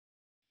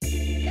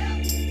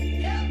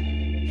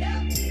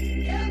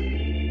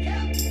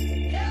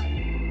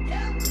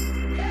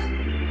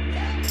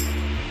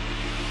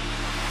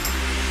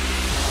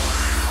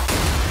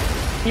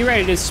you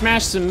ready to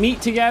smash some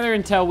meat together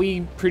until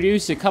we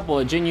produce a couple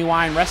of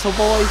genuine wrestle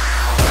boys?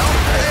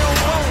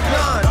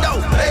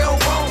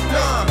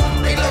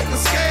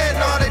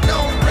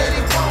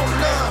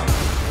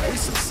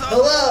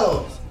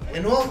 Hello,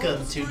 and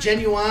welcome to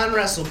Genuine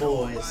Wrestle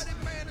Boys,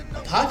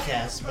 a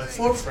podcast by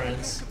four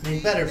friends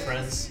made better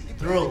friends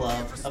through a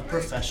love of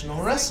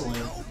professional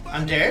wrestling.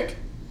 I'm Derek.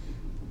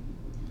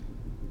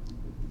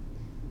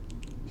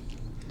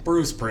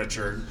 Bruce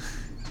Pritchard.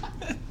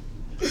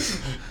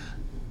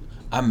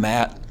 I'm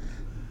Matt.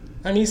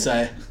 I'm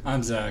Isai.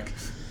 I'm Zach.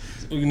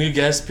 New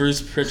guest,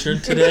 Bruce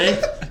Pritchard, today.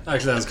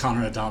 Actually, that was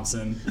Conrad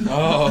Thompson.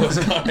 Oh, it was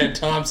Conrad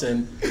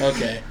Thompson.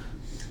 Okay.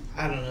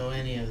 I don't know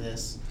any of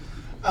this.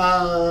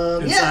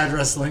 Inside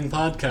wrestling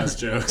podcast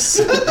jokes.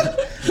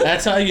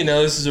 That's how you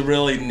know this is a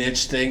really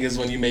niche thing, is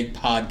when you make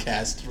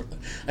podcast,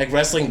 like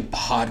wrestling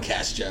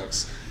podcast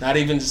jokes. Not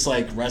even just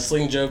like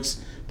wrestling jokes,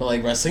 but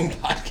like wrestling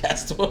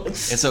podcast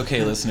ones. It's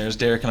okay, listeners.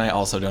 Derek and I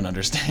also don't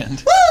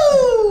understand.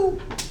 Woo!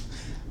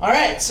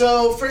 Alright,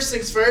 so first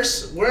things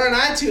first, we're on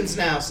iTunes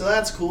now, so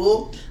that's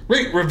cool.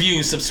 Rate,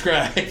 review,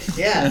 subscribe.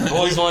 Yeah. I've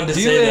always wanted to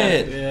Do say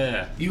it. that.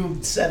 Yeah. You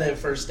said it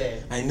first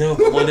day. I know,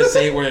 but I wanted to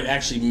say it where it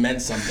actually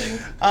meant something.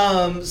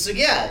 So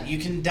yeah, you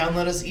can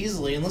download us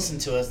easily and listen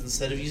to us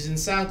instead of using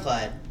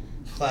SoundCloud.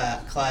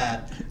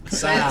 SoundCloud.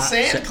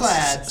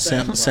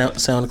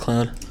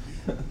 SoundCloud.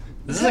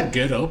 This is a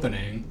good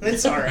opening.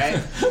 It's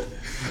alright.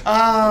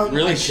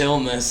 Really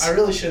killing this. I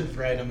really should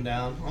write them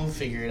down. I'll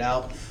figure it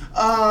out.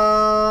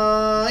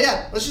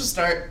 Yeah, let's just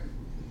start.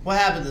 What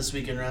happened this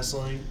week in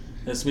wrestling?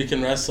 This week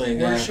in wrestling.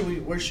 Where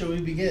should we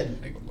begin?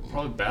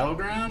 Probably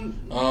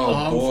Battleground.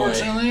 Oh, boy.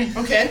 Unfortunately.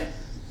 Okay.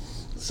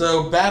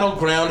 So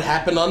Battleground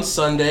happened on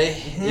Sunday.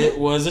 Mm-hmm. It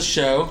was a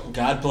show.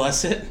 God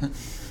bless it.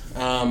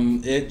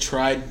 It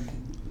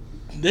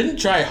didn't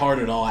try hard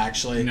at all,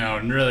 actually. No,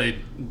 and really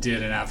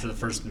didn't after the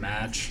first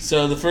match.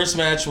 So the first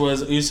match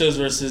was Usos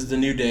versus The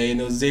New Day,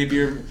 and it was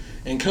Xavier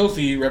and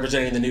Kofi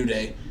representing The New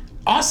Day.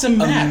 Awesome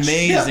match.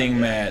 Amazing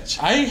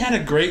match. I had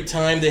a great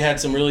time. They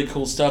had some really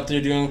cool stuff they're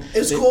doing. It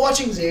was cool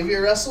watching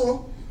Xavier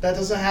wrestle. That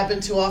doesn't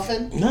happen too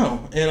often.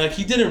 No, and like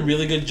he did a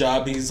really good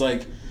job. He's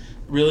like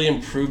really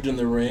improved in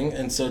the ring,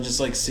 and so just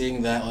like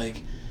seeing that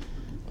like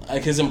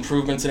his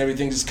improvements and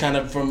everything, just kind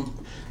of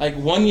from like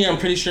 1 year, I'm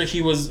pretty sure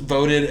he was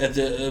voted at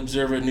the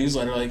Observer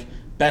newsletter like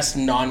best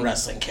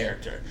non-wrestling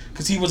character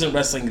because he wasn't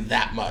wrestling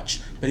that much,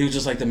 but he was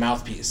just like the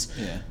mouthpiece.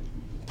 Yeah.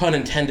 Pun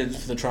intended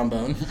for the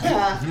trombone.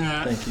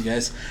 Yeah. Thank you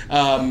guys.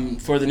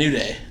 For the New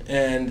Day,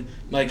 and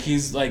like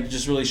he's like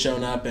just really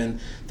shown up, and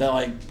that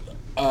like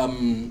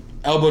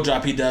elbow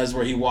drop he does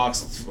where he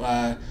walks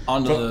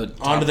onto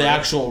the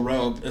actual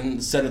rope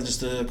instead of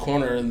just the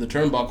corner in the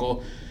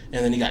turnbuckle,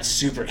 and then he got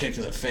super kicked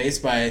in the face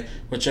by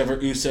whichever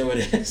Uso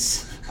it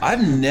is.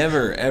 I've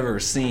never, ever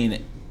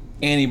seen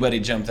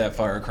anybody jump that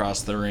far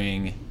across the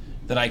ring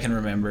that I can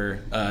remember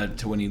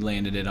to when he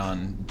landed it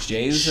on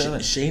Jey Uso.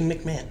 Shane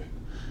McMahon.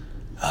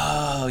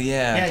 Oh,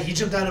 yeah. Yeah, he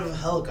jumped out of a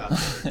helicopter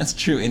That's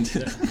true. into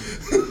the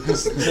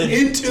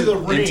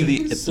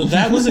ring. So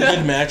that was a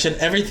good match, and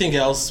everything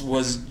else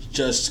was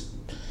just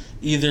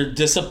either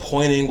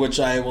disappointing, which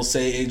I will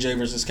say AJ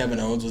versus Kevin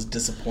Owens was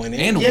disappointing.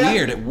 And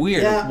Yeah.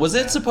 weird. Yeah. Was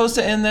it supposed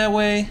to end that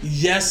way?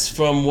 Yes,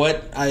 from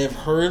what I have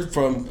heard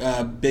from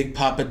Big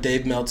Papa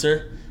Dave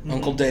Meltzer,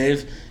 Uncle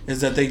Dave,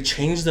 is that they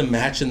changed the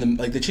match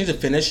they changed the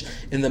finish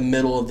in the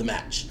middle of the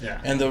match.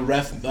 Yeah. And the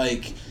ref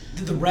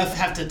Did the ref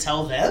have to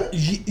tell them?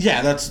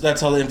 yeah, that's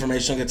how the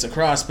information gets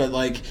across, but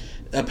like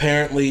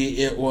apparently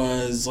it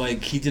was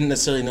like he didn't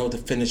necessarily know what the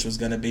finish was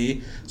going to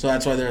be, so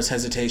that's why there was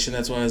hesitation.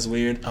 That's why it was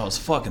weird. Oh, it was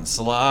fucking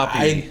sloppy.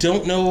 I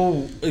don't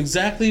know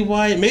exactly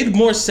why. It made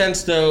more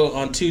sense though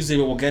on Tuesday,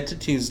 but we'll get to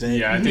Tuesday.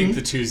 Yeah, I think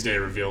the Tuesday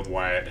revealed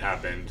why it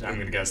happened. I'm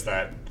gonna guess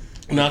that.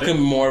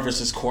 Nakamura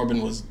versus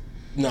Corbin was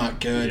not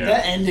good. Yeah.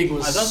 That ending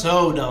was I thought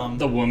so dumb.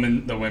 The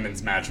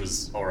women's match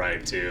was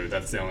alright too.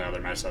 That's the only other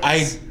match that I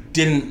was.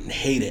 didn't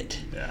hate it.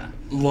 Yeah.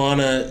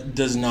 Lana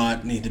does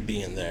not need to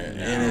be in there,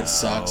 and No. it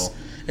sucks.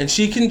 And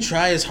she can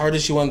try as hard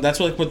as she wants. That's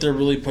what they're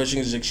really pushing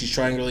is like she's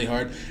trying really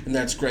hard, and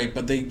that's great.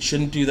 But they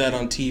shouldn't do that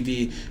on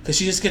TV because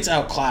she just gets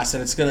outclassed,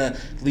 and it's gonna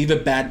leave a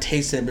bad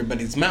taste in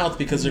everybody's mouth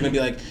because they're gonna be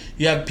like,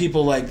 you have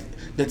people like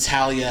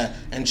Natalya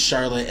and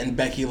Charlotte and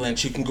Becky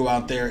Lynch who can go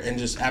out there and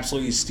just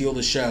absolutely steal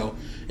the show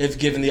if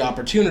given the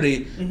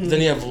opportunity. But then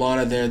you have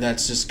Lana there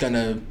that's just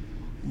gonna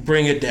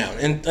bring it down,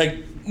 and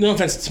like. No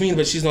offense to me,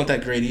 but she's not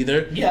that great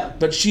either. Yeah.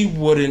 But she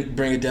wouldn't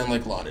bring it down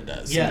like Lana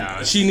does. Yeah.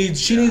 No, She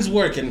needs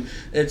work, and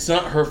it's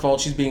not her fault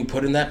she's being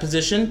put in that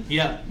position.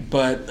 Yeah.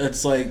 But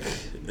it's like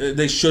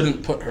they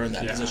shouldn't put her in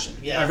that position.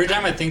 Yeah. Every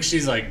time I think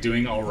she's like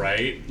doing all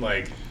right,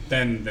 like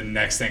then the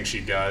next thing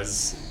she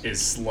does is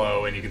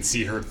slow, and you can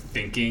see her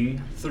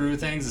thinking through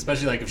things.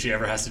 Especially like if she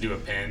ever has to do a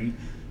pin,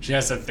 she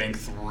has to think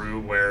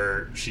through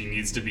where she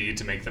needs to be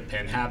to make the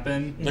pin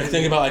happen. Like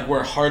think about like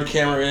where hard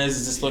camera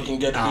is this looking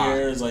good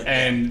here? Is like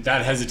And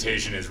that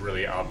hesitation is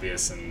really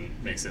obvious and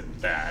makes it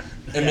bad.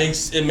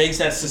 it makes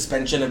that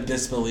suspension of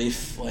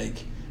disbelief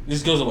like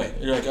just goes away.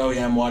 You're like, oh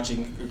yeah, I'm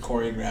watching a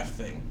choreographed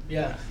thing.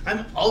 Yeah.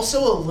 I'm also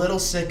a little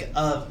sick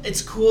of...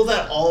 It's cool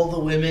that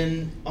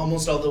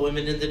almost all the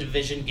women in the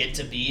division get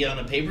to be on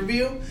a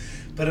pay-per-view,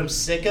 but I'm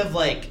sick of,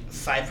 like,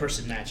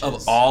 5-person matches.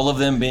 Of all of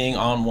them being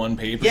on one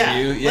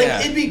pay-per-view? Yeah.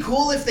 Like, it'd be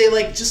cool if they,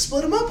 like, just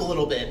split them up a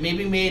little bit.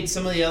 Maybe made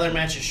some of the other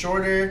matches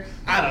shorter.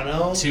 I don't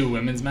know. 2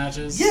 women's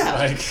matches. Yeah.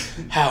 Like,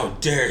 How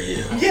dare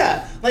you?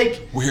 Yeah.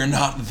 Like, We're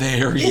not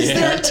there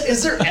yet.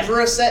 is there ever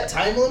a set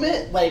time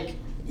limit? Like,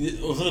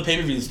 Well, for the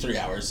pay-per-view, it's 3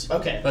 hours.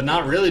 okay. but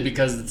not really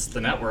because it's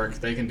the network.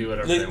 They can do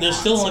whatever they want. They're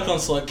still like so. on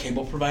select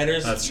cable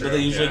providers. That's true, But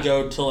they usually yeah.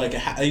 go to like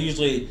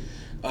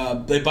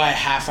they buy a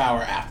half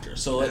hour after,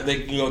 so like,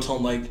 they can go till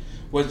like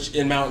which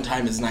in Mountain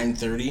Time is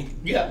 9:30.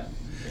 Yeah.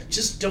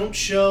 Just don't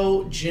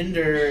show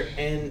Jinder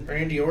and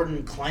Randy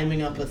Orton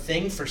climbing up a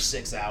thing for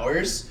 6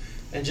 hours,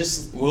 and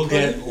just put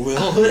in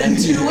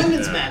 2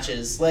 women's Yeah.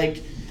 matches.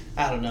 Like,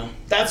 I don't know.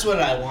 That's what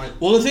I want.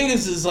 Well, the thing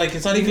is like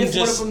it's not Even even if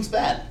one of just them's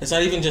bad. it's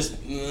not even just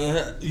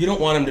you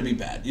don't want them to be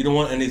bad. You don't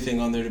want anything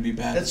on there to be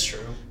bad. That's true.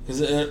 Because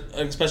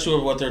especially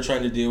with what they're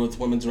trying to do with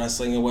women's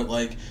wrestling and what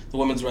like the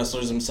women's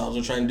wrestlers themselves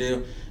are trying to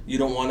do, you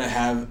don't want to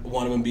have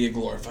one of them be a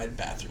glorified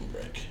bathroom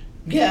break.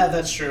 Yeah,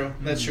 that's true.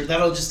 That's true.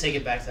 That'll just take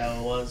it back to how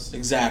it was.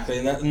 Exactly,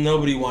 and that,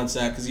 nobody wants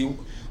that because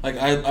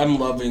I'm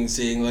loving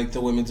seeing like the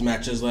women's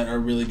matches that are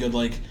really good.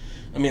 Like,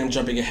 I mean, I'm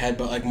jumping ahead,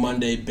 but like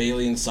Monday,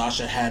 Bayley and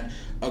Sasha had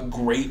a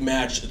great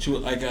match to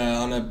like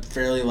on a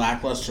fairly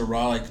lackluster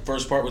Raw. Like,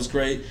 first part was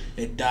great,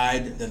 it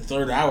died. The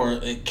third hour,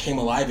 it came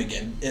alive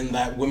again, and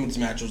that women's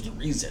match was the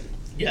reason.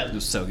 Yeah, It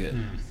was so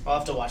good. I'll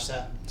have to watch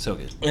that. So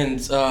good. And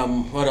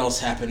what else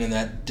happened in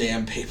that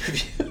damn pay per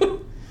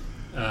view?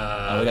 We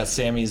got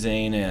Sami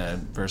Zayn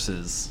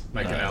versus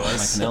Mike Mike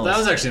Kanellis. Kanellis. That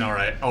was actually all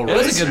right. It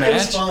was a good It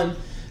was match. fun.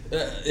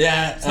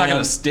 Yeah, It's not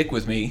going to stick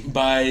with me.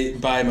 by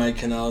Mike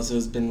Kanellis.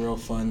 It's been real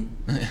fun.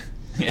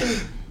 Yeah.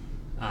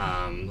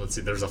 Let's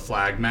see. There's a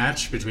flag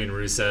match between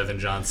Rusev and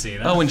John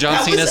Cena. Oh, when John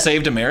That was Cena a-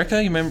 saved America?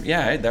 You remember?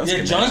 Yeah, that was a Yeah,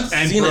 good John match.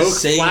 and Cena broke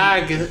saved-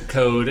 flag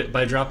code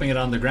by dropping it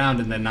on the ground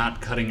and then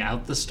not cutting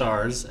out the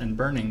stars and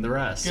burning the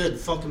rest. Good.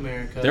 Fuck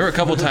America. There were a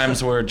couple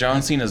times where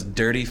John Cena's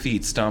dirty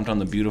feet stomped on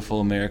the beautiful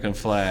American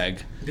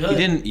flag. Good. He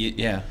didn't.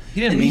 Yeah,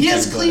 he didn't And mean he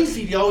has to. clean but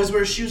feet. He always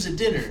wears shoes at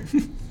dinner.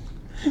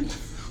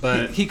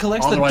 But he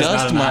collects the otherwise not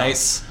dust a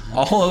mites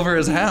all over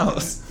his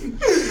house.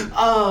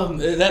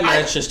 That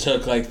match just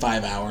took like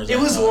 5 hours. It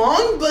I was thought.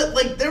 long, but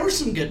like there were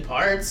some good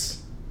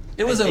parts.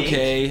 It was I think.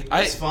 okay. It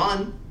was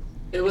fun.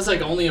 It was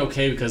like only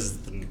okay because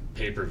the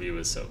pay-per-view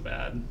was so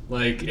bad.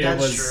 Like it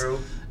That's was true.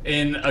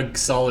 in a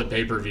solid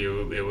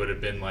pay-per-view, it would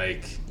have been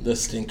like The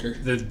stinker.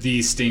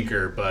 the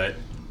stinker, but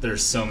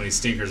there's so many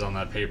stinkers on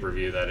that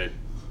pay-per-view that it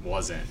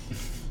wasn't.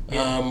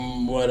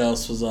 What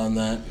else was on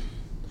that?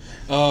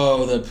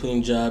 Oh, the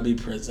Punjabi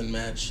prison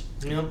match.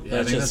 Yep. Yeah, I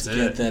Let's think just that's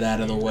get it. that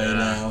out of the way Yeah.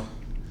 now.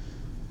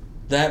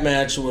 That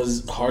match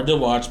was hard to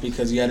watch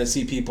because you had to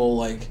see people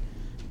like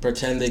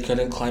pretend they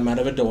couldn't climb out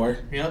of a door,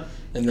 Yep.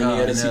 and then Oh, you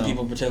had I to see know.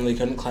 people pretend they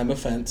couldn't climb a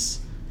fence.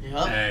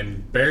 Yep.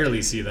 And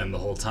barely see them the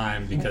whole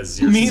time because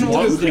you're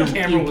Meanwhile, the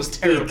camera was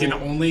They can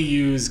terrible. only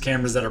use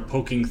cameras that are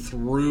poking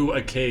through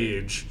a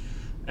cage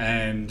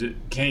and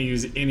can't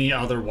use any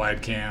other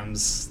wide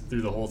cams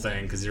through the whole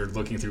thing because you're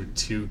looking through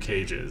 2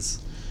 cages.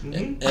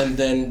 And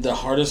then the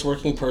hardest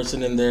working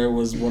person in there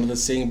was one of the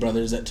Singh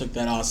brothers that took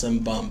that awesome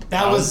bump.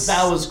 That was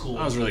cool.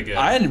 That was really good.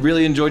 I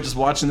really enjoyed just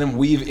watching them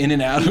weave in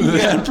and out of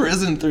that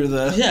prison through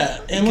the Yeah,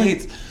 and like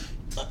gates.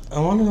 I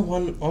want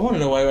to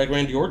know why like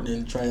Randy Orton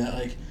didn't try that.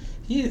 Like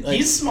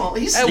He's small.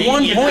 He's At sneaky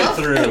one enough.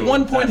 point, at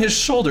one point, his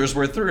shoulders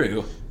were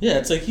through. yeah,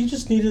 it's like you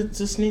just needed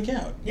to sneak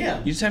out. Yeah.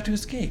 You just have to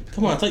escape.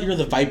 Come on, I thought you were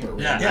the Viper.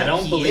 yeah, Randy. I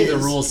don't he believe the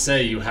is. rules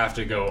say you have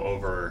to go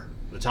over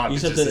the top. You It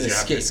just just have to says you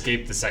have to escape.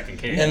 escape the second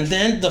cage. And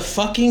then the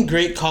fucking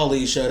Great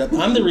Khali showed up.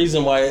 I'm the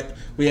reason why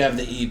we have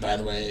the E, by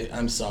the way.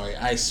 I'm sorry,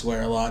 I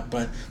swear a lot,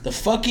 but the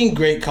fucking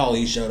Great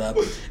Khali showed up,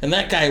 and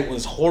that guy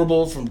was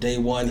horrible from day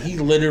one. He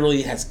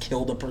literally has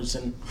killed a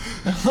person.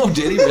 Oh,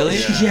 did he really?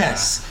 Yeah.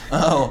 Yes,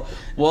 Oh,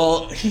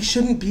 well, he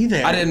shouldn't be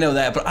there. I didn't know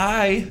that, but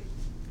I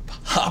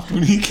popped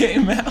when he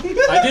came out.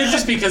 I did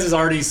just because it's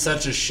already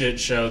such a shit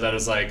show that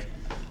it's like,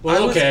 well,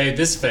 I was- okay,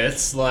 this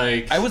fits.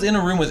 Like, I was in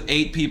a room with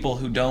 8 people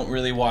who don't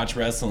really watch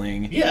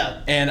wrestling.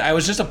 Yeah. And I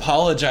was just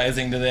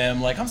apologizing to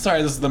them, like, I'm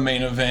sorry this is the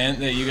main event,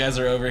 that you guys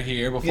are over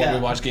here before Yeah.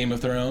 we watch Game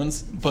of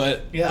Thrones.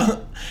 But, Yeah.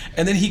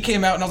 and then he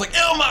came out and I was like,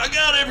 oh my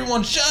god,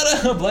 everyone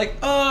shut up! Like,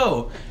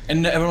 oh!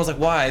 And everyone was like,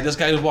 why? This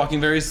guy was walking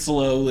very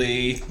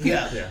slowly.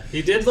 Yeah. yeah,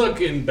 he did look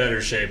in better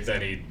shape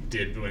than he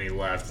did when he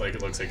left. Like,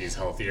 it looks like he's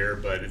healthier,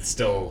 but it's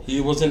still.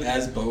 He wasn't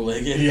as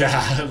bow-legged.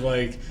 Yeah,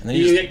 like then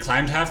he he just-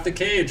 climbed half the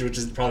cage, which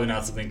is probably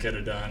not something he could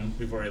have done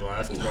before he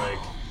left. Like,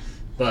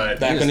 but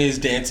Back when he was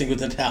dancing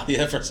with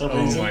Natalia for some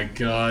oh reason. my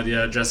god,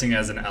 yeah, dressing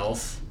as an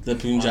elf. The on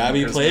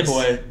Punjabi Christmas.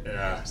 playboy.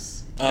 Yeah.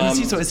 And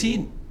is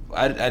he,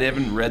 I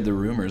haven't read the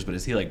rumors, but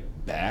is he, like,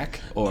 back?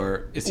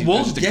 Or is he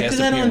We'll just a get guest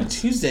to that on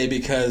appearance? Tuesday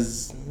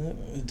because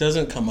it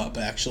doesn't come up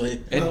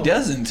actually. It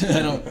doesn't.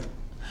 I don't.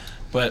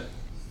 But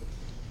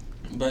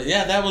But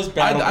yeah, that was I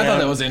Battleground. thought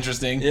that was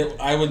interesting.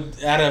 I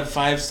would, out of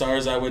 5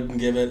 stars, I would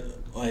give it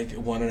like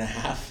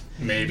 1.5.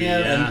 Maybe, Yeah,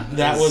 yeah. And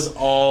that was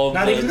all.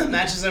 Not even the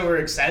matches that we're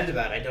excited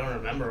about. I don't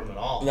remember them at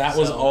all. That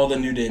was so, all the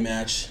New Day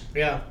match.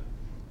 Yeah.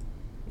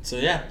 So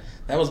yeah,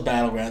 that was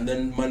Battleground.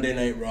 Then Monday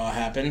Night Raw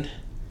happened.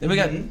 Then we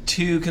got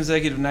 2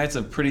 consecutive nights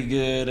of pretty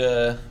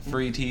good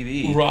free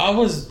TV. Raw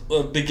was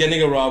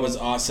beginning of Raw was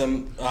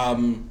awesome.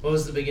 What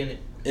was the beginning?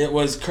 It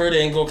was Kurt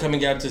Angle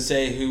coming out to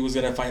say who was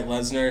gonna fight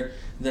Lesnar.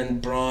 Then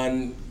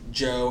Braun,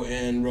 Joe,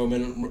 and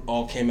Roman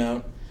all came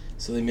out.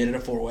 So they made it a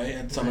 4-way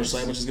at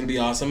SummerSlam, which is gonna be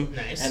awesome.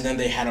 Nice. And then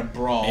they had a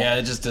brawl. Yeah,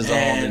 it just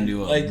dissolved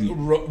into a... like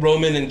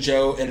Roman and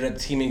Joe ended up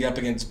teaming up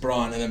against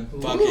Braun, and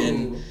then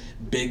fucking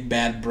big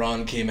bad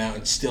Braun came out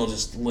and still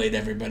just laid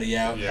everybody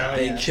out. Yeah.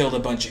 They killed a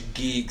bunch of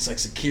geeks, like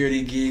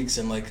security geeks,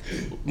 and like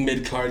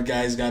mid card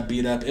guys got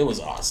beat up. It was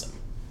awesome.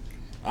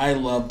 I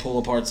love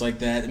pull aparts like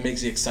that. It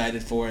makes you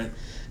excited for it,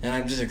 and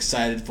I'm just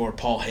excited for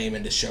Paul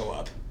Heyman to show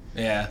up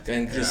Yeah.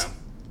 and just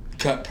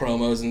cut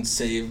promos and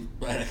save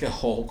like a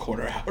whole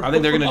quarter hour. I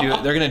think they're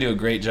gonna do a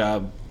great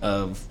job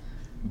of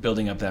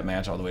building up that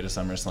match all the way to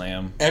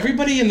SummerSlam.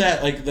 Everybody in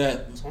that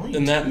only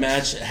in that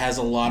match has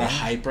a lot of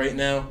hype right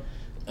now.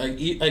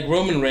 Like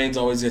Roman Reigns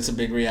always gets a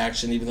big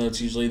reaction, even though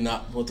it's usually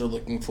not what they're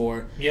looking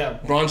for. Yeah.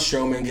 Braun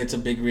Strowman gets a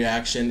big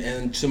reaction,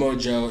 and Samoa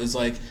Joe is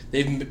like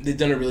they've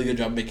done a really good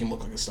job making him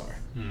look like a star.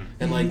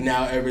 And like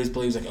now everybody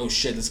believes like, oh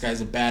shit, this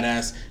guy's a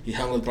badass. He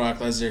hung with Brock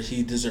Lesnar.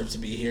 He deserves to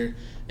be here.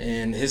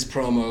 And his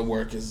promo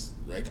work is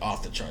like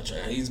off the charts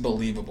right now. He's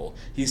believable.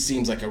 He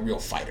seems like a real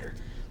fighter.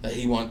 That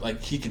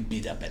he could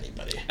beat up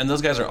anybody. And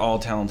those guys are all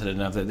talented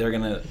enough that they're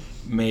gonna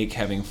make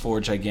having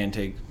 4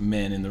 gigantic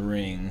men in the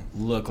ring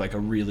look like a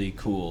really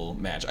cool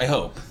match. I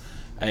hope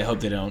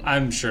they don't.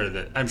 I'm sure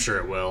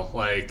it will.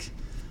 Like,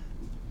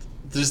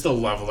 just the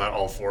level that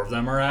all 4 of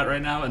them are at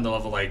right now, and the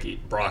level like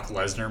Brock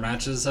Lesnar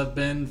matches have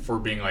been for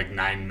being like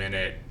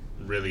 9-minute,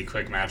 really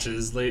quick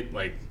matches.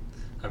 Like,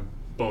 have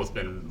both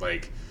been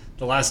like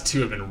the last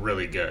 2 have been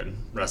really good.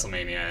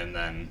 WrestleMania and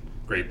then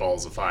Great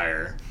Balls of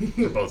Fire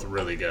were both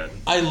really good.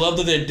 I love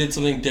that they did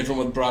something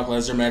different with Brock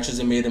Lesnar matches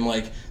and made him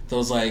like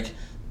those like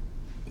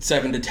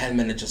 7 to 10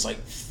 minute just like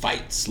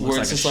fights Looks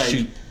where it's like just a like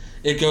shoot.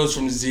 it goes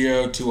from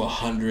 0 to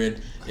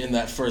 100 in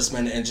that first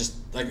minute and just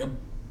like a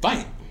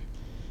fight.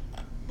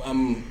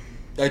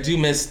 I do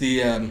miss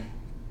the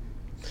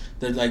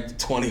like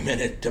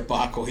 20-minute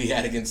debacle he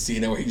had against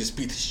Cena where he just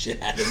beat the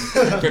shit out of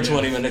him for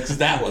 20 minutes. 'Cause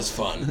that was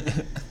fun.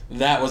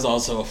 That was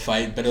also a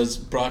fight, but it was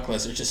Brock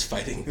Lesnar just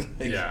fighting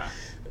like, Yeah.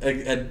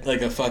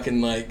 like a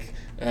fucking like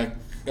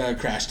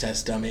crash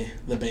test dummy.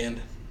 The band.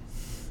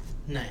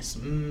 Nice.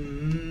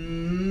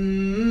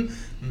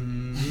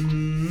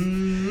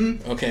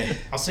 Okay.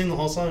 I'll sing the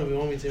whole song if you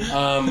want me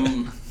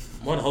to.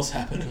 What else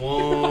happened?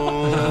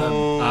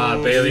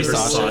 Whoa. Bailey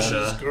versus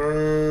Sasha.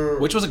 Sasha.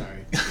 Which was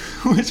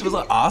Sorry. which was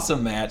an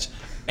awesome match,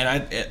 and I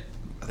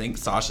think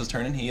Sasha's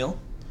turning heel.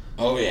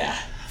 Oh yeah.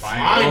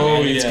 Finally. Oh,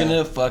 And it's yeah.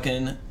 gonna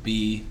fucking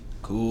be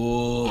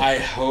cool. I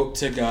hope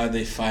to God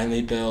they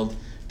finally build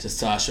to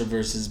Sasha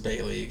versus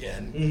Bailey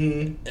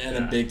again, and a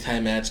Yeah. big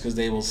time match because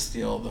they will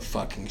steal the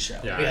fucking show.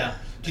 Yeah. Yeah.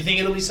 Do you think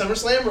it'll be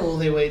SummerSlam or will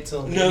they wait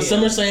till? No, Mania?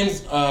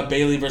 SummerSlam's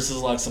Bailey versus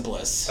Alexa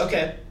Bliss.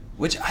 Okay.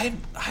 Which I'm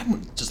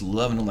just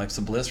loving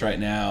Alexa Bliss right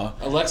now.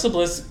 Alexa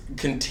Bliss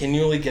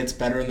continually gets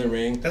better in the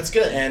ring. That's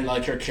good. And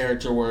like her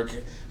character work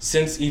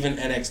since even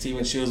NXT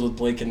when she was with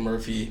Blake and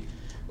Murphy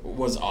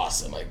was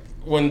awesome. Like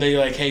when they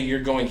like, hey,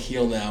 you're going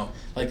heel now.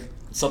 Like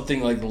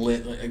something like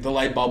lit, like the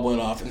light bulb went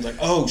off and it's like,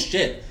 oh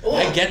shit,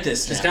 I get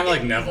this. It's now. kind of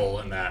like Neville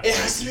in that. It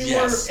has to be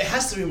Yes. more. It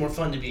has to be more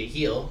fun to be a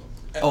heel.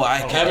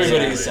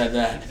 Everybody Yeah. said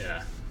that.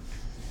 Yeah.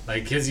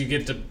 Like, because you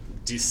get to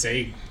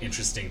say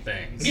interesting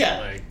things. Yeah.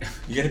 Like,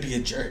 You gotta be a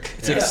jerk.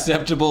 It's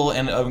acceptable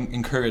and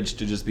encouraged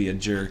to just be a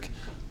jerk,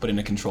 but in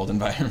a controlled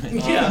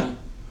environment. Yeah.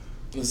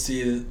 Let's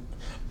see.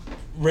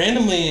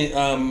 Randomly,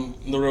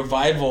 the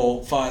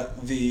Revival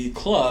fought the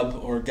Club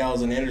or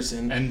Gallows and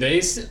Anderson. and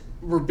they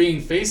were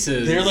being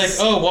faces. They're like,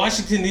 oh,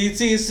 Washington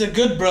D.C. is a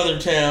good brother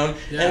town,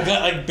 Yeah. and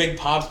got like big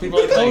pops. People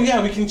are like, oh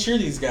yeah, we can cheer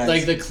these guys.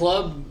 Like, the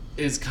club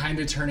is kind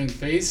of turning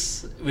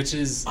face, which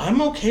is.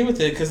 I'm okay with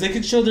it because they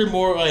could show they're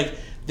more like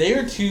they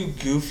are two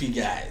goofy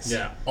guys.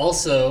 Yeah.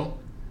 Also,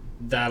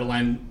 that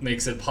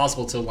makes it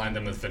possible to align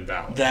them with Finn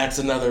Balor. That's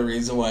another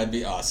reason why it'd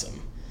be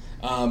awesome.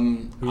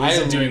 Who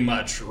isn't doing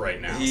much right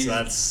now, He's- so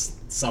that's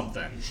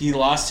something. He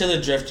lost to the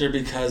Drifter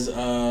because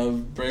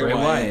of Bray Bray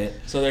Wyatt. Wyatt.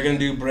 So they're gonna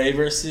do Bray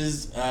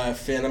versus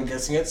Finn. I'm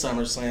guessing at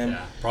SummerSlam.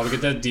 Yeah. Probably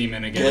get that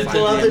demon again. Get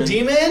Pull out the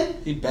demon.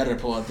 He better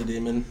pull out the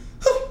demon.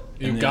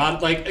 You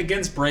got, like,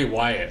 against Bray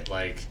Wyatt,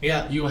 like,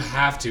 Yeah. you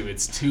have to.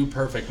 It's too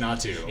perfect not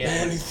to. Yeah.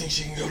 Man, he thinks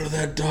you can go to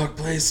that dark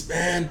place,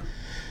 man.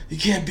 You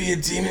can't be a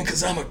demon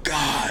because I'm a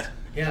god.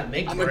 Yeah.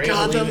 Make I'm Bray a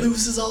god that believe in-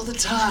 loses all the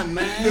time,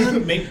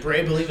 man. Make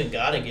Bray believe in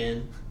God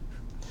again.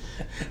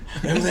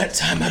 Remember that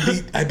time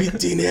I beat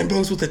Dean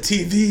Ambrose with a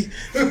TV?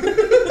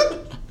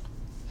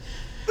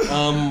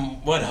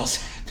 What else?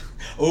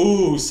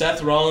 Oh,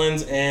 Seth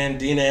Rollins and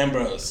Dean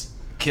Ambrose.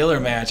 Killer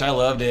match. I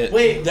loved it.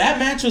 Wait, That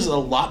match was a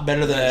lot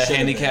better than The it should have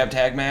handicap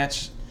tag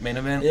match main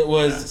event. been. It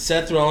was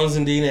Seth Rollins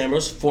and Dean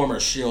Ambrose, former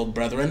Shield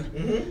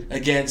brethren,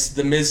 against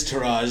the Miz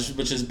Taraj,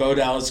 which is Bo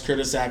Dallas,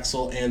 Curtis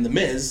Axel, and the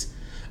Miz.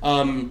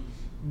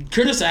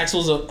 Curtis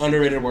Axel's an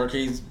underrated worker.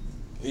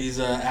 He's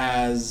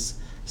as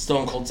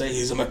Stone Cold say,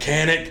 he's a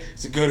mechanic.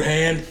 He's a good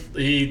hand.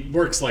 He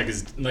works like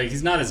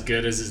he's not as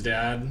good as his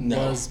dad No.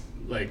 was.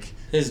 Like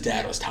His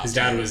dad was top. his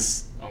dad tier.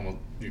 was almost,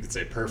 you could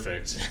say,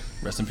 perfect.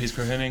 Rest in peace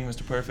for Henning,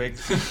 Mr.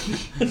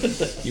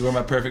 Perfect. You were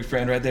my perfect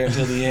friend right there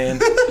until the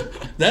end.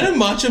 That a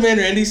Macho Man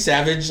Randy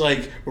Savage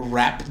like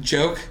rap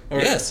joke?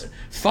 Yes.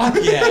 Fuck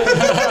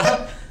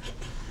yeah.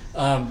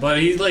 But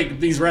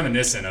he's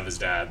reminiscent of his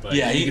dad. Like,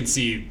 Yeah, you he- can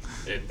see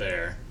it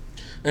there.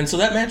 And so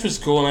that match was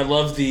cool, and I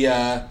love the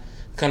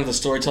kind of the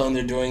storytelling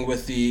they're doing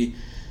with the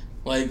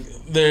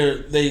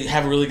they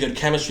have a really good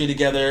chemistry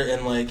together,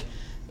 and like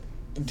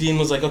Dean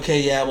was like, okay,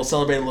 yeah, we'll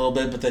celebrate a little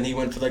bit, but then he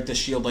went for like the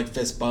Shield like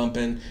fist bump,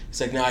 and he's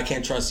like, no, I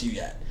can't trust you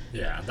yet.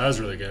 Yeah, that was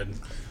really good.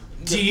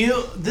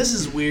 this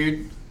is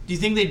weird. Do you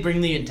think they'd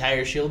bring the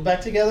entire Shield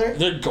back together?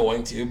 They're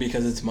going to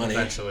because it's money.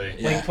 Eventually.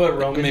 Yeah. Like put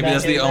Roman Maybe back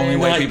that's in the only there?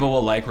 way Like- people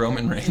will like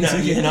Roman Reigns. No,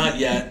 again. not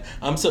yet.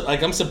 I'm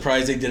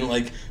surprised they didn't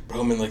like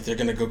Roman. Like they're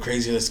gonna go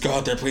crazy. Let's go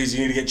out there, please.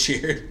 You need to get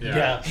cheered.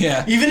 Yeah.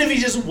 Yeah. Even if he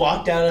just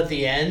walked out at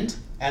the end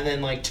and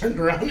then like turned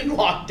around and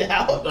walked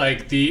out.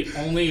 Like the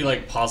only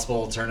like possible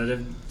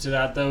alternative to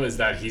that though is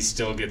that he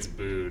still gets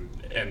booed,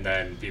 and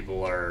then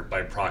people are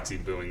by proxy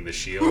booing the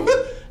Shield,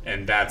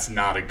 and that's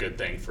not a good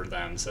thing for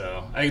them.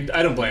 So I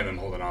don't blame them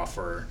holding off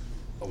for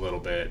a little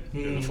bit,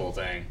 doing the full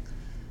thing.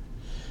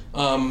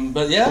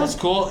 But yeah, it was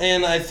cool,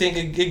 and I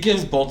think it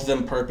gives both of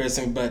them purpose,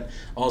 but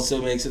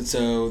also makes it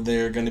so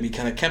they're going to be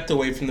kind of kept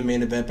away from the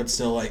main event, but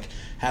still like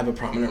have a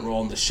prominent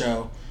role in the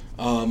show.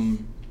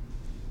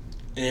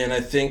 And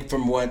I think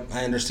from what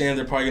I understand,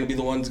 they're probably going to be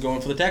the ones going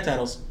for the tag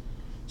titles,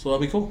 so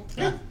that'll be cool.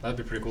 Yeah, that'd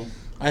be pretty cool.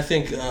 I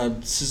think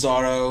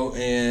Cesaro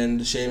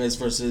and Sheamus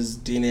versus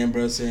Dean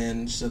Ambrose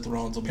and Seth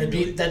Rollins will be That'd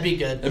be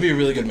good. that'd be a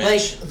really good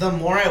match. Like the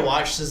more I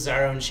watch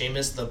Cesaro and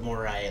Sheamus, the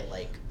more I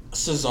like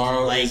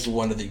Cesaro like is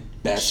one of the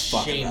best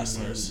fucking Sheamus.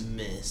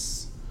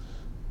 wrestlers.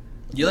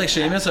 You like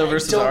Sheamus over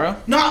Cesaro?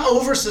 Not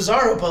over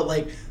Cesaro, but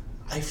like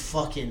I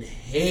fucking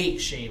hate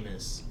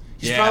Sheamus.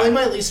 He's Yeah. probably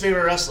my least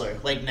favorite wrestler,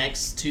 like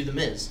next to The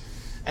Miz.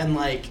 And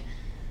like,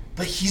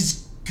 but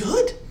he's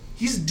good.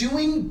 He's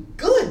doing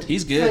good.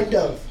 He's good. Kind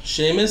of.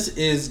 Sheamus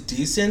is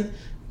decent,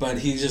 but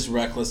he's just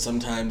reckless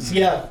sometimes.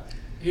 Yeah.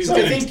 He's So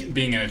I good think- at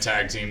being in a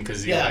tag team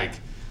because he Yeah.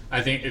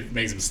 I think it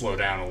makes him slow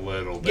down a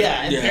little bit.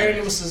 Yeah, and Yeah. pairing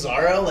it with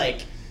Cesaro,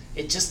 like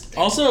it just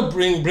Also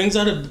brings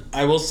out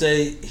I will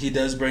say he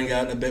does bring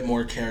out a bit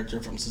more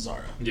character from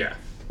Cesaro, Yeah.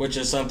 which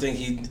is something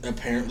he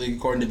apparently,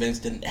 according to Vince,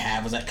 didn't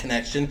have, was that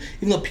connection.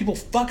 Even though people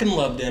fucking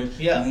loved him.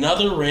 Yeah.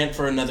 Another rant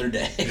for another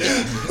day.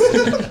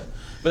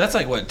 But that's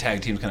like what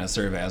tag teams kind of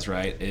serve as,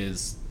 right?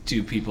 Is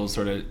two people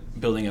sort of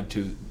building up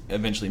to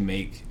eventually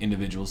make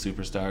individual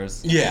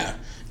superstars. Yeah,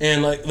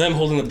 and like them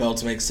holding the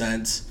belts makes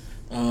sense.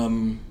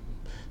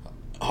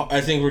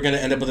 I think we're gonna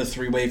end up with a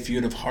three-way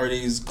feud of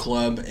Hardy's,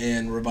 Club,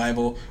 and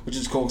Revival, which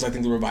is cool because I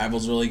think the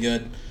Revival's really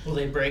good. will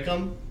they break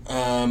them?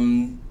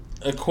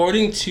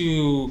 According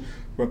to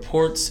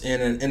reports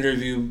and an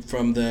interview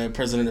from the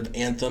president of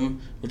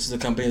Anthem, which is a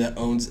company that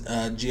owns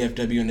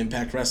GFW and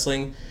Impact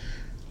Wrestling,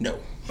 no.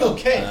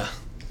 Okay.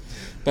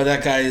 But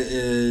that guy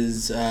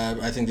is,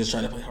 I think, just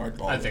trying to play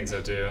hardball. I think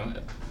so too.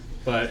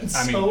 But it's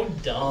I mean, so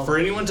dumb. for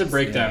anyone to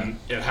break them,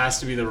 it has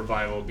to be the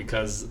Revival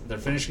because their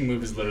finishing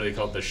move is literally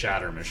called the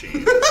Shatter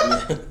Machine.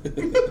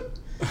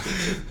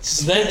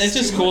 It's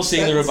just cool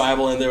seeing the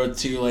Revival in there with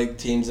two like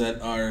teams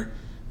that are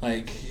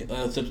like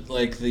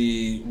like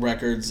the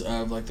records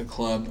of like the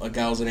Club, like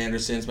Gallows and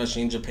Anderson,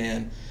 especially in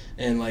Japan,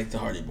 and like the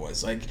Hardy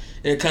Boys. Like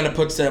it kind of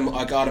puts them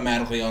like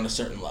automatically on a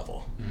certain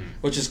level,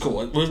 which is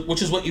cool.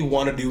 Which is what you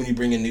want to do when you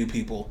bring in new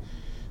people.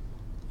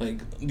 Like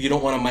you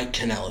don't want to Mike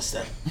Kanellis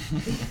them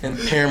and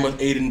pair him with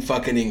Aiden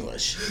fucking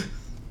English.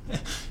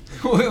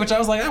 Which I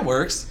was like, that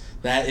works.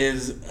 That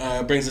is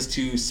brings us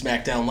to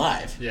SmackDown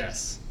Live.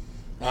 Yes.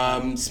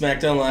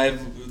 SmackDown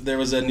Live, there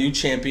was a new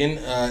champion,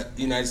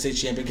 United States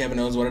champion Kevin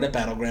Owens, won it at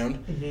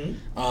Battleground.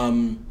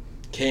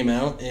 Came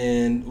out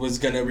and was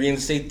going to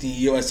reinstate the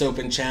U.S.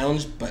 Open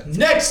Challenge, but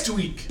Next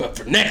week.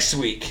 for next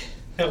week.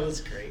 That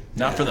was great.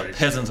 Not for the Right.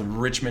 peasants of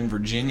Richmond,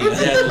 Virginia.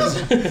 That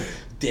was,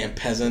 damn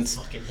peasants.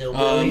 Fucking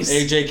hillbillies.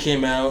 AJ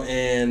came out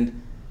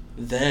and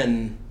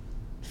then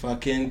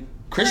fucking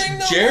Chris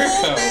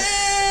Jericho.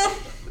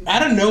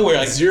 Out of nowhere,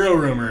 like Zero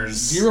rumors.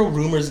 zero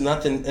rumors,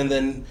 nothing, and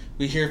then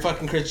we hear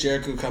fucking Chris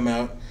Jericho come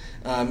out.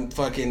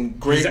 Fucking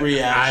great He's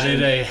reaction.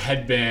 added a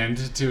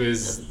headband to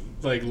his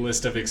like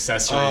list of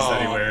accessories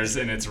that he wears,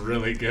 and it's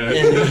really good.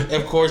 And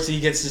of course, he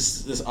gets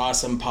this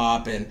awesome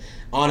pop, and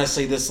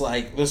honestly, this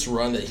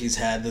run that he's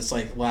had, his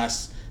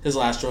last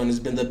run has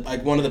been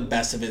one of the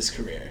best of his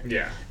career.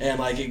 Yeah. And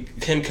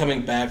like him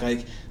coming back,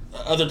 like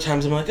other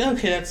times I'm like,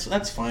 okay,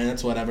 that's fine,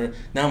 that's whatever.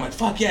 Now I'm like,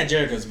 fuck yeah,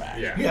 Jericho's back.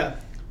 Yeah. Yeah.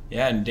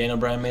 Yeah, and Daniel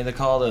Bryan made the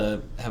call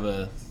to have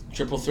a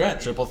Triple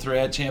threat. Triple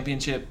threat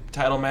championship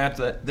title match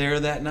that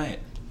night.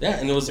 Yeah,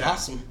 and it was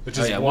awesome. Which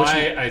is yeah,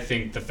 why I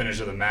think the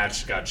finish of the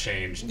match got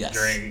changed Yes.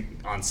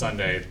 on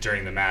Sunday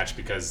during the match,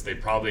 because they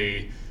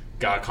probably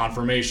got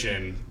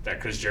confirmation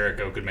that Chris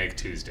Jericho could make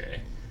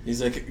Tuesday.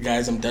 He's like,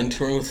 guys, I'm done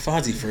touring with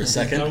Fozzy for a Done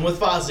second. with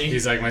Fozzy.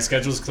 He's like, my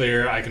schedule's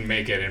clear, I can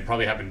make it. And it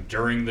probably happened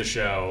during the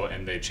show,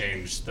 and they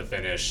changed the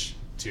finish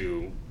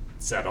to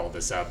set all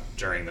this up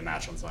during the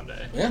match on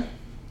Sunday. Yeah.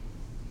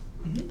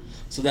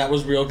 So that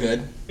was real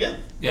good. Yeah.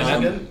 Yeah,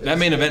 Good. that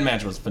main event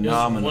match was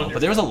phenomenal. wonderful. But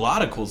there was a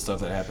lot of cool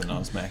stuff that happened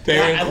on SmackDown.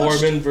 Baron I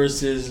watched- Corbin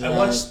versus I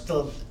watched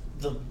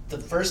the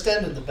first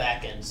end and the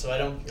back end, so I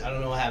don't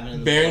know what happened in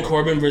the Baron middle.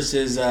 Corbin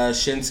versus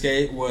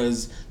Shinsuke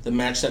was the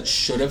match that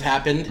should have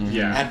happened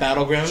Yeah. at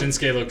Battleground.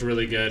 Shinsuke looked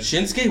really good.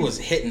 Shinsuke was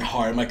hitting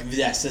hard. I'm like,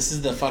 yes, this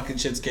is the fucking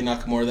Shinsuke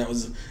Nakamura that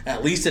was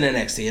at least in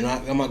NXT.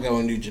 I'm not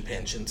going New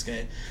Japan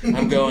Shinsuke.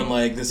 I'm going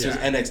like this was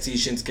Yeah. NXT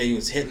Shinsuke. He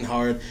was hitting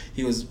hard.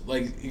 He was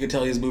like, you could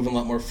tell he was moving a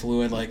lot more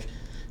fluid. Like,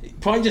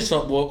 probably just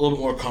felt a little bit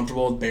more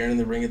comfortable with Baron in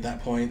the ring at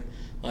that point.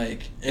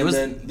 Like, and was-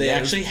 then they yeah,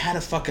 it was- actually had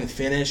a fucking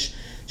finish.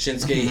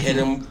 Shinsuke hit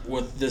him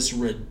with this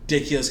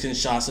ridiculous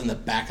Kinshasa in the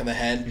back of the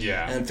head.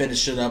 Yeah. And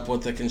finished it up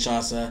with the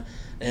Kinshasa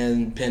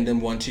and pinned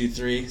him 1, 2,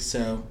 3.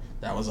 So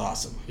that was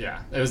awesome. Yeah,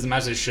 it was the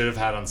match they should have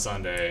had on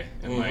Sunday.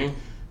 And like, Mhm.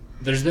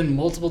 there's been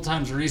multiple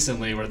times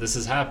recently where this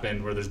has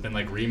happened, where there's been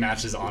like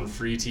rematches on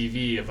free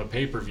TV of a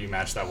pay-per-view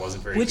match that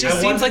wasn't very Which good.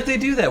 it seems like they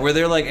do that, where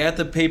they're like at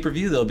the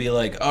pay-per-view, they'll be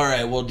like, all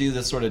right, we'll do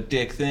this sort of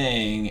dick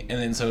thing, and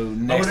then so I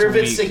next wonder if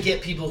week... it's to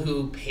get people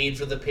who paid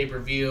for the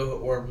pay-per-view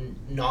or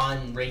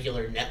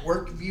non-regular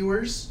network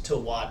viewers to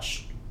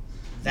watch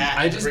that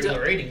I to just bring the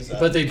don't- ratings up.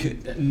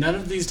 But none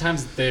of these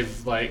times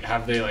they've like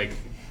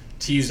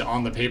teased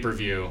on the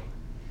pay-per-view,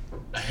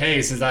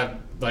 hey, since that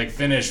like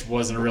finish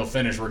wasn't a real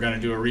finish, we're gonna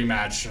do a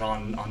rematch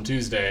on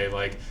Tuesday.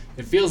 Like,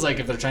 it feels like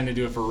if they're trying to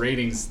do it for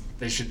ratings,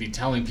 they should be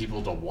telling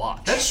people to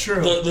watch. That's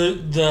true.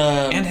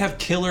 The And have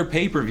killer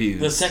pay-per-views.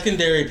 The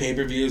secondary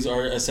pay-per-views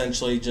are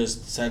essentially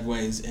just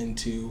segues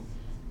into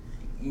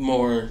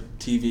more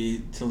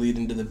TV to lead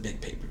into the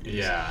big pay-per-views.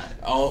 Yeah.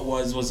 All it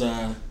was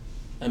a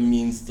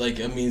means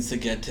to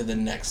get to the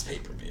next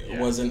pay-per-view. It Yeah.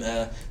 wasn't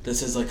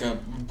this is like a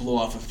blow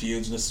off of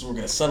feuds. This is we're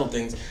gonna settle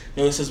things.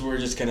 No, this is we're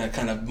just gonna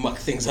kind of muck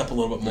things up a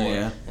little bit more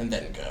Yeah. and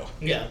then go.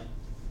 Yeah.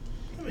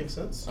 That makes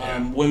sense.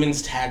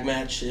 Women's tag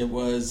match. It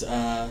was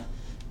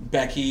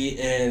Becky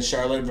and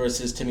Charlotte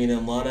versus Tamina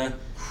and Lana.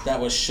 That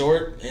was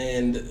short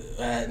and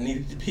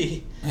needed to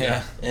be.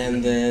 Yeah.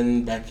 And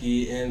then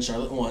Becky and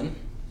Charlotte won.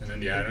 And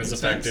then it was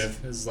Makes effective.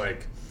 sense. It was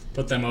like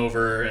put them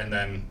over and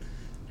then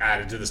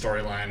added to the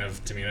storyline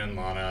of Tamina and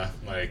Lana.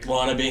 Like,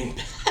 Lana being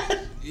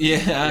Yeah.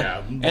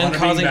 yeah, And Lana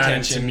causing being bad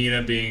tension. and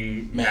Tamina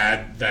being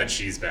mad that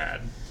she's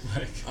bad.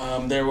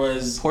 Like, there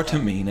was Poor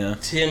Tamina.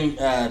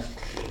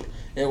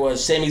 it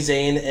was Sami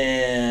Zayn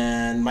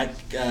and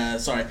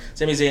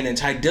Sami Zayn and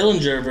Ty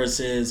Dillinger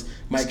versus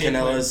Mike Skate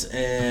Kanellis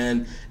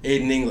and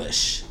Aiden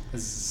English.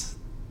 it's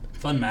a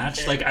fun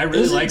match. Like, I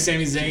really was a- like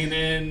Sami Zayn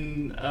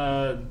and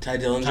Ty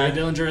Dillinger. Ty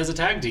Dillinger as a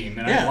tag team,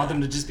 and Yeah. I want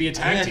them to just be a I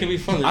think tag that team. could be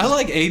fun. I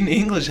like Aiden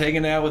English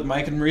hanging out with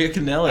Mike and Maria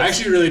Kanellis. I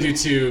actually really do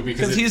too,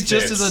 because because it he's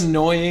just fits. as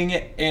annoying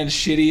and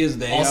shitty as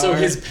they Also, are.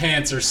 his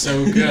pants are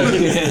so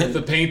good.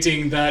 The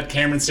painting that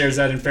Cameron stares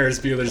at in Ferris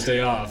Bueller's Day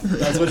Off.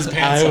 That's what his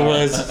pants I are.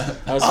 was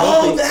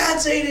Oh, hoping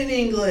that's Aiden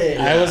English.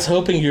 I was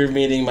hoping you were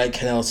meaning Mike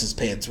Kanellis'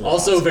 pants were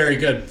Also awesome. very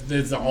good.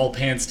 It's the all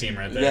pants team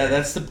right there. Yeah,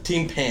 that's the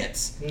team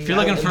pants. if you're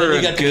looking And for then you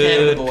a got the good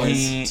Canada Boys.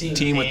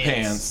 team with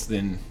Pants. pants,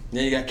 then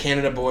Then you got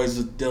Canada Boys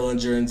with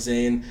Dillinger and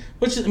Zayn,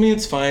 which I mean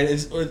it's fine.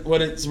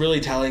 What it's really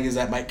telling is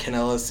that Mike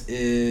Kanellis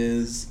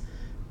is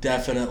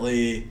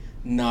definitely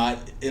not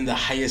in the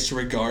highest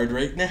regard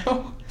right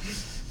now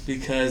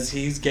because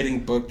he's getting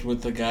booked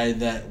with the guy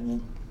that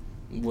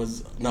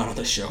was not on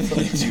the show for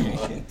like 2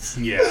 months.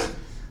 Yeah.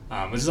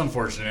 Which is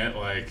unfortunate.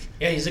 Like,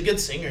 Yeah, he's a good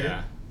singer.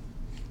 yeah.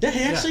 Yeah,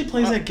 he actually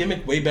plays that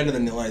gimmick way better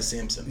than Elias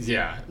Sampson.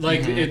 Yeah.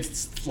 Like,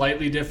 it's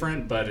slightly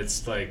different, but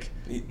it's, like,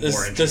 more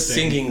interesting. The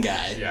singing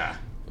guy. Yeah.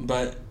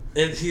 But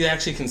he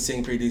actually can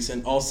sing pretty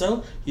decent.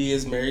 Also, he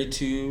is married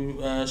to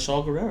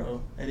Shaul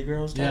Guerrero, Eddie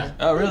Guerrero's daughter.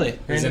 oh really?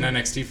 He was in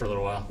NXT for a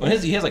little while. Well,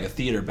 he has like a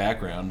theater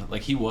background.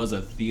 Like he was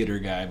a theater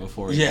guy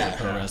before he was Yeah. a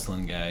pro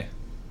wrestling guy.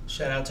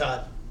 Shout out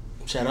Todd.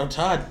 Shout out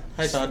Todd.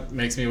 Hi Todd.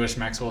 Makes me wish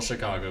Maxwell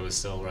Chicago was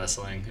still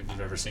wrestling, if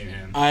you've ever seen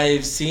him.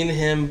 I've seen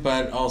him,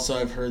 but also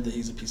I've heard that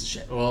he's a piece of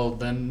shit. Well,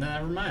 then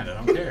never mind. I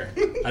don't care.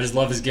 I just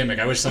love his gimmick.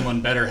 I wish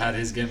someone better had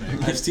his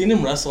gimmick. I've seen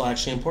him wrestle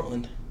actually in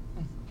Portland.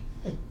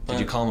 Did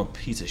you call him a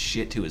piece of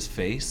shit to his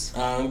face?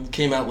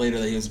 Came out later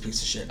that he was a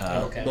piece of shit.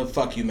 Okay. But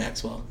fuck you,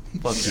 Maxwell.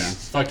 Fuck Yeah. you.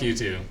 Fuck you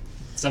too.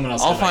 Someone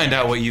else. I'll did that find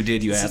out gimmick. what you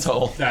did, you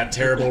asshole. That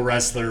terrible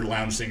wrestler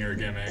lounge singer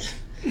gimmick.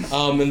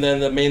 And then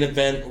the main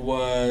event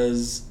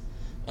was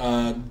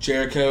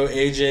Jericho,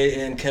 AJ,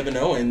 and Kevin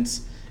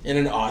Owens in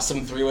an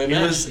awesome 3-way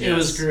match. It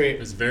was great. It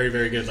was very,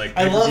 very good. Like,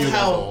 I love pay-per-view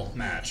how level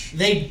match.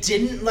 they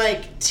didn't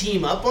like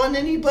team up on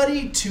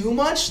anybody too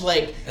much.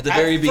 Like At the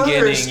very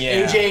beginning,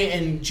 yeah. AJ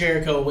and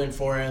Jericho went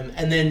for him,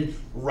 and then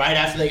right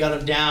after they got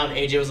him down,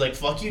 AJ was like,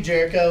 "Fuck you,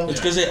 Jericho." It's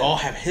because they all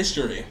have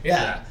history.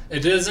 Yeah. It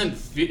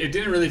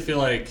didn't really feel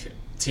like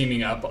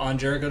teaming up on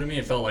Jericho to me.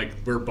 It felt like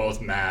we're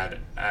both mad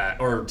at,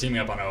 or teaming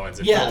up on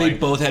Owens. It Yeah. felt They like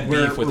both had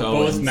beef with we're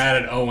Owens. both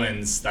mad at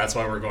Owens. That's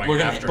why we're going We're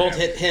gonna after both him.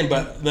 hit him,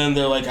 but then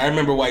they're like, "I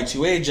remember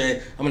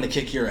Y2AJ. I'm gonna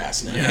kick your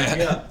ass now."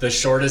 Yeah. The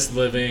shortest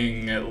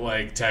living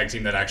like tag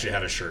team that actually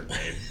had a shirt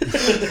made.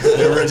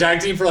 They were a tag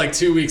team for like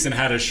 2 weeks and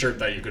had a shirt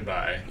that you could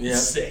buy. Yeah.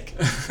 Sick.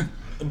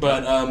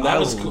 But that I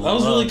was cool. That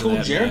was really loved cool.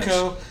 that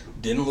Jericho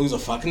didn't lose a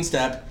fucking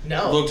step.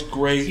 No. Looked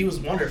great. He was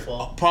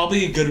wonderful.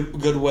 Probably a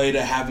good way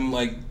to have him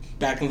like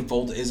back in the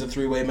fold is a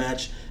 3-way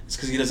match. It's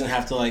because he doesn't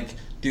have to like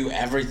do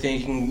everything.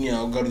 He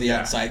can go to the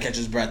outside, catch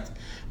his breath.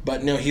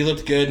 But no, he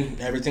looked good.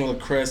 Everything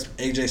looked crisp.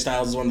 AJ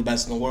Styles is one of the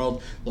best in the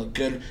world. Looked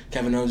good.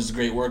 Kevin Owens is a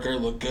great worker.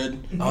 Looked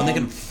good. Oh, and they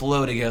can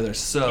flow together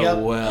so Yep.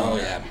 well. Oh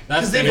yeah.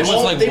 That they've finish, It was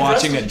all- like they've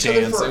watching a wrestled each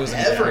other dance. It was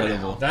forever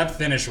incredible. now. that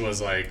finish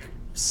was like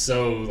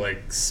so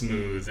like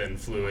smooth and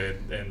fluid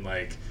and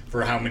like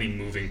for how many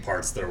moving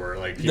parts there were.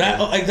 Like people,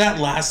 That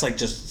last like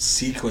just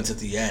sequence at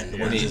the end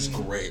was Yeah. just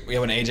great. Yeah,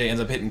 when AJ ends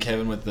up hitting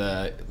Kevin with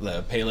the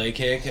Pele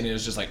kick, and it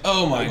was just like,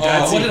 oh my That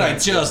god, what did I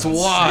sequence just was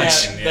watch?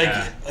 insane.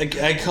 Yeah, like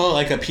I call it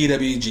like a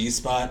PWG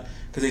spot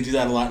because they do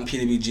that a lot in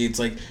PWG. It's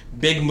like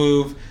big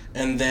move,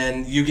 and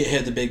then you get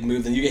hit the big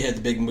move, then you get hit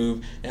the big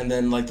move, and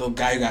then like the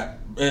guy who got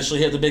initially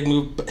hit the big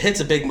move hits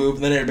a big move,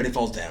 and then everybody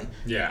falls down.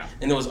 yeah.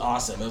 And it was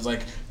awesome. It was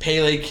like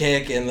Pele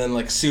kick, and then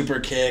like super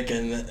kick,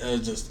 and it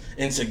was just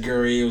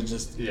Insaguri. It was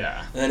just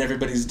Yeah. and then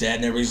everybody's dead,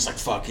 and everybody's just like,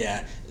 "Fuck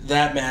yeah!"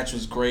 That match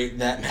was great.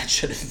 That match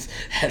should have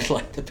had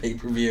like the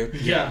pay-per-view.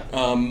 Yeah.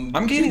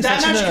 I'm getting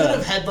That such match could a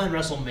have headlined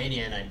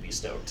WrestleMania, and I'd be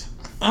stoked.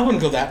 I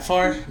wouldn't go that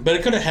far, but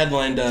it could have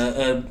headlined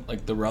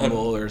like the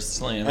Rumble or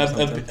Slam or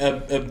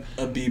something.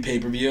 a B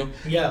pay-per-view.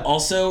 Yeah.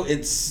 Also,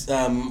 it's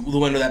the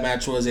winner of that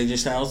match was AJ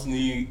Styles,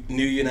 new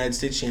United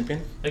States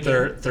champion.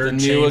 Third The new-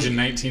 change in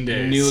 19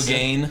 days. New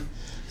again.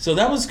 So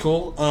that was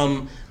cool.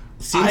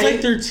 Seems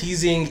like they're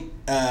teasing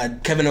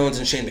Kevin Owens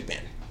and Shane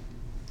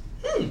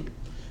McMahon.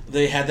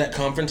 They had that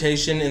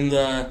confrontation in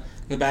the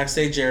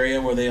backstage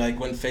area where they like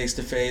went face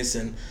to face,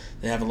 and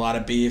they have a lot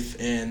of beef.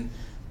 And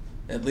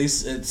at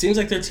least it seems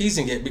like they're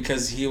teasing it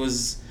because he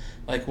was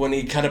like when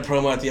he cut a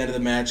promo at the end of the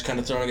match, kind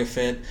of throwing a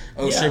fit.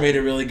 Osher Yeah. made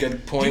a really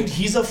good point. Dude,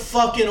 he's a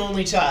fucking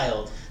only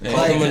child.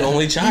 Call him an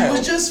only He child.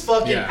 was just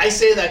fucking. Yeah. I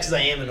say that because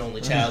I am an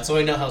only child, so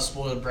I know how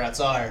spoiled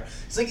brats are.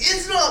 It's like,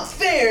 it's not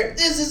fair.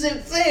 This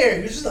isn't fair.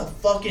 He was just a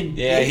fucking.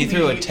 Yeah, he baby,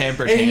 threw a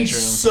temper and he's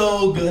tantrum.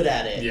 so good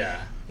at it. Yeah.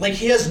 Like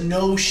he has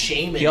no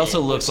shame in it. He also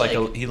looks which,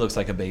 like he looks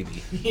like a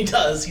baby. He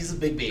does. He's a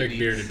big baby. Big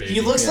bearded baby.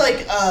 He looks Yeah.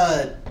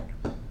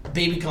 like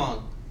Baby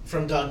Kong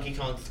from Donkey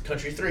Kong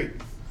Country 3.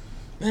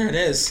 There it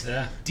is.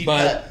 Yeah. Deep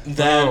But cut.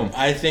 that Boom.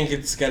 I think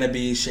it's gonna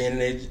be Shane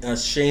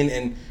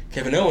and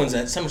Kevin Owens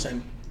at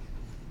SummerSlam.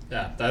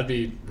 Yeah. That'd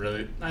be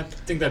really. I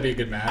think that'd be a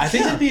good match. I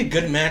think that'd be a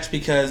good match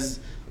because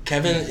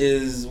Kevin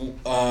is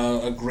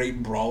a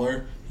great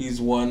brawler.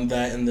 He's won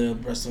that in the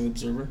Wrestling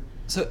Observer.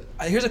 So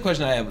here's a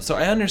question I have. So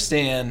I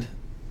understand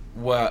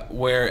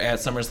where at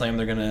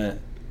SummerSlam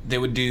they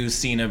would do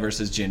Cena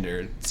versus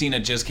Jinder. Cena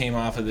just came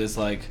off of this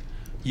like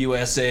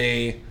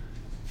USA,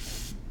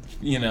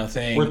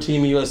 thing. We're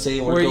Team USA.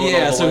 And we're going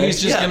all the so way.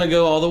 he's just Yeah. gonna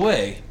go all the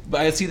way.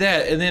 But I see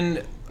that, and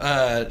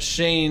then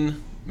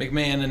Shane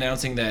McMahon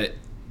announcing that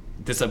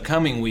this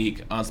upcoming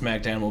week on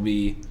SmackDown will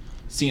be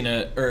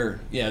Cena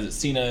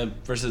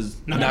versus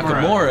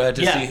Nakamura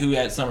to Yeah. see who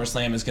at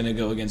SummerSlam is going to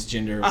go against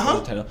Jinder for Uh-huh.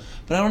 the title.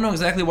 But I don't know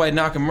exactly why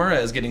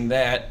Nakamura is getting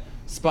that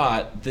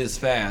spot this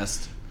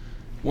fast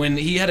when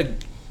he had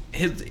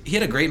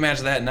a great match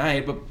that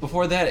night. But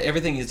before that,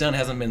 everything he's done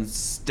hasn't been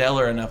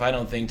stellar enough, I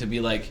don't think, to be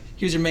like,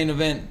 here's your main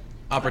event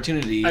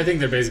opportunity. I think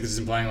they're basically just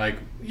implying like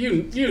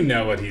you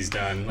know what he's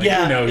done. Like,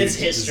 Yeah, you know it's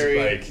he's just, history.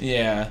 like,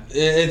 Yeah.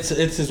 It's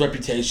his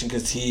reputation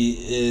because he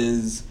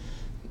is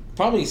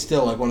probably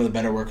still like one of the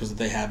better workers that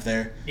they have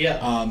there. Yeah.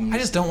 I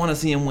just don't want to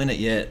see him win it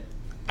yet.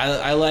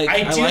 I like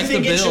I do like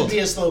think the it should build. be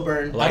a slow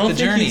burn. Like I don't the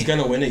think journey. he's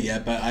gonna win it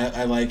yet, but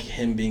I like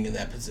him being in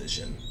that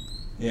position.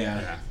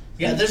 Yeah. yeah.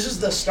 Yeah, this is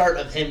the start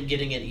of him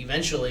getting it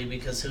eventually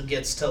because he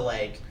gets to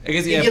like. I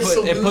guess he yeah, gets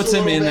to it lose puts a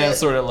him in little that bit.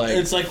 sort of like.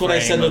 It's like what I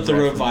frame said with of the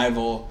reference.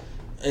 revival,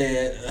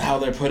 how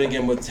they're putting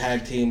him with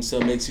tag teams, so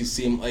it makes it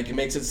seem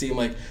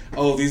like,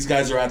 oh, these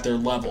guys are at their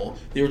level.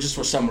 They were just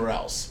for somewhere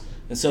else.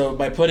 And so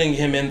by putting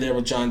him in there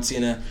with John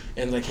Cena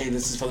and like, hey,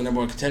 this is for the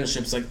 #1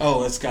 contendership, it's like,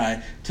 oh, this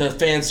guy. To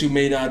fans who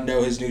may not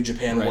know his New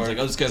Japan Right, it's work, like,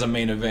 oh, this guy's a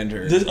main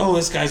eventer.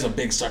 this guy's a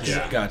big star. 'Cause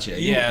Yeah. Gotcha.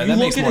 You, Yeah, you that look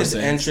makes at more his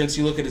sense. entrance,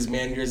 you look at his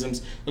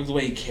mannerisms, look at the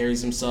way he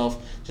carries himself,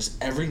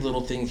 just every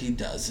little thing he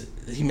does.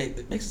 It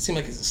makes it seem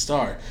like he's a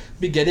star.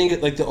 Beginning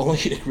like the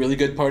only really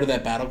good part of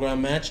that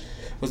Battleground match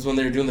was when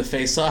they were doing the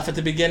face-off at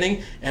the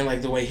beginning, and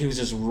like the way he was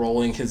just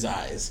rolling his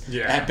eyes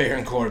at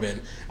Baron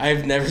Corbin.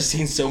 I've never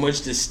seen so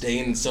much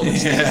disdain and so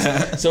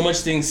much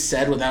things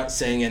said without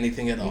saying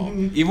anything at all.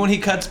 Even when he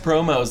cuts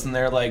promos and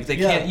they're like, they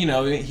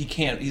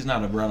can't, he's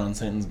not a run-on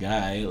sentence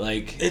guy.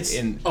 Like,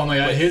 oh my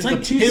god, his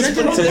like 2 his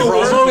sentences.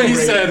 promo he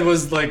said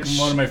was like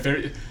one of my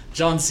favorite.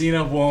 John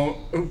Cena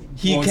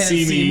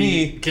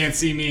can't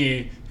see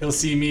me. He'll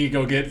see me.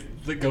 Go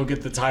get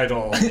the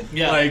title.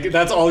 Like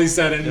that's all he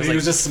said, and he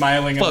was just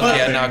smiling. Fuck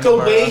and the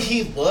way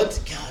he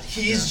looked, God,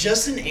 he's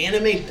just an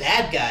anime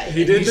bad guy.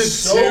 He did he's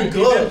so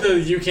good. He did the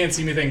 "you can't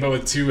see me" thing, but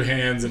with 2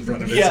 hands in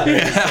front of his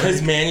face.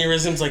 His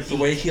mannerisms, like the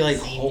way he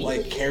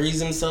carries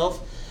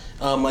himself,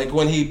 like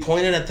when he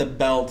pointed at the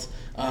belt,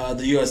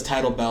 the U.S.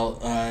 title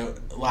belt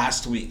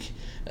last week,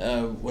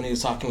 when he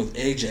was talking with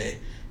AJ,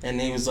 and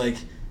he was like,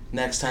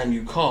 "Next time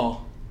you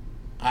call,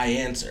 I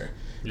answer."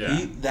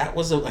 Yeah. That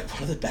was one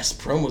of the best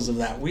promos of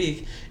that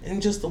week,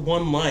 and just the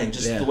one line,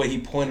 the way he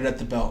pointed at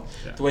the belt,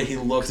 the way he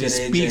looked at AJ.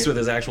 He speaks with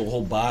his actual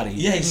whole body.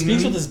 Yeah, he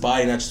speaks with his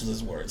body, not just with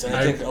his words. And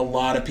I think a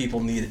lot of people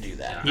need to do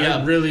that. Yeah.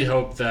 I really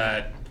hope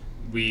that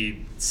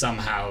we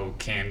somehow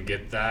can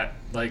get that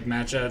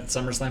match at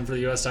SummerSlam for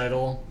the U.S.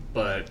 title,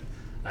 but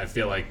I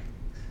feel like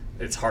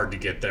it's hard to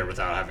get there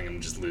without having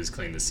him just lose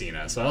clean to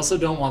Cena. So I also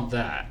don't want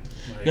that.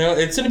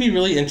 It's going to be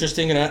really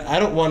interesting, and I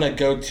don't want to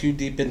go too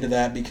deep into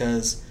that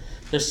because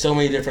there's so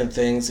many different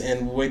things,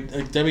 and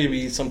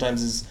WWE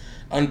sometimes is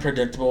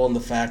unpredictable in the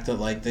fact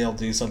that they'll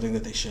do something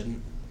that they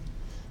shouldn't,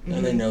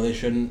 and they know they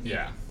shouldn't.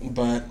 Yeah.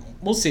 But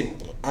we'll see.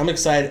 I'm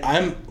excited.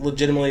 I'm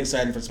legitimately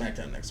excited for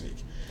SmackDown next week.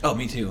 Oh,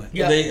 me too.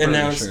 Yeah. They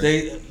announced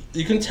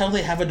you can tell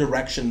they have a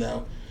direction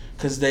though,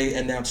 because they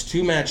announced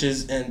 2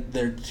 matches, and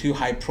they're 2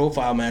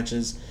 high-profile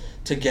matches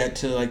to get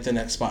to the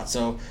next spot.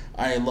 So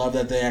I love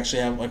that they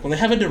actually have when they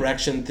have a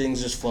direction,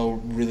 things just flow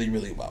really,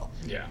 really well.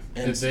 Yeah,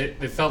 and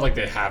they felt like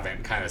they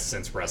haven't kind of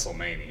since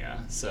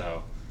WrestleMania.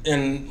 So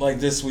and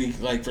this week,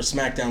 for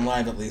SmackDown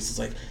Live at least,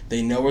 it's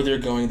they know where they're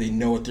going, they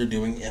know what they're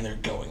doing, and they're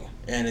going.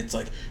 And it's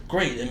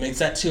great. It makes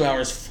that 2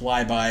 hours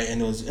fly by,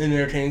 and it was an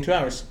entertaining 2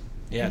 hours.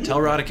 Yeah, tell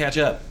Raw to catch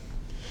up.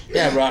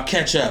 Yeah, Raw,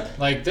 catch up.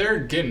 They're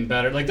getting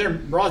better. Their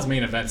Raw's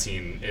main event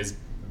scene is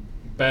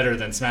better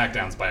than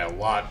SmackDown's by a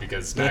lot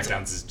because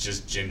SmackDown's is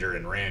just Jinder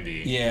and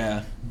Randy.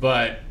 Yeah.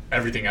 But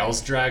everything else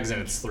drags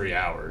and it's 3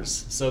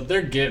 hours. So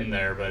they're getting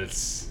there, but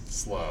it's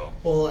slow.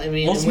 Well, I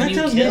mean,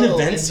 SmackDown's main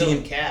event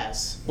scene.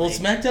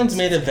 SmackDown's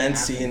main event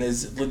scene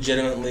is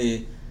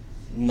legitimately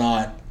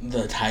not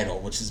the title,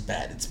 which is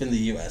bad. It's been the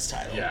U.S.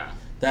 title. Yeah.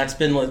 That's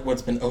been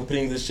what's been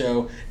opening the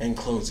show and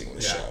closing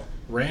the show.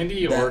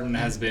 Randy Orton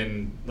has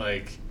been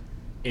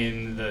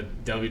in the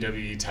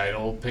WWE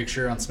title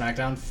picture on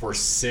SmackDown for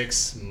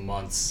 6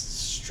 months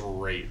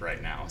straight right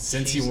now.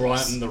 Since he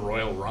won the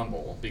Royal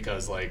Rumble,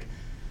 because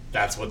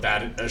that's what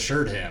that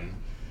assured him.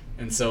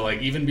 And so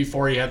even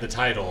before he had the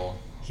title,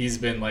 he's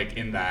been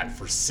in that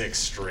for 6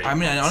 straight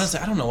months.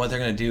 Honestly, I don't know what they're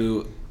gonna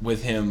do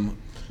with him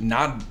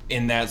not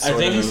in that sort of...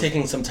 I think he's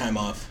taking some time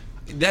off.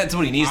 That's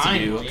what he needs to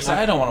do, because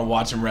I don't want to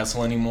watch him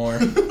wrestle anymore.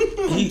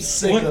 He's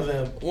sick of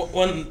him.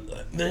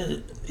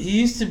 He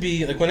used to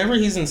be whenever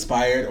he's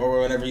inspired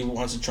or whenever he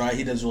wants to try,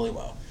 he does really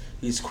well.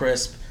 He's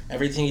crisp.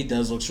 Everything he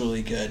does looks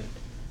really good.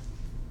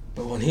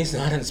 But when he's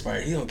not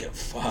inspired, he don't give a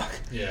fuck.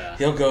 Yeah.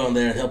 He'll go in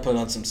there and he'll put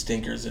on some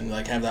stinkers and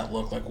have that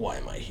look why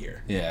am I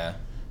here? Yeah.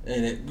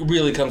 And it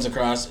really comes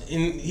across.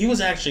 And he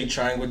was actually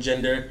trying with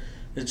Jinder.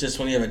 It's just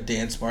when you have a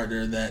dance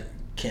partner that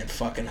can't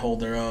fucking hold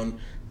their own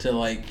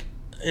to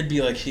it'd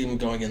be like him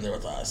going in there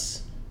with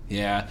us.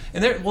 Yeah,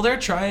 and they're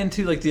trying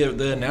to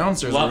the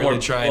announcers are really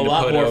trying to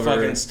put over a lot more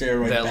fucking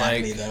steroid that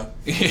Bethany though.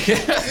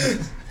 Yeah.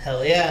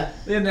 Hell yeah.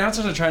 The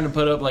announcers are trying to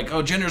put up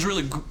Jinder's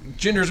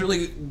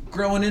really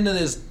growing into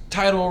this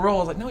title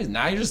role. No, he's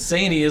not. You're just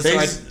saying he is.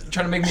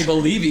 Trying to make me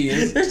believe he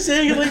is. They're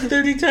saying it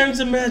 30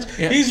 times a match.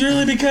 Yeah. He's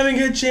really becoming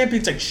a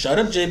champion. It's shut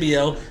up,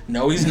 JBL.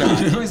 No, he's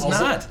not. No, he's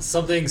not.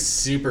 Something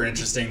super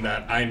interesting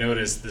that I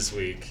noticed this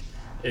week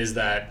is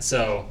that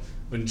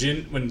when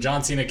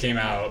John Cena came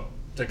out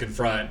to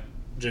confront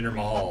Jinder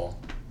Mahal,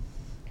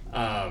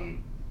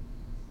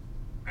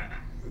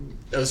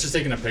 I was just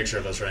taking a picture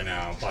of us right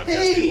now,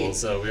 podcast people,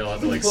 so we all have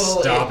to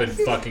stop and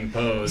fucking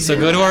pose. So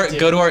go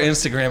to our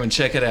Instagram and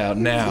check it out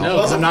now. No,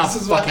 because I'm not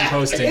fucking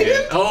posting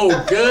it.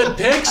 Oh, good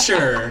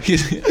picture.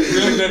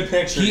 Really good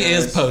picture. He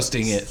is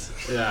posting it.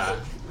 Yeah,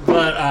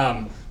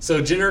 but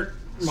so Jinder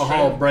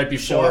Mahal right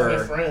before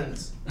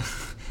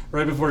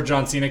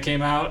John Cena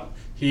came out,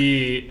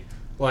 he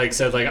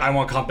said I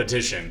want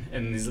competition,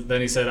 and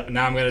then he said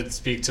now I'm gonna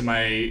speak to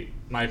my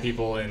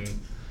people in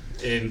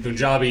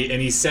Punjabi, and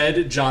he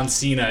said John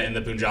Cena in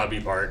the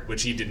Punjabi part,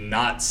 which he did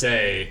not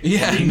say in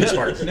the English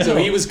part. No. So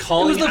he was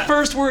calling... It was the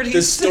first word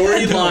he said. The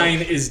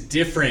storyline is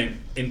different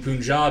in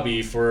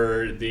Punjabi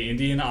for the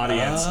Indian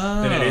audience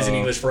than it is in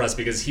English for us,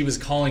 because he was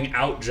calling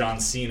out John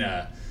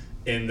Cena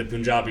in the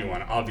Punjabi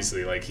one,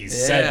 obviously. He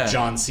said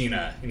John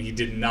Cena, and he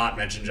did not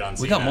mention John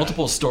Cena. We got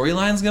multiple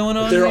storylines going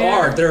on There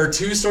are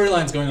 2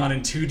 storylines going on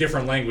in 2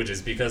 different languages,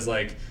 because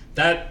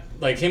that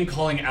like him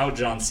calling out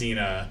John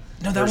Cena.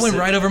 No, that went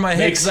right over my head,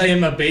 Makes 'cause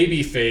him a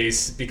baby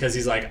face because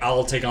he's like,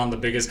 I'll take on the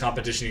biggest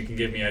competition you can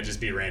give me. I just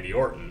beat Randy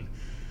Orton.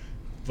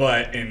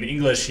 But in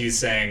English, he's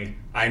saying,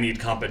 I need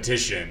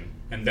competition,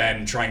 and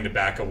then trying to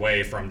back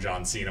away from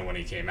John Cena when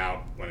he came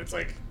out, when it's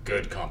like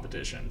good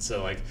competition.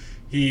 So like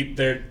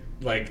they're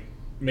like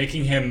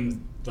making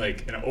him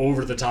like an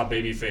over the top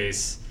baby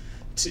face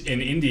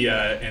in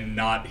India and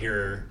not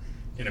here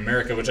in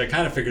America, which I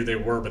kind of figured they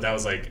were, but that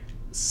was like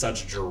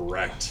such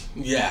direct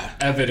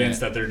evidence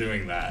that they're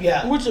doing that.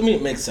 Yeah. Which, I mean,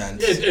 it makes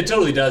sense. It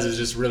totally does. It's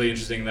just really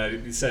interesting that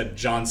he said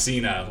John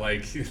Cena.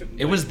 Like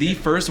It was the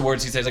first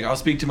words he said. Like, I'll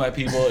speak to my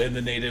people in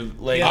the native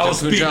language. I'll of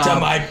speak to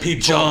Punjab. my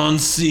people. John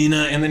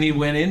Cena, and then he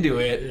went into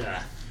it.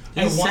 yeah.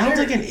 It sounds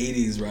like an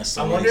 80s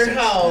wrestler. I when he wonder starts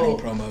how- cutting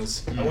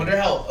promos. I wonder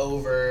how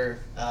over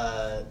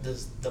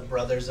the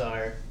brothers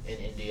are in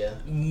India.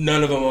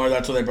 None of them are.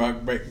 That's why they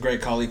brought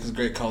Great Khali, because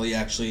Great Khali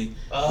actually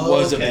Oh,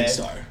 was a okay. big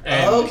star.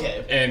 And,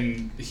 Okay.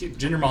 And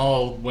Jinder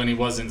Mahal, when he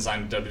wasn't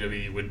signed to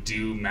WWE, would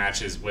do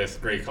matches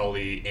with Great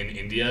Khali in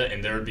India,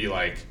 and there would be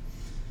like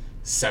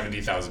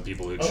 70,000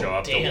 people who'd Oh, show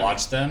up to damn.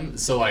 watch them.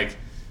 So like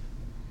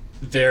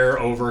they're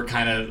over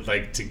kind of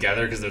like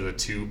together because they're the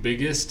two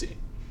biggest,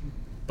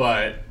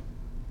 but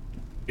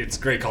it's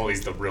Great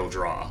Khali's the real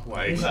draw.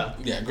 Like. Okay.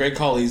 Yeah, Great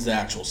Khali's the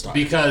actual star.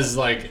 Because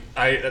like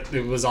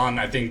it was on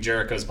I think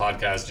Jericho's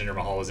podcast. Jinder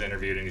Mahal was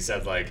interviewed and he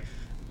said like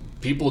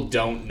people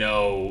don't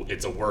know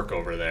it's a work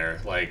over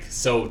there. Like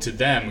so to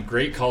them,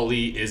 Great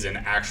Khali is an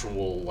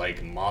actual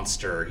like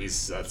monster. He's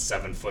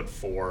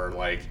 7'4",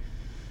 like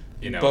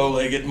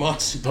bow-legged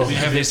monster.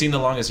 Have they seen The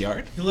Longest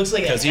Yard? He looks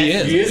like Because a he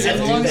is. He is hefty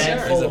in The Longest bag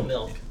Yard. full He's of a-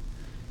 milk.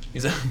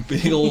 He's a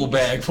big old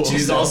bag full of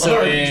He's stuff. also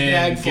Orange in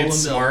bag full Get of milk.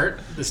 Smart,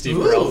 the Steve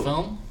Ooh. Carell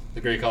film,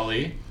 the Great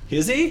Khali.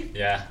 Is he?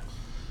 Yeah.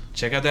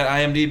 Check out that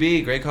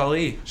IMDb. Great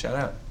Khali. Shout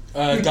out.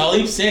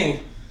 Dalip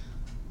Singh.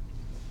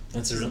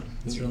 That's his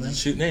real name.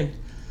 Shoot name.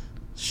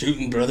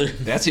 Shooting, brother.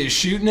 That's his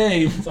shoot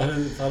name. Thought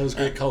it was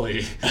Great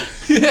Khali.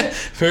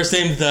 First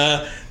name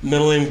The,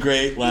 middle name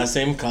Great, last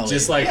name Khali.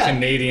 Just like Yeah.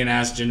 Canadian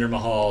ass Jinder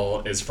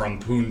Mahal is from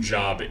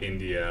Punjab,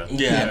 India.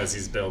 Yeah. As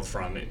he's built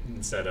from it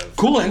instead of.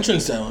 Cool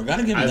entrance, though. I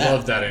gotta give him I that.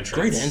 love that entrance.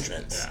 Great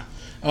entrance.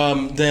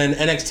 Yeah. Then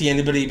NXT,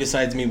 anybody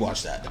besides me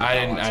watch that?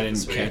 I watch it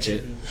this didn't week. catch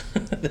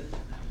it.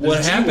 What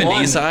There's happened,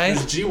 G1 Isai?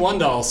 There's G1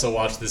 to also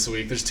watch this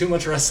week. There's too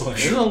much wrestling.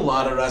 There's a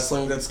lot of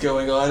wrestling that's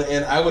going on,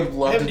 and I would I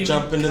love haven't to even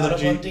jump into caught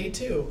the up on G. day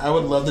 2. I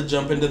would love to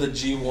jump into the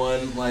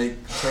G1 like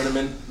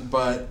tournament,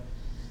 but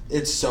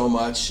it's so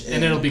much,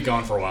 And it'll be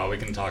gone for a while. We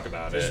can talk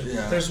about it.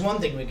 yeah. There's one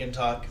thing we can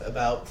talk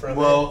about from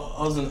Well,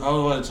 I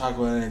want to talk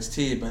about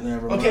NXT, but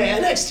never it. mind. Okay,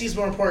 NXT's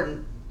more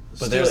important.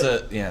 But there's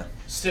a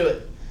Let's do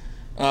it.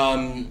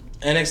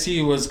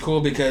 NXT was cool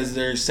because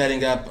they're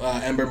setting up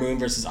Ember Moon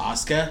versus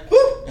Asuka, Woo!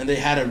 and they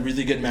had a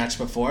really good match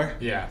before,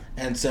 Yeah.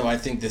 and so I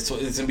think it's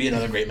gonna be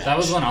another great match. That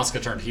was when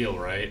Asuka turned heel,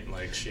 right?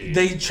 Like she.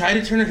 They tried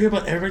to turn her heel,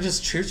 but everybody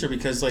just cheers her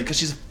because like because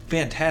she's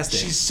fantastic.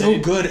 she's so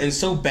good and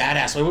so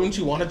badass. Why wouldn't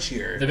you want to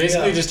cheer? They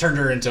basically Yeah. just turned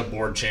her into a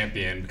board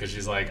champion because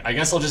she's like, I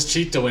guess I'll just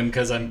cheat to win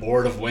because I'm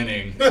bored of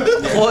winning.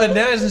 Well, and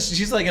now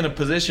she's like in a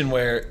position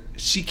where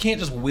she can't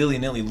just willy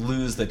nilly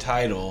lose the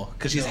title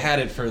because she's had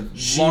it for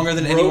longer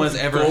than Broke anyone's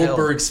ever held.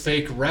 Goldberg's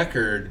fake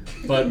record,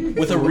 but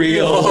With a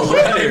real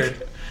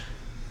record.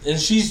 And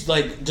she's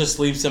like just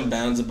leaps and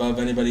bounds above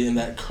anybody in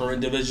that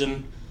current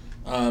division.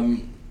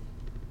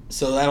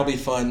 So that'll be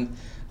fun.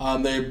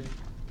 They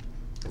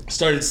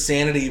started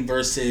Sanity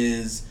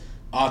versus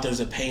Authors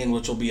of Pain,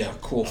 which will be a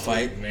cool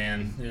fight.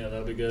 Man, yeah,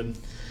 that'll be good.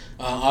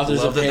 Authors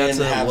Love of that, Pain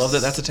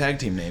that's a tag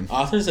team name.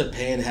 Authors of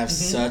Pain have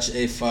such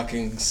a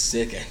fucking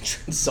sick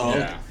entrance song.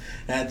 Yeah.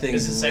 That thing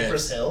Is it Cypress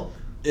rips. Hill?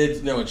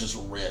 It just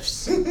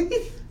riffs.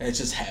 It's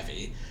just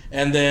heavy.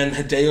 And then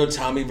Hideo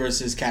Itami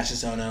versus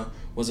Cassius Ohno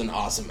was an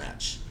awesome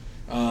match.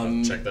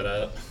 Check that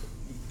out.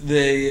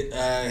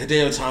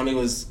 Hideo Itami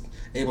was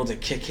able to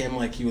kick him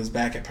like he was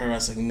back at Pro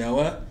Wrestling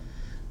Noah,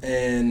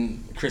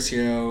 and Chris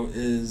Hero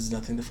is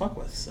nothing to fuck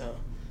with. So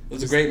it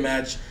was a great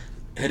match.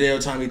 Hideo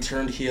Itami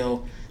turned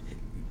heel,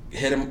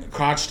 hit him,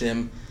 crotched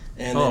him,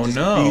 and then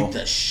just beat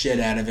the shit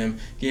out of him.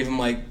 Gave him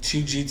like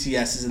 2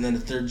 GTSs and then a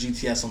third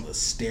GTS on the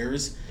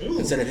stairs. Ooh.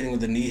 Instead of hitting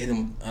with the knee, hit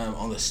him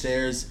on the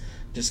stairs.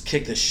 Just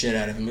kicked the shit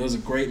out of him. It was a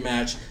great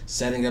match,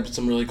 setting up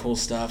some really cool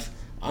stuff.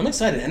 I'm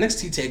excited.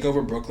 NXT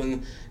TakeOver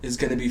Brooklyn is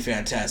going to be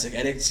fantastic.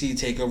 NXT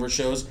TakeOver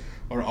shows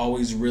are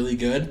always really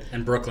good,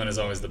 And Brooklyn is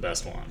always the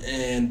best one.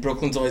 and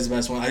Brooklyn's always the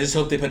best one. I just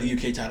hope they put a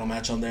UK title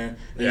match on there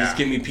and Yeah. just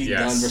give me Pete Yes.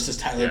 Dunne versus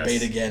Tyler Yes.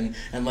 Bate again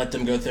and let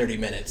them go 30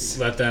 minutes.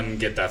 Let them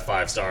get that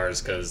 5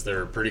 stars because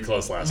they're pretty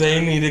close last They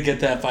time. need to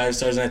get that 5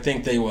 stars, and I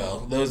think they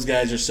will. Those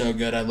guys are so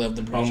good. I love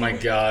them. Oh my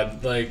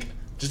god! Like,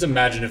 just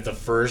imagine if the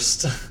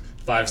first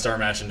 5-star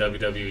match in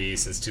WWE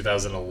since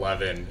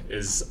 2011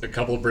 is a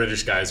couple of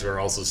British guys who are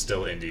also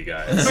still indie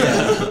guys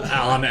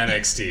on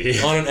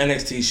NXT. On an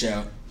NXT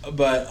show.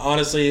 But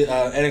honestly,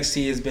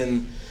 NXT has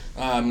been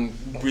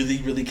really,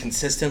 really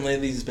consistent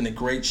lately. It's been a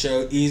great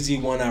show. Easy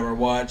 1 hour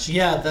watch.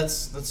 Yeah,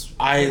 that's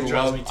I what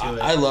draws love me to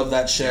it. I love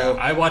that show.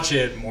 I watch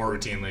it more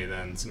routinely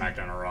than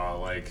SmackDown or Raw.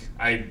 Like,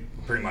 I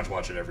pretty much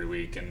watch it every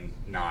week and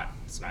not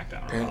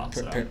SmackDown or Raw.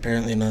 So.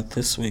 Apparently not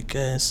this week,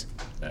 guys.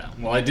 Yeah.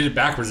 Well, I did it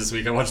backwards this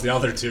week. I watched the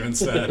other two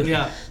instead.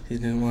 Yeah. He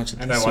didn't watch it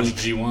And this I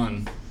watched week.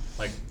 G1,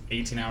 like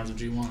 18 hours of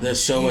G1.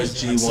 There's so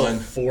much I'm still G1.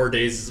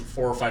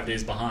 4 or 5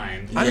 days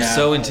behind. I'm Yeah.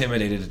 so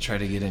intimidated to try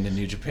to get into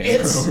New Japan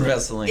It's Pro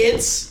Wrestling.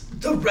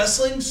 the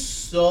wrestling's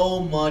so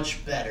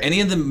much better.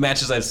 Any of the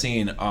matches I've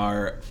seen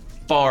are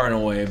far and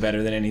away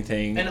better than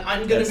anything. And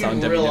I'm gonna that's be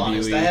on real WWE.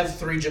 honest. I have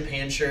 3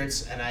 Japan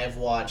shirts, and I have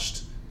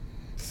watched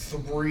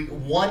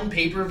 1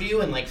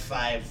 pay-per-view and like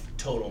 5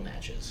 total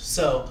matches.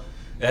 So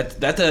That's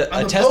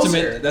I'm a a testament.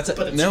 poser, but it's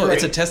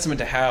It's a great. testament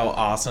to how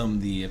awesome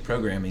the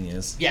programming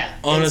is. yeah,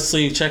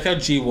 Honestly, check out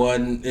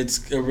G1.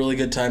 It's a really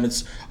good time.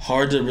 It's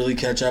hard to really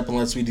catch up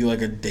unless we do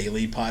like a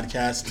daily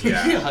podcast.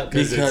 Yeah, Yeah,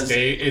 because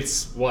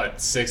it's what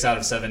 6 out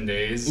of 7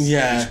 days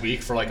Yeah. each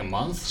week for like a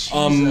month.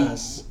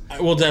 Jesus. I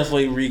will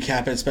definitely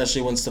recap it,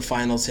 especially once the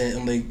finals hit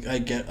and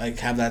I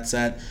have that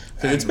set.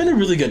 Because it's been a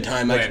really good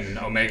time. When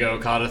Omega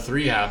Okada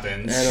 3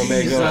 happens, And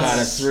Omega Jesus.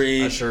 Okada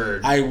 3.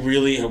 Assured. I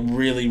really,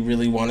 really,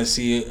 really want to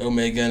see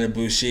Omega and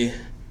Ibushi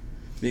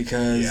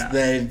because Yeah.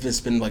 they've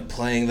just been like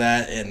playing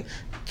that, and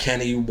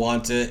Kenny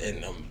wants it,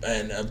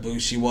 and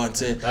Ibushi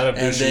wants it, that and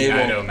Ibushi they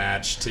Naito will.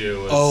 match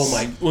too.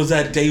 Was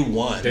that day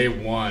 1? Day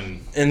 1,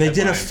 and they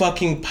did a headline.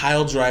 fucking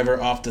pile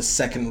driver off the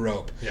second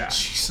rope. Yeah,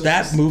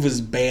 That move is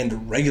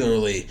banned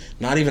regularly,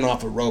 not even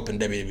off a rope in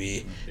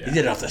WWE. Yeah. He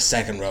did it off the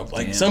second rope.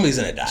 Like Damn. somebody's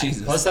gonna die.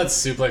 Jesus. Plus that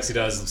suplex he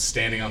does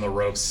standing on the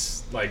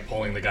ropes, like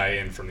pulling the guy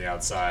in from the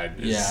outside.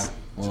 Yeah.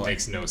 Well,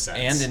 makes no sense.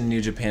 And in New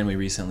Japan, we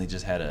recently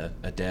just had a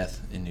death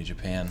in New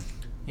Japan.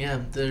 Yeah,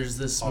 there's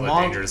this All the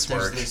dangerous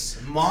work. this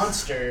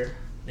monster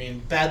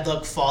named Bad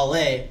Luck Fale.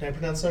 Did I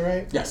pronounce that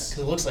right? Yes.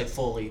 Because it looks like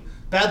Foley.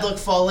 Bad Luck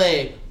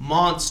Fale,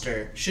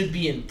 monster, should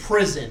be in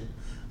prison.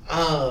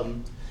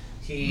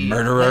 He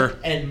Murderer. went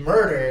and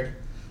murdered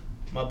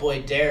my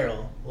boy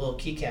Daryl, little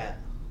key cat,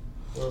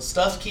 little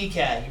stuffed key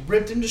cat. He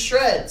ripped him to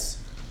shreds.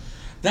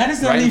 That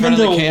is not Right in even front of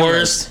the the cameras.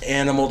 worst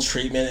animal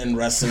treatment in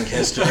wrestling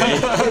history.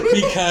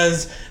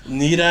 Because,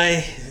 need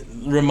I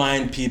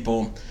remind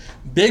people,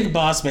 Big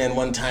Boss Man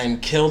one time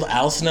killed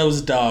Al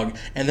Snow's dog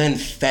and then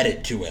fed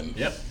it to him.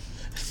 Yep.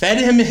 Fed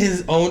him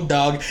his own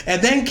dog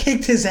and then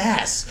kicked his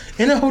ass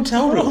in a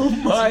hotel room. Oh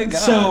my God.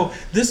 So,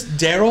 this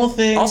Daryl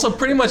thing... Also,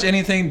 pretty much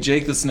anything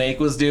Jake the Snake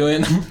was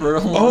doing for a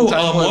long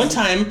time. one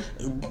time,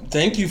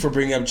 thank you for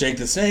bringing up Jake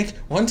the Snake.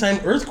 One time,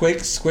 Earthquake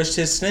squished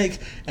his snake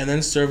and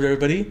then served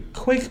everybody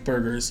Quake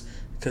burgers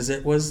because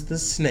it was the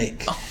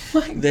snake.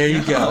 There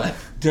you go.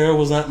 Daryl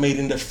was not made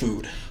into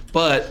food.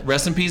 But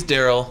rest in peace,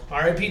 Daryl.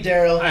 R.I.P.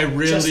 Daryl. I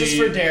really- Justice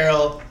for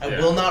Daryl. I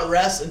Yeah. will not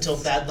rest until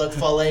Bad Luck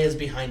Fale is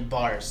behind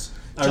bars.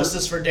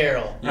 Justice for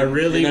Daryl. I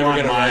really You're never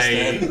want gonna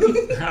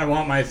my rest I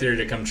want my theory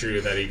to come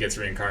true that he gets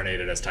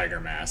reincarnated as Tiger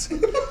Mask.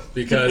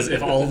 Because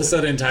if all of a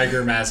sudden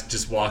Tiger Mask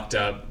just walked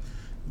up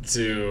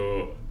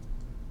to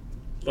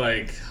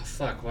like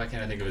fuck, why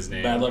can't I think of his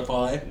name? Bad Luck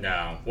Fale.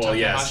 No. Well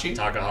Takahashi? yes,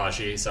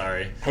 Takahashi,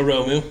 sorry.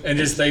 Hiromu. And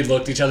just they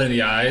looked each other in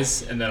the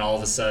eyes and then all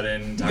of a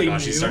sudden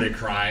Takahashi knew? started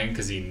crying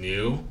because he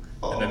knew.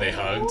 And then they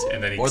hugged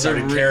and then he Or the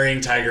started re-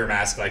 carrying Tiger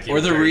Mask like he Or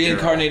would the carry Daryl.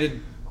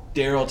 reincarnated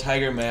Daryl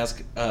Tiger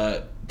Mask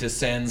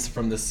descends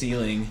from the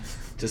ceiling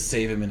to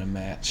save him in a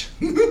match.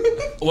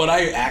 What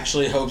I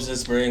actually hope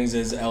this brings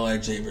is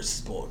LIJ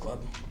versus Bullet Club.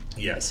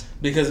 Yes.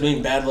 Because, I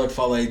mean, Bad Luck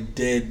Fale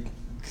did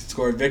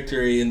score a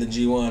victory in the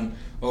G1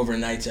 over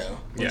Naito,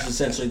 which is Yeah.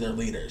 essentially their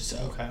leader, so...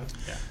 Okay.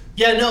 Yeah.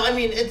 Yeah, no, I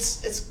mean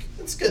it's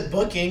good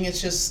booking. It's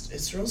just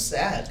it's real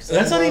sad. 'cause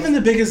That's I not love- even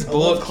the biggest I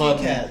Bullet love Club.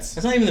 Kit Kats.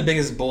 That's not even the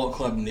biggest Bullet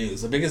Club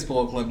news. The biggest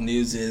Bullet Club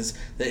news is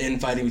the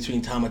infighting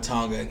between Tama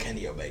Tonga and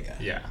Kenny Omega.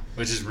 Yeah.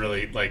 Which is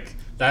really like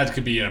that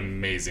could be an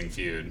amazing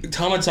feud.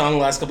 Tama Tonga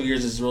the last couple of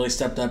years has really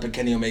stepped up, and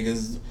Kenny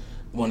Omega's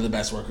one of the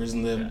best workers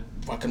in the Yeah.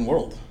 fucking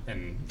world.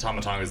 And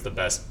Tama Tonga is the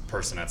best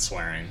person at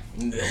swearing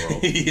in the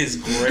world. He is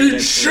great.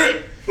 At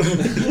shit.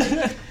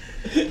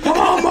 Come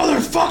on,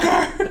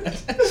 motherfucker!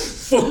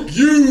 Fuck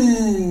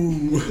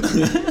you!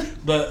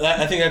 But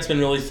I think that's been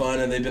really fun,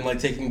 and they've been like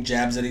taking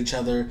jabs at each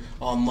other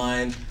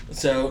online.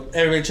 So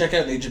everybody, check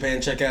out New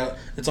Japan. Check out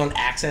it's on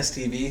Access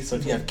TV. So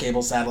if you have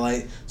cable,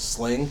 satellite,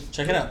 Sling,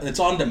 check it out.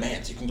 It's on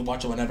demand, so you can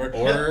watch it whenever.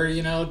 Or,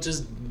 you know,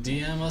 just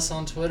DM us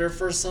on Twitter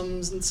for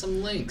some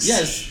links.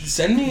 yes,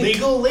 send me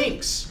Legal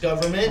links,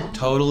 government.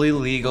 Totally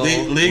legal.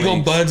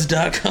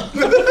 legalbuds.com.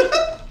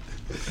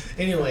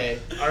 Anyway,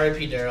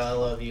 R.I.P. Daryl, I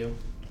love you.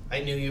 I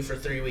knew you for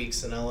 3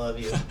 weeks, and I love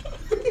you.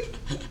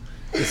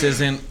 This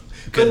isn't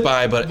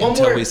goodbye, but one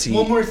until more, we see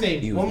one more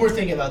thing. you. One more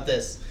thing about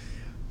this.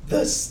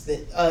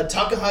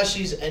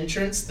 Takahashi's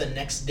entrance the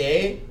next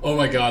day Oh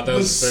my god, that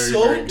was, was very,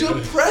 so very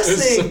good.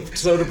 depressing. It was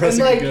so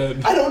depressing and, like, and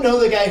good. I don't know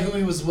the guy who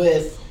he was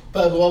with,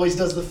 but who always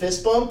does the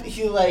fist bump.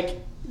 He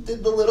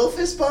did the little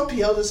fist bump. He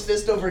held his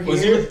fist over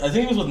Was he here. with, I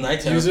think he was with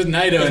Naito. He was with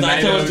Naito, Because and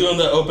Naito was Naito- doing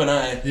the open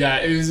eye. Yeah,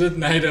 it was with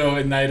Naito,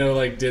 and Naito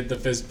like did the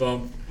fist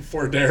bump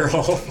for Daryl.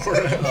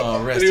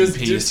 Oh, rest And he was in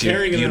peace, just you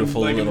carrying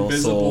beautiful him like little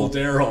invisible soul.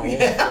 Daryl.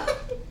 Yeah.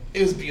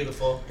 It was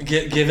beautiful.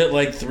 Give it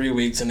like 3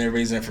 weeks and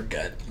everybody's gonna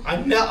forget.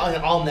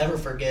 I'll never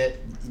forget.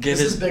 Give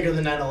This it is bigger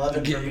than 9/11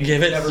 for me.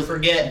 give it Never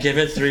forget. Give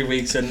it 3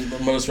 weeks, and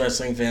most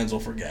wrestling fans will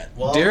forget.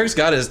 Well, Derek's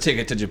got his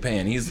ticket to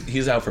Japan.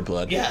 He's out for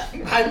blood. yeah,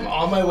 I'm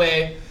on my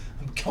way.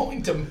 I'm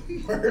going to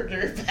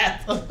murder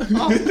Pat.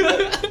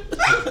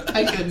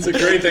 I couldn't. It's a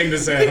great thing to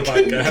say on a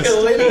podcast.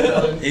 Kill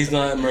anyone. He's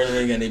not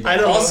murdering anybody. I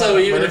don't know Also, how to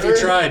even if you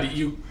murder. tried,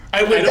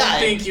 I would don't die.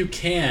 think you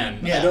can.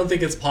 Yeah. I don't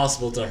think it's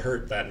possible to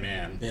hurt that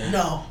man. Yeah.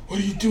 No. What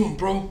are you doing,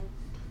 bro?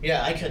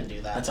 Yeah, I couldn't do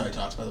that. That's how he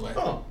talks, by the way.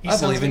 Oh, he I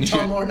sounds believe in like you.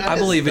 John Laurinaitis. I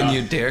believe in The-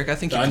 you, Derek. I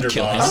think the you can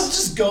kill underboss. him. I'll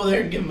just go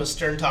there and give him a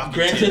stern talking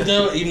Granted, to.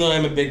 though, even though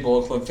I'm a big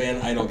Bullet Club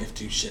fan, I don't give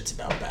two shits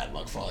about Bad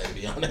Luck Fale, to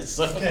be honest.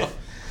 So. Okay,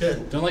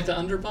 good. Don't like the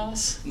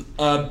underboss?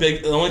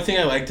 The only thing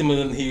I liked him was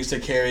when he used to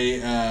carry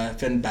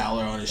Finn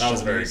Balor on his That was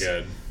shoulders.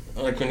 very good.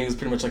 Like when he was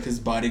pretty much like his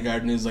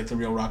bodyguard and he was like the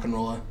real rock and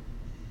roller.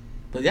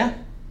 But yeah,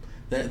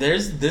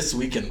 there's This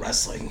Week in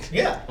Wrestling.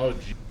 Yeah. Oh,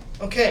 gee.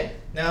 Okay,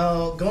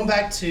 now going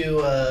back to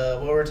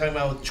what we were talking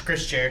about with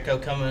Chris Jericho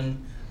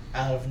coming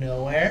out of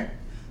nowhere.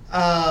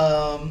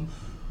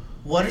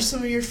 What are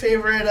some of your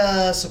favorite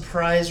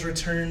surprise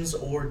returns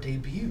or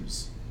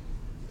debuts?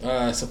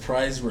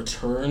 Surprise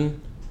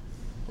return,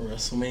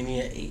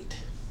 WrestleMania 8.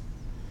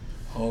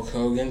 Hulk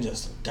Hogan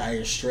just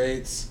dire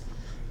straits.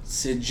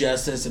 Sid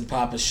Justice and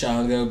Papa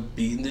Shango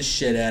beating the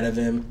shit out of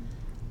him.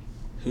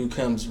 Who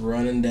comes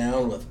running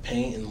down with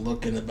paint and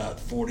looking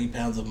about 40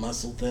 pounds of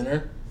muscle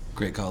thinner?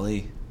 Great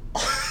Khali.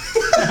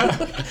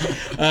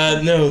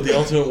 No, the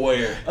Ultimate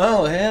Warrior.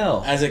 Oh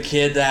hell! As a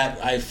kid,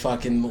 that I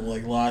fucking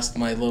like lost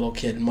my little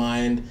kid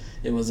mind.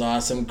 It was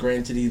awesome.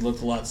 Granted, he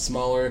looked a lot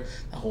smaller.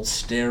 The whole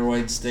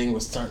steroids thing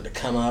was starting to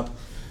come up,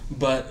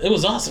 but it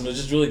was awesome. It was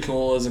just really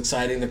cool. It was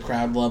exciting. The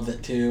crowd loved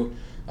it too.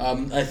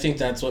 I think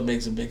that's what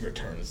makes a big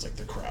return. Is like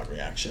the crowd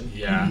reaction.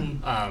 Yeah.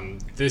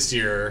 This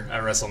year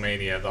at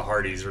WrestleMania, the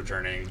Hardys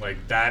returning.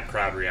 Like, that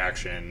crowd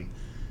reaction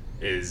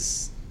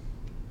is,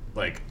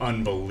 like,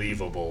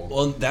 unbelievable.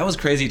 Well, that was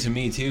crazy to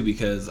me too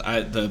because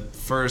the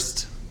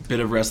first bit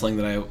of wrestling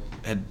that I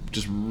had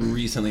just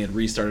recently had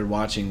restarted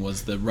watching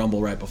was the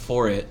Rumble right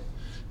before it.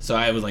 So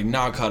I was like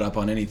not caught up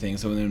on anything.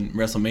 So when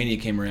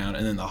WrestleMania came around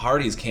and then the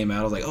Hardys came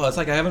out, I was like, oh, it's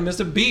like I haven't missed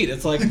a beat.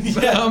 It's like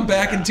I'm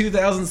back in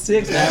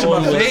 2006 matching my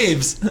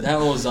faves. That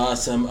one was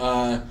awesome.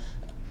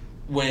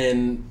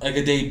 When like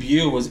a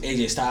debut was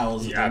AJ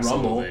Styles at Yeah, the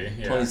Rumble absolutely,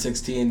 yeah.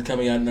 2016,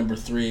 coming out at number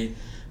 3.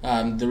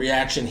 The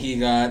reaction he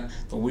got,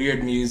 the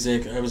weird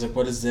music. I was like,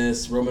 what is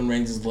this? Roman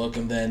Reigns' look,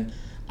 and then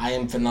I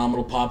Am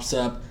Phenomenal pops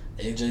up.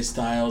 AJ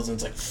Styles, and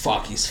it's like,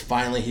 fuck, he's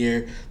finally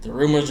here. The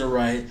rumors are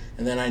right,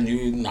 and then I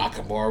knew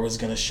Nakamura was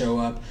gonna show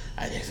up.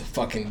 I knew the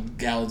fucking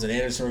Gallows and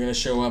Anderson were gonna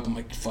show up. I'm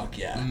like, fuck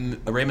yeah.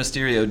 Rey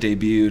Mysterio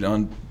debuted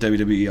on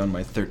WWE on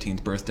my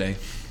 13th birthday.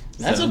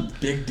 That's So, a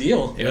big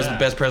deal. it was the Yeah.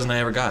 best present I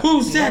ever got.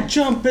 Who's that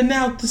jumping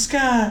out the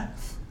sky?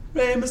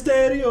 Rey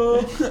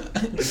Mysterio.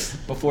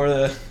 Before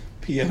the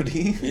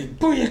POD.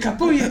 Booyaka,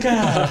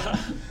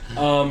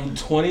 booyaka!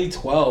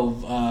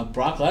 2012,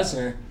 Brock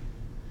Lesnar,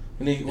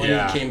 when he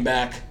Yeah. came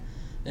back,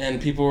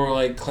 and people were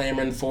like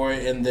clamoring for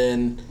it, and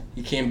then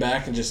he came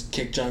back and just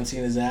kicked John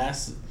Cena's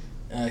ass,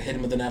 hit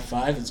him with an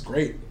F5. It's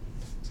great.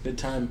 It's a good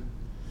time.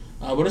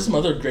 What are some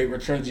other great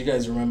returns you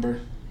guys remember?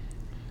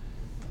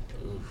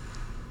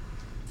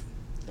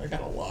 I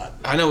got a lot.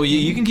 I know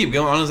you can keep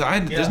going.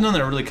 Honestly, there's none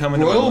that are really coming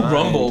to my Royal mind.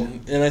 Rumble,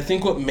 and I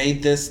think what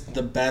made this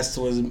the best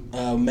was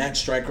Matt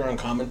Stryker on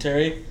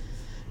commentary,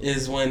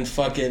 is when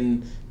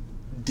fucking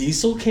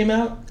Diesel came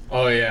out.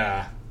 Oh,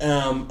 yeah.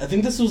 I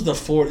think this was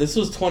This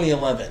was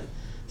 2011,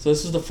 so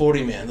this was the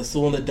 40 man. This is the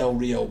one that Del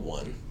Rio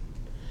won.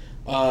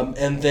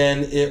 And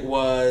then it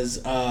was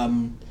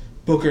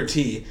Booker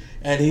T,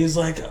 and he's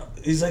like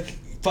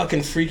fucking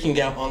freaking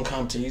out on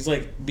commentary. He's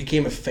like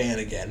became a fan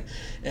again,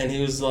 and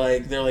he was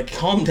like, they're like,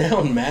 calm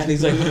down, Matt. And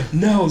he's like,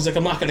 no. He's like,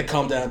 I'm not gonna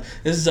calm down.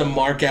 This is a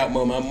mark out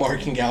moment. I'm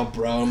marking out,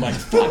 bro. I'm like,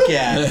 fuck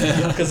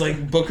yeah, because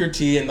like Booker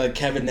T and like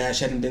Kevin Nash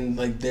hadn't been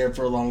like there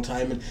for a long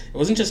time, and it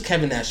wasn't just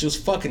Kevin Nash. It was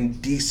fucking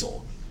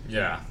Diesel.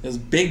 Yeah. It was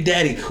Big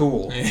Daddy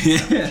Cool.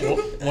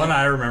 One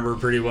I remember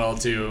pretty well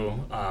too.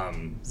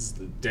 Is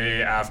the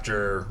day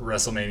after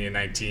WrestleMania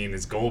 19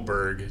 is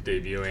Goldberg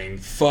debuting,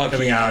 Fuck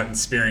coming yeah. out and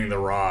spearing The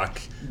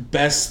Rock.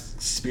 Best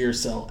spear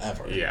cell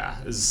ever. Yeah,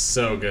 it was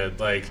so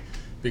good. Like,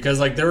 because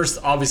like there was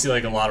obviously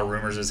like a lot of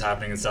rumors was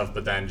happening and stuff,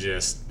 but then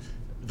just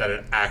that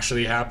it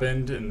actually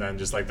happened, and then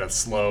just like that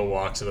slow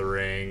walk to the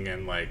ring,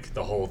 and like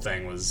the whole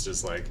thing was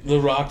just like, The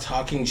Rock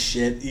talking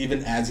shit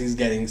even as he's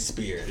getting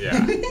speared.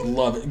 yeah.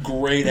 Love it.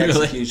 Great Really?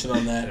 execution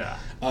on that. Yeah.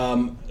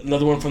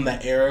 Another one from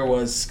that era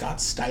was Scott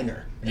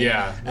Steiner.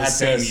 Yeah, the At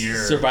same the year.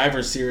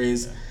 Survivor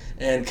Series,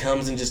 and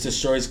comes and just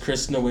destroys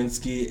Chris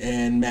Nowinski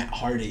and Matt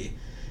Hardy.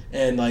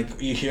 And like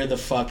you hear the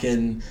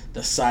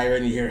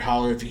siren, you hear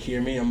holler if you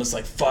hear me. I'm just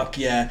like, fuck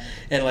yeah.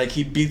 And like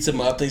he beats him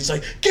up, and he's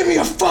like, give me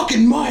a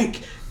fucking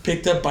mic.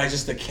 Picked up by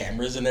just the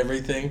cameras and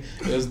everything.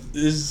 This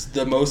is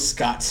the most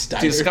Scott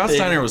Steiner. Dude, Scott thing.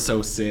 Steiner was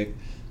so sick.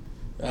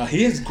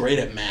 He is great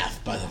at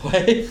math, by the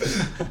way.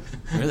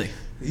 Really?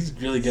 He's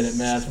really good at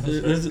math.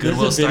 There's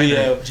Will a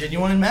video.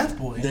 Genuine math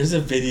boy. There's a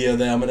video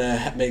that I'm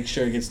gonna make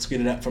sure gets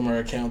tweeted out from our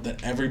account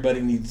that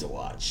everybody needs to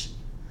watch.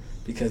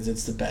 because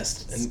it's the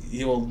best, and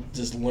he will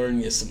just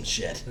learn you some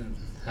shit.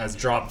 Has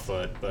drop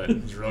foot, but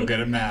he's real good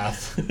at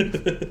math.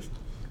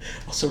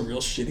 Also, real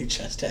shitty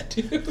chest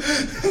tattoo.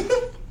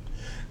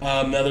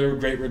 Another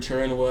great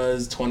return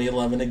was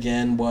 2011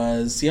 again,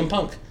 was CM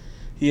Punk.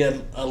 He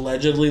had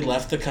allegedly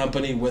left the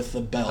company with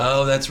the belt.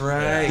 Oh, that's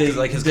right. 'Cause,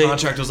 like, his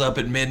contract was up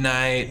at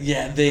midnight.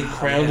 Yeah, they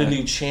crowned a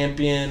new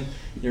champion.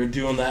 They were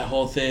doing that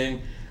whole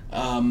thing.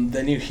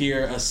 Then you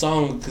hear a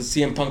song, because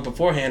CM Punk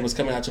beforehand was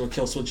coming out to a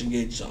Kill Switch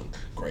Engage song.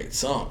 Great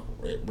song.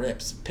 It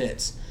rips,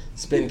 pits,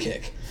 spin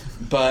kick.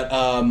 But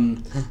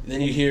then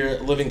you hear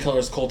Living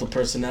Color's Cult of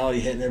Personality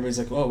hit, and everybody's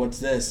like, "Oh, what's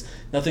this?"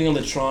 Nothing on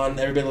the Tron.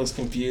 Everybody looks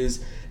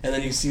confused. And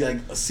then you see like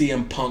a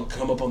CM Punk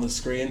come up on the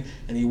screen,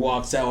 and he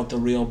walks out with the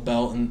real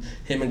belt, and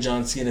him and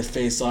John Cena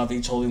face off,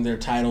 each holding their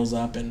titles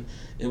up, and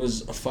it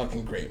was a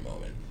fucking great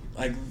moment.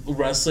 Like,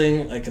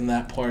 wrestling, like, in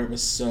that part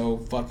was so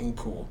fucking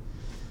cool.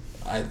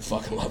 I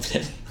fucking loved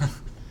it.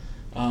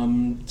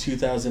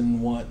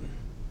 2001.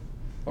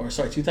 Or,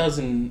 sorry,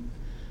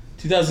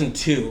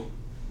 2002.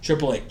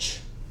 Triple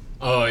H.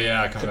 Oh,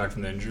 yeah, coming back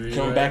from the injury.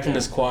 Coming back from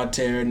his quad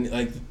tear, and,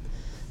 like,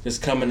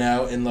 just coming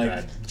out and, like...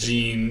 That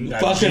jean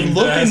fucking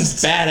looking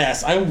vest.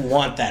 badass. I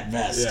want that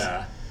vest.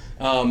 Yeah.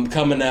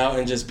 Coming out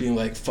and just being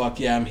like, fuck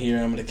yeah, I'm here,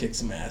 I'm gonna kick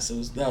some ass.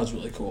 That was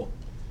really cool.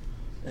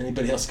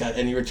 Anybody else got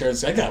any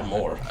returns? I got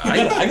more. I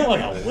got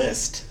like a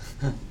list.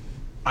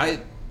 I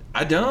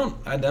don't.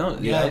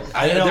 Yeah,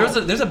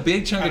 There's a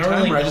big chunk of I don't time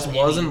really where I know just any.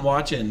 wasn't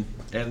watching,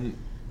 and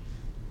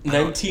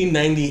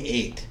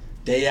 1998,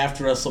 day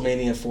after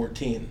WrestleMania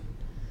 14.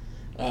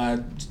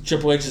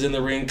 Triple H is in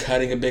the ring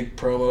cutting a big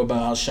promo about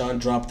how Shawn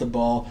dropped the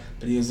ball,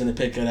 but he was going to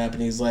pick it up,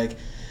 and he's like,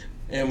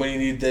 and when you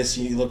need this,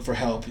 you look for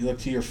help. You look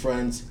to your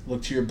friends,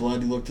 look to your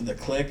blood, you look to the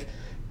click,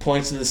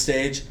 points to the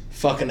stage,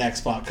 fucking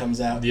X-Pac comes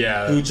out.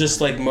 Yeah. Who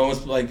just moments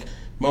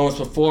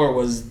before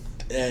was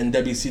in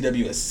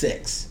WCW as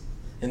 6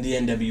 in the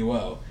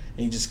NWO. And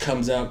he just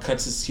comes out,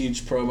 cuts this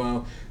huge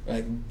promo,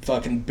 like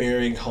fucking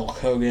burying Hulk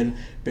Hogan,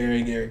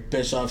 burying Eric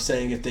Bischoff,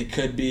 saying if they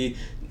could be,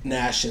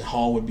 Nash and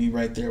Hall would be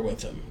right there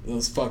with him. It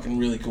was fucking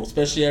really cool.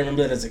 Especially I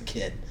remember that as a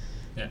kid.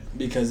 Yeah.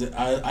 Because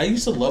I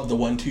used to love the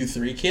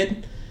 1-2-3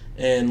 kid,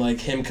 and like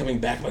him coming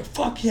back, I'm like,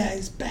 fuck yeah,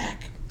 he's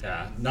back.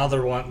 Yeah.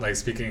 Another one, like,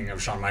 speaking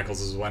of Shawn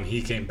Michaels, is when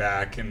he came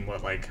back in,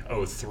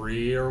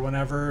 03 or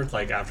whenever,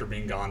 like, after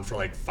being gone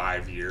for,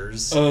 5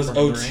 years. Oh, it from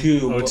the was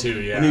 02. ring.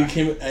 02, yeah. When he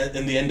came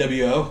in the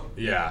NWO?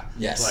 Yeah.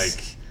 Yes.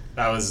 Like,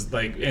 that was,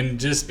 and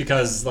just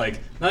because,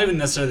 not even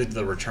necessarily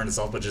the return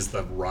itself, but just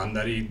the run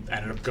that he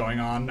ended up going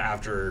on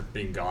after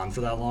being gone for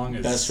that long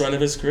is... Best run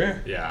of his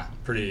career. Yeah.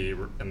 Pretty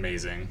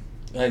amazing.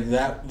 Like,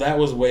 that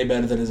was way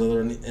better than his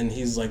other, and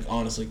he's, like,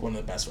 honestly one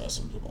of the best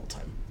wrestlers of all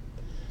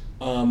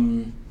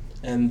time.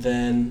 And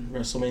then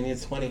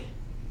WrestleMania 20.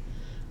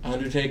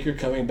 Undertaker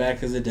coming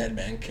back as a dead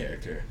man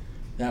character.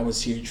 That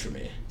was huge for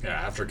me. Yeah,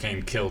 after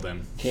Kane killed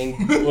him.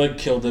 King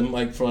killed him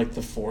for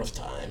the 4th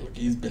time.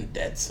 He's been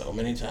dead so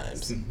many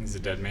times. He's a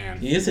dead man.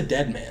 He is a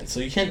dead man, so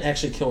you can't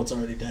actually kill what's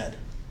already dead.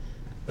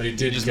 But he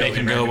did just kill make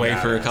him the go American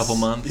away for a Badass. couple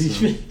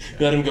months.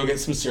 Let him go get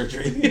some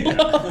surgery.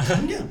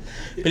 Yeah.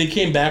 But he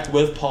came back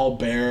with Paul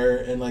Bearer,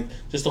 and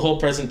just the whole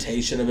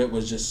presentation of it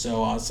was just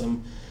so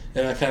awesome.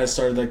 And that kind of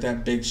started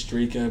that big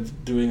streak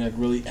of doing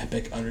really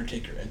epic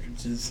Undertaker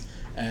entrances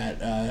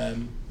at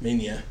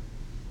Mania.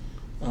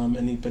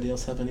 Anybody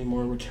else have any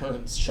more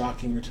returns?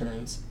 Shocking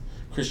returns.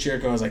 Chris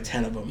Jericho has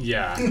 10 of them.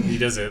 Yeah, he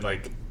does it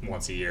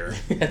once a year.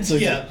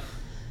 Yeah.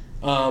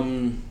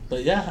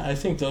 But yeah, I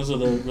think those are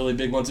the really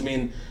big ones. I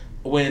mean,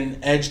 when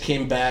Edge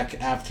came back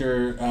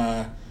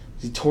after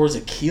he tore his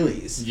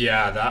Achilles.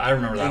 Yeah, I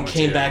remember that and one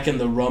came too. back in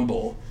the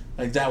Rumble.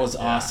 That was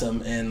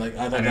awesome, and I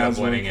thought Ended that up was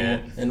really winning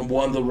cool. it. And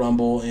won the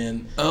Rumble,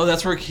 and Oh,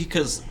 that's where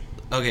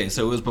okay,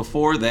 so it was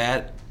before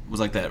that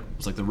was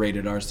the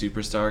rated R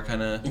superstar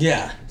kind of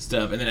yeah,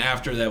 stuff, and then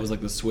after that was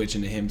the switch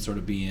into him sort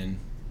of being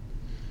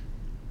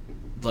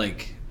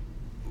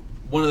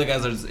one of the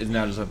guys that is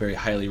now just a very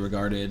highly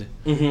regarded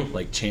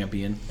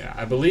champion. Yeah,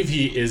 I believe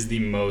he is the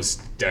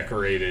most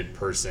decorated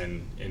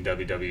person in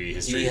WWE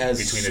history He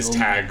has between his so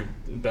tag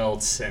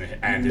belts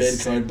and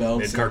his Mid-card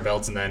belts. mid-card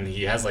belts, and then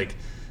he has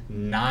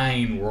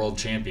 9 world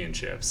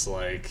championships.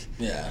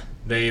 yeah.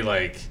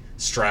 They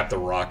strap the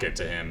rocket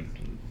to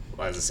him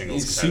as a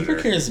singles He's competitor.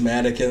 super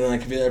charismatic,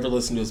 and if you ever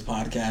listen to his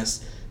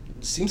podcast,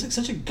 seems like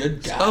such a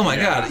good guy. Oh my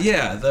Yeah. god,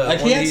 yeah.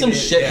 He had some did-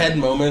 shithead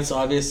moments,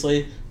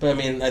 obviously, but I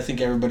mean, I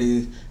think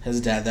everybody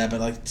has had that.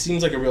 But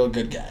seems like a real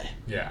good guy.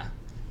 Yeah,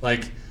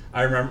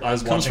 I remember I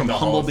was Comes watching from the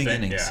humble Hall of Fame.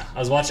 beginnings. Yeah, I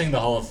was watching the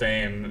Hall of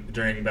Fame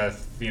during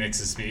Beth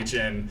Phoenix's speech,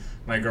 and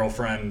my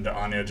girlfriend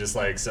Anya just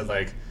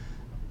said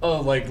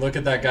 "Oh, look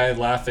at that guy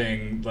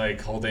laughing,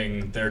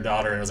 holding their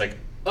daughter," and I was like,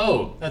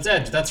 "Oh, that's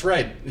Edge. That's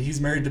right. He's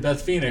married to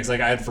Beth Phoenix." I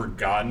had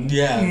forgotten.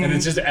 Yeah. and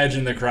it's just Edge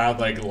in the crowd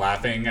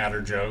laughing at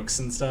her jokes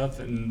and stuff,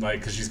 and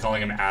because she's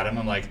calling him Adam.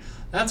 I'm like,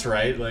 "That's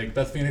right.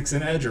 Beth Phoenix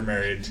and Edge are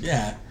married."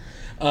 Yeah.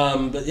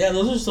 But yeah,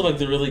 those are some like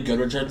the really good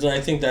returns, and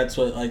I think that's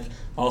what like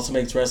also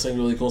makes wrestling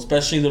really cool,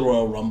 especially the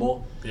Royal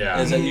Rumble.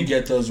 Yeah. Is that you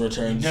get those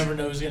returns. You never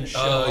know who's gonna show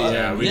Oh, up.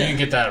 Yeah, we Yeah. didn't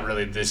get that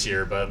really this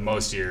year, but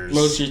most years.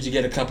 Most years you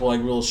get a couple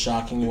like real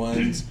shocking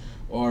ones,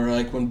 or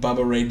like when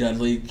Bubba Ray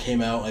Dudley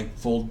came out like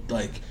full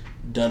like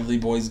Dudley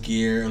Boys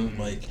gear and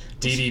like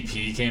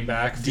DDP came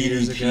back a few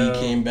years ago. DDP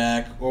came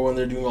back, or when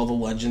they're doing all the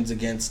legends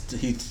against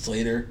Heath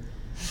Slater,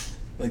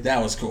 like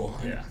that was cool.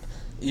 Yeah.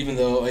 Even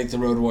though like the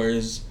Road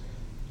Warriors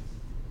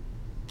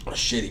are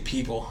shitty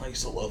people, I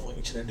used to love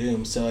Legion of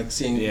Doom. So like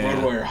seeing Yeah.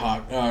 Road Warrior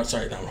Hawk,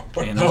 sorry, not Road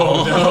Warrior. Animal.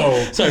 Oh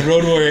no. Sorry,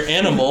 Road Warrior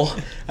Animal.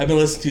 I've been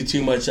listening to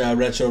too much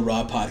Retro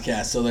Raw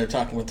podcast, so they're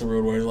talking with the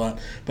Road Warriors a lot.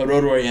 But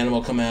Road Warrior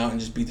Animal come out and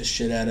just beat the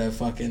shit out of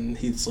fucking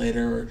Heath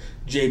Slater, or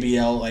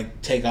JBL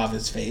like take off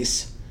his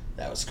face.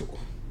 That was cool.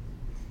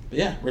 But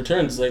yeah,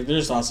 returns like they're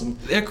just awesome.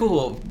 They're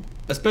cool,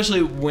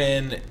 especially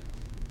when,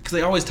 because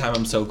they always time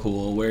them so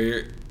cool.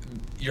 Where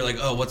you're like,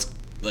 oh, what's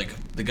like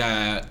the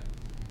guy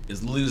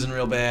is losing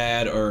real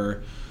bad,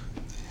 or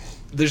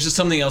there's just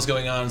something else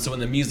going on. So when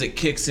the music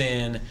kicks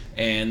in,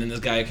 and then this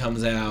guy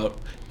comes out,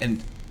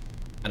 and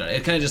I don't know,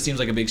 it kind of just seems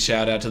like a big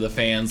shout out to the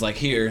fans. Like,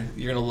 here,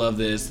 you're gonna love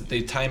this.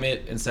 They time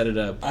it and set it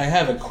up. I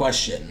have a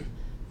question,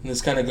 and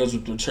this kind of goes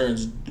with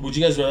returns. Would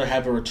you guys rather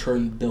have a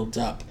return built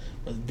up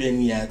with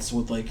vignettes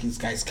with like these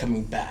guys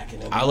coming back?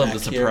 And I love back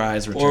the here,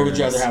 surprise or would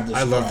you returns. rather have the I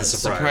surprise? love the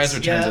surprise. Surprise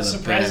returns Yeah, are the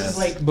surprises best.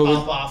 like But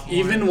pop off more.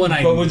 Even when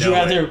I But would you know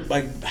rather it,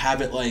 like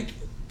have it like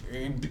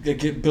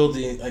get build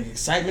the like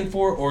excitement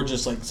for, or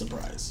just like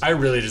surprise? I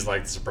really just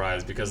like the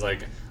surprise because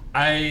like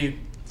I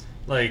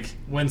like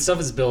when stuff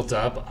is built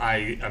up,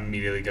 I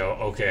immediately go,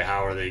 okay,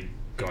 how are they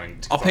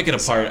going to? I'll pick it fuck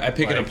this apart. up? I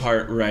pick it Like,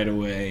 apart right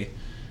away.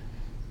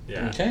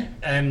 Yeah. Okay.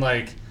 And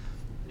like,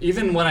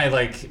 even when I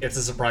like, it's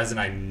a surprise and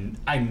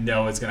I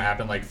know it's gonna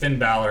happen. Like Finn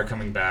Balor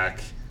coming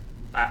back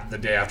the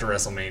day after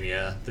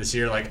WrestleMania this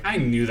year. Like I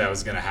knew that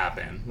was gonna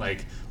happen.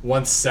 Like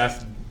once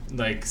Seth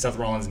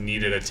Rollins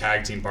needed a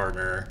tag team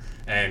partner,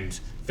 and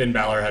Finn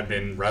Balor had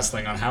been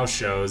wrestling on house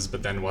shows,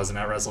 but then wasn't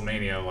at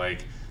WrestleMania.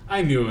 Like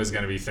I knew it was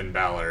gonna be Finn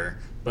Balor,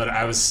 but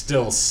I was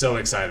still so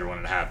excited when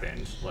it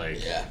happened.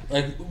 Like Yeah,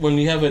 like when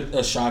you have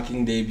a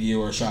shocking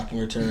debut or a shocking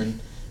return,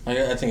 like,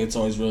 I think it's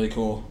always really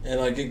cool, and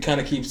like it kind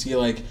of keeps you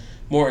like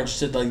more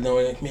interested, like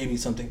knowing like maybe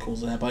something cool's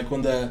gonna happen. Like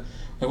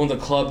when the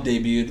Club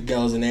debuted,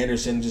 Gallows and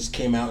Anderson just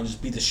came out and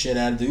just beat the shit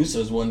out of the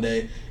Usos one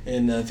day,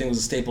 and I think it was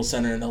the Staples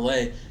Center in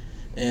LA,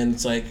 and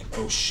it's like,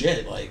 oh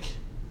shit, like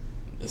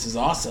this is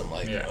awesome.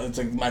 Like Yeah. it's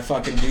like my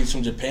fucking dudes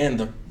from Japan,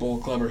 the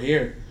Bullet Club are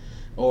here.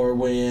 Or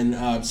when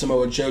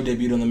Samoa Joe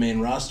debuted on the main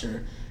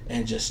roster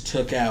and just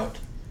took out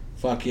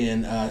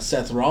fucking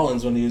Seth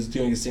Rollins when he was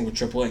doing his thing with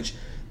Triple H.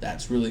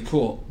 That's really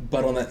cool.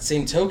 But on that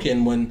same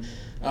token, when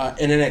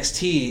in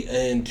NXT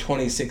in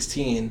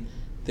 2016,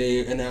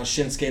 they announced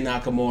Shinsuke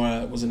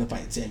Nakamura was going to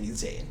fight Sami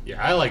Zayn.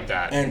 yeah, I like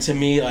that. And to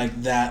me,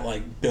 like that,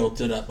 like built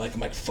it up. Like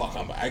I'm like, fuck,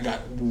 I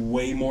got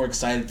way more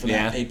excited for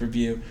Yeah. that pay per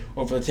view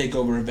or for the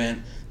takeover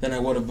event than I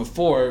would have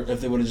before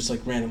if they would have just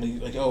like randomly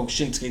like, oh,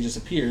 Shinsuke just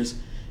appears.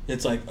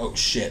 It's like, oh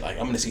shit, like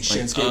I'm gonna see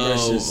Like, Shinsuke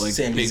versus like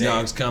Sami big Zayn.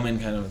 dogs coming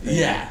kind of thing.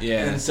 Yeah,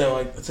 Yeah. And so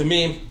like to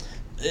me,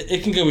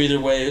 it can go either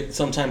way.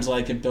 Sometimes I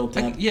like it built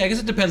up. Yeah, I guess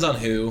it depends on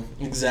who.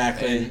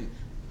 Exactly. And,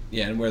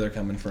 yeah, and where they're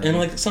coming from. And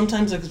like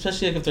sometimes, like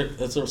especially like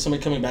if there's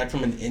somebody coming back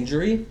from an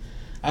injury,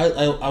 I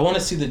want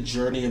to see the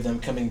journey of them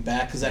coming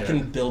back because that Yeah.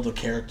 can build a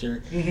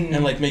character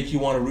and like make you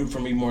want to root for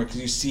me more because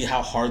you see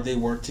how hard they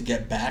work to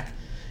get back,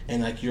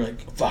 and like you're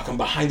like, fuck, I'm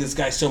behind this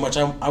guy so much.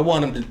 I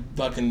want him to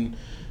fucking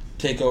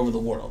take over the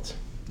world.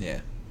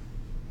 yeah.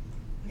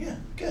 Yeah,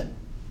 good.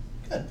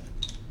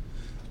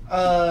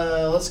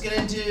 Let's get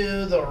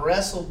into the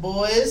Wrestle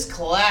Boys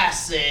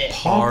Classic.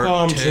 Part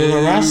Welcome to two. the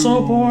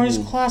Wrestle Boys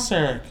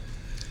Classic.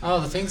 Oh,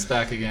 the Fink's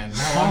back again.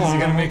 How long is he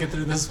gonna make it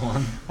through this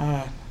one?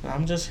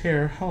 I'm just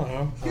here.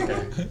 Hello.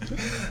 Okay.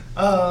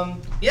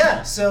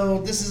 Yeah, so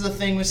this is a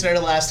thing we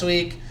started last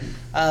week.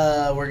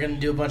 We're gonna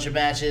do a bunch of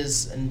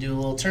matches and do a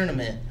little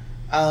tournament.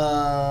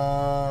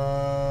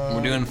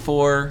 We're doing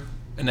 4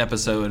 an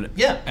episode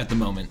Yeah. at the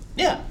moment.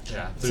 Yeah.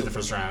 Yeah, through the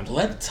first round.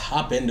 Let's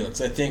hop into it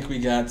because I think we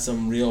got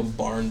some real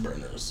barn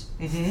burners.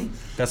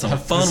 Got some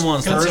fun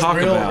ones to Got some talk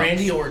real about.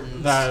 Randy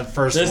Orton. The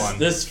first one.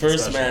 This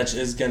first especially. match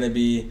is gonna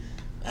be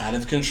out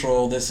of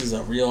control. This is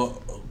a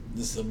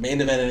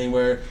main event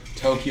anywhere.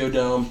 Tokyo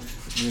Dome,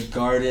 the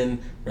Garden,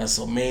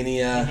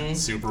 WrestleMania,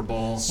 Super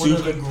Bowl. One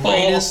of the Super Bowl,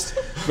 greatest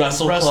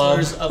Wrestle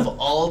wrestlers Club, of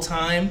all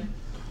time.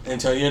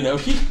 Antonio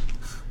Inoki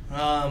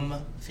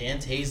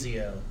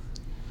Fantasio.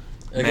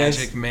 against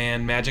Magic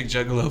Man, Magic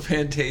Juggalo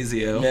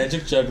Fantasio.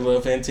 Magic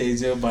Juggalo,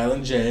 Fantasio,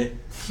 Violent J.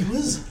 He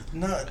was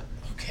not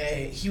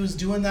okay. He was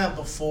doing that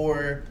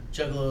before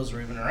Juggalos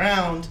were even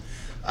around.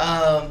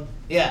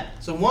 Yeah.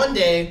 So one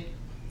day,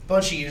 a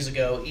bunch of years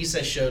ago,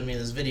 Issa showed me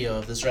this video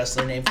of this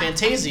wrestler named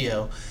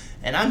Fantasio,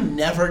 and I'm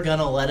never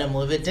gonna let him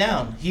live it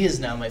down. He is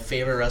now my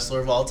favorite wrestler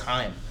of all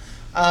time.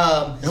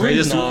 No,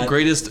 he's not.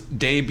 Greatest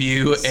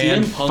debut CM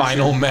and Punk's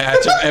final your-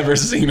 match I've ever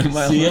seen in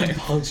my CM life.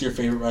 Punk's your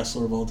favorite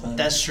wrestler of all time.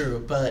 That's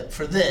true, but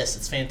for this,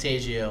 it's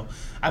Fantasio.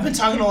 I've been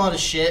talking a lot of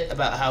shit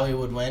about how he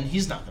would win.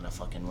 He's not gonna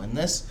fucking win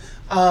this.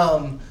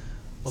 Well,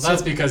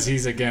 that's because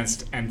he's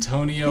against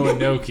Antonio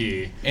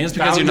Inoki. And it's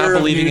because you're not founder of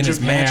believing New in his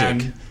Japan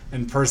magic.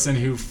 And person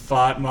who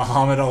fought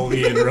Muhammad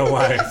Ali in real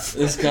life.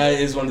 This guy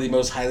is one of the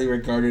most highly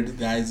regarded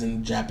guys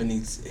in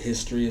Japanese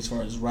history as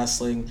far as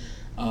wrestling.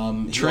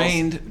 He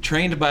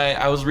Trained by,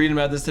 I was reading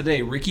about this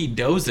today, Ricky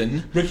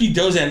Dozen. Ricky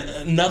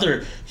Dozan,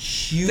 another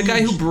huge... The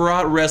guy who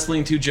brought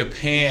wrestling to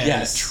Japan.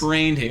 Yes.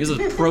 Trained him. He was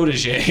a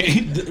protege.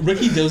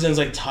 Ricky Dozan's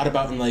like taught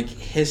about in like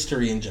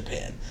history in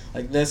Japan.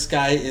 Like this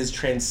guy is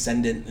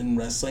transcendent in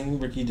wrestling.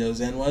 Ricky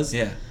Dozan was.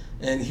 Yeah.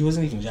 And he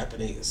wasn't even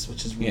Japanese,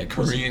 which is Yeah,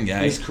 Korean guy.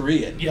 He was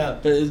Korean. Yeah.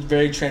 But a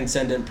very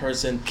transcendent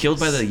person. Killed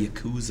by the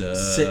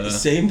Yakuza.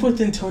 Same with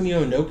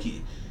Antonio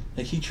Inoki.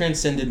 Like he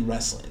transcended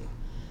wrestling.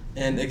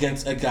 And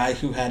against a guy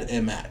who had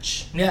a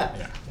match. Yeah.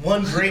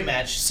 One great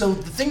match. So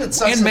the thing that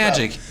sucks And about-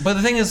 magic. But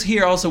the thing is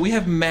here also, we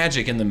have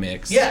magic in the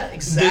mix. Yeah,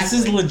 exactly. This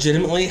is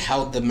legitimately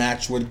how the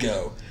match would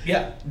go.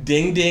 Yeah.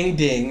 Ding, ding,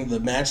 ding. The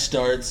match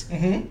starts.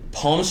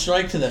 Palm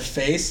strike to the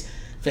face.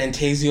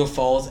 Fantasio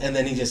falls, and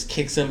then he just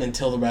kicks him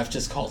until the ref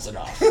just calls it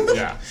off.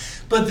 Yeah.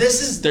 But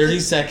this is 30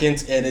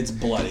 seconds, and it's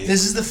bloody.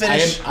 This is the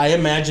finish. I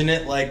imagine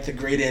it like the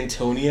great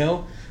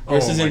Antonio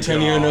versus my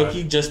Antonio God.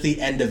 Inoki, just the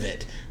end of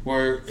it.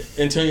 Where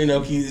Antonio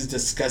Inoki is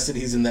disgusted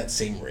he's in that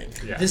same ring.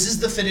 Yeah. This is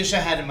the finish I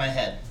had in my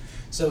head.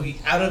 So he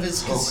out of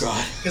his Oh,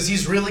 God. because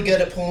he's really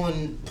good at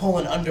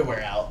pulling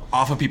underwear out.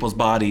 Off of people's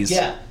bodies.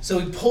 Yeah. So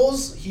he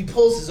pulls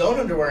his own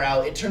underwear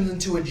out. It turns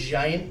into a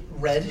giant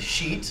red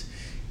sheet.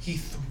 He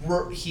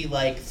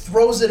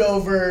throws it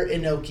over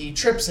Inoki,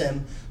 trips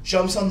him,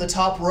 jumps on the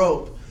top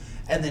rope,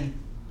 and then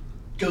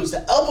goes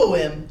to elbow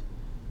him,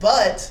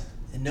 but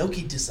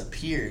Inoki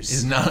disappears.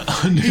 Is not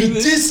under He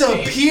the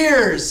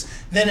disappears.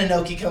 Then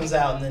Inoki comes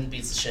out and then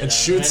beats the shit And out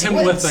shoots of him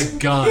and he with wins. a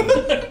gun.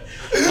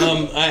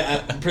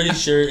 I'm pretty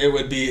sure it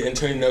would be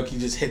Antonio Inoki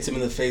just hits him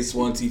in the face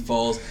once, he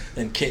falls,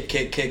 then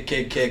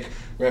kick.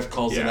 Ref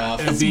calls it Yeah.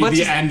 off. It'd be much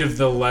the as- end of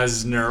the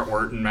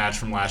Lesnar-Orton match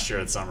from last year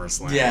at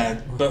SummerSlam.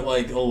 Yeah, but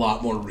like a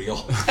lot more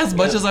real. As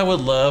much as I would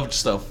love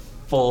just a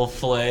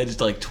full-fledged,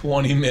 like,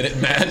 20-minute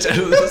match out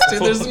of this,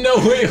 dude, there's no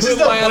way it would Just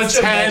a bunch last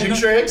of magic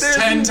tricks.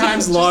 10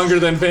 times longer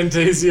than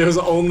Fantasio's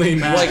only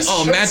match. Like,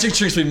 oh, magic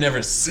tricks we've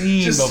never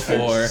seen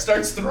before.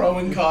 Starts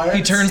throwing cards.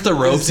 He turns the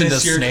ropes Is into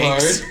this your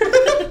snakes.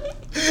 card?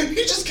 He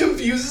just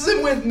confuses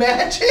him with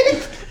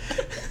magic.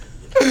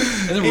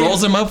 And then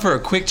rolls him up for a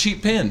quick,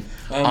 cheap pin.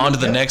 On to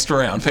the next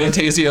round.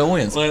 Fantasio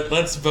wins.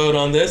 Let's vote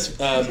on this.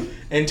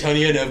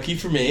 Antonio Inoki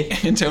for me.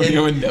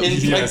 Antonio Inoki.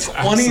 In Yes, like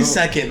 20 absolutely.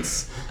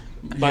 seconds.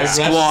 By Yeah. ref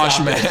Squash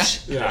stoppage. match.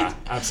 Yeah,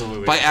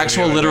 absolutely. By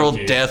actual Antonio literal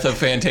Inoki. death of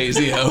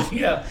Fantasio.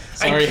 Yeah.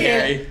 Sorry,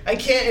 Harry. I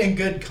can't in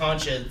good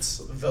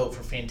conscience vote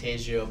for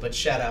Fantasio, but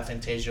shout out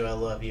Fantasio, I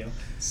love you.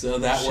 So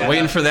that Shut was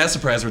Waiting for that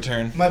surprise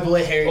return. My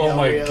boy Harry Oh Del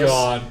my Rios.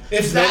 god.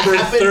 If that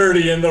Number happened,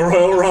 30 in the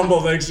Royal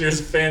Rumble next year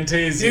is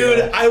Fantasio.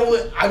 dude,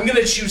 I'm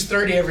gonna choose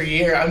 30 every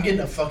year. I'm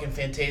getting a fucking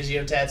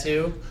Fantasio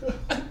tattoo.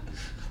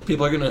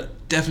 People are going to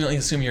definitely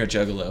assume you're a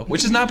juggalo,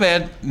 which is not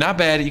bad. Not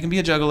bad. You can be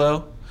a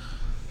juggalo.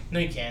 No,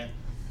 you can't.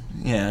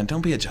 Yeah,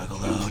 don't be a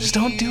juggalo. Just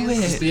don't do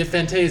Just it. be a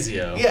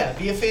Fantasio. Yeah,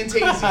 be a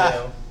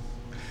Fantasio.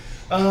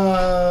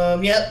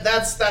 Yeah,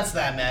 that's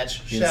that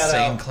match. The Shout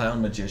insane out.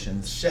 clown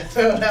magicians. Shout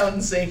out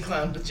Insane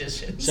Clown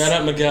Magicians. Shout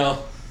out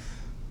Miguel.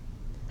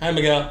 Hi,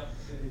 Miguel.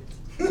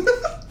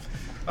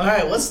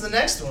 Alright, what's the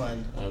next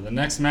one? The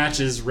next match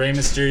is Rey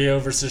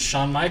Mysterio versus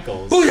Shawn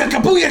Michaels.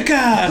 Booyaka,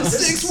 booyaka!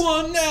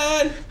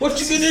 619. What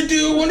you gonna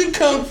do when it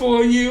come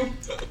for you?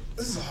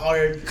 This is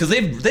hard. Because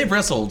they've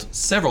wrestled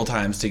several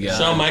times together.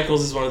 Shawn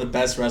Michaels is one of the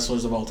best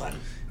wrestlers of all time.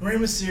 Rey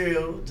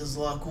Mysterio does a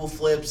lot of cool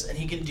flips, and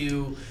he can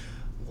do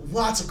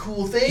lots of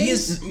cool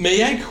things.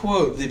 May I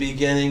quote the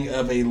beginning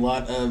of a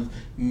lot of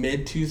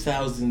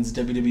mid-2000s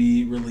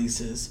WWE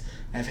releases?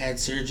 I've had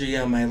surgery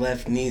on my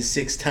left knee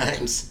 6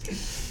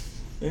 times.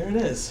 There it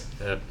is.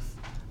 Yep.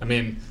 I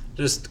mean,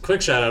 just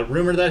quick shout out.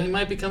 Rumor that he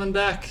might be coming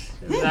back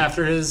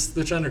after his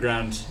Lucha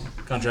Underground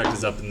contract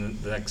is up in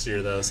the next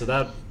year, though. So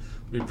that would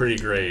be pretty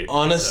great.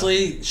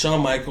 Honestly,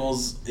 Shawn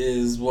Michaels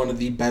is one of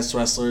the best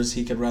wrestlers.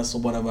 He could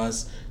wrestle one of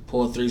us,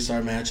 pull a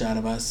 3-star match out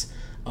of us.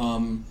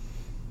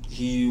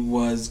 He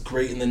was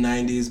great in the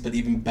 90s, but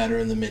even better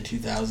in the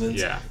mid-2000s.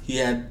 Yeah. He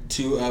had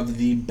 2 of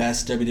the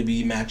best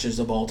WWE matches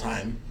of all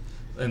time.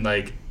 And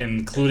like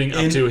including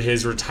up to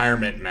his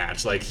retirement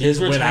match. Like he His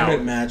went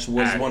retirement out match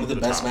was at one of the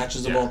best top.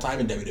 matches of Yeah. all time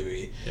in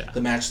WWE. Yeah.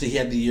 The match that he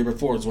had the year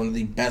before was one of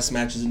the best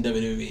matches in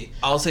WWE.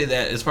 I'll say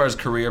that as far as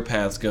career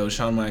paths go,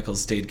 Shawn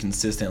Michaels stayed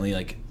consistently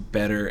like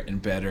better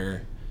and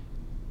better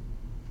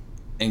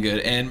and good.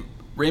 And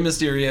Rey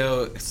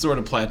Mysterio sort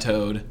of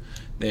plateaued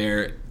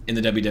there in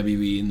the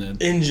WWE. In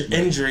the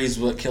Injuries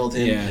what killed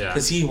him Yeah.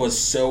 because he was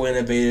so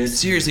innovative.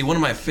 seriously, one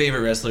of my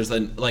favorite wrestlers.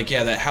 That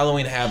that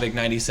Halloween Havoc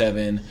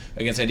 '97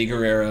 against Eddie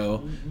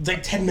Guerrero.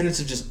 Like 10 minutes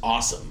of just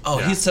awesome. Oh,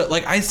 Yeah. he's so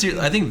I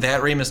think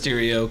that Rey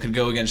Mysterio could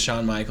go against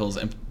Shawn Michaels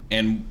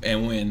and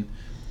win.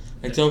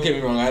 Like, don't get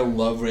me wrong, I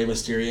love Rey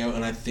Mysterio,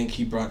 and I think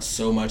he brought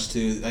so much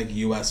to like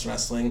U.S.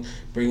 wrestling,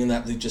 bringing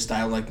that lucha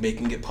style, like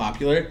making it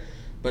popular.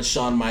 but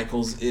Shawn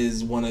Michaels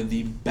is one of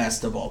the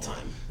best of all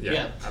time.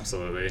 Yeah.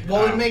 Absolutely.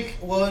 What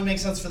would make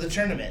sense for the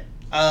tournament?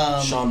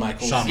 Shawn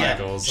Michaels. Shawn Yeah,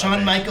 Michaels, I Shawn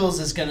think. Michaels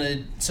is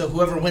gonna. So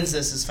whoever wins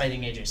this is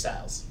fighting AJ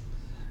Styles.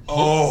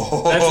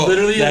 Oh, That's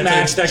literally a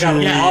match that got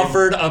dream.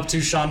 offered up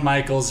to Shawn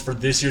Michaels for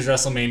this year's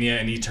WrestleMania,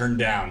 and he turned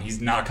down. He's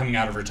not coming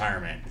out of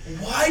retirement.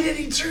 Why did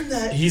he turn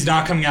that? He's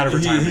not coming out of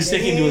retirement. He's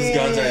sticking to his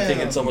guns, and I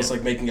think it's almost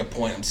like making a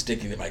point. I'm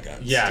sticking to my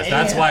guns. Yeah,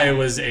 that's why it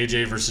was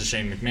AJ versus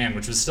Shane McMahon,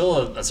 which was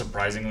still a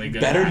surprisingly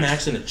good Better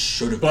match than it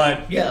should have been.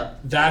 But Yeah.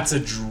 that's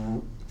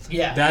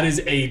Yeah. that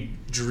is a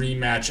dream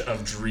match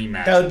of dream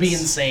matches. That would be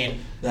insane.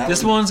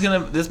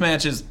 This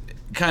match is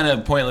kind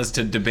of pointless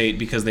to debate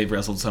because they've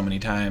wrestled so many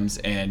times,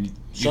 and you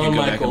Shawn can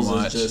go Michaels back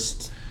and watch. is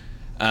just...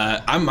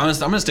 I'm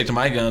honest. I'm gonna stick to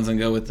my guns and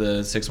go with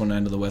the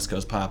 619 to the West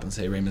Coast Pop and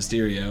say Rey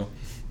Mysterio.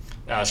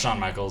 Shawn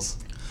Michaels.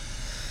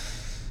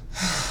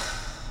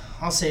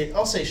 I'll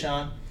say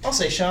Shawn. I'll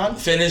say Shawn.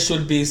 Finish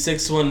would be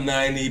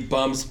 619. He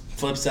bumps,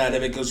 flips out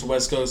of it, goes for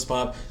West Coast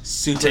Pop,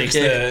 super Takes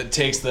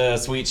kick. the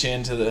sweet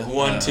chin to the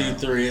 1, 2,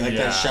 3, like yeah.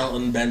 that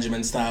Shelton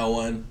Benjamin style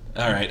one.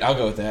 All right, I'll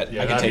go with that.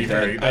 Yeah, I can that'd take be that.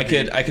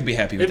 very- I could be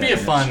happy with It'd that. be a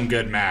match. fun,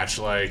 good match.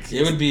 Like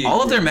It would be...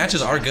 All of their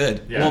matches are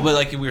good. Yeah. Well, but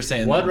like we were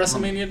saying, what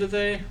WrestleMania did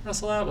they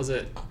wrestle at? Was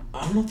it?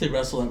 I don't know if they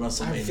wrestled at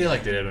WrestleMania. I feel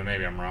like they did, but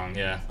maybe I'm wrong.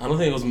 Yeah. I don't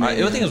think it was I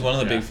Mania. think it was one of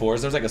the Yeah. big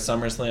fours. There was like a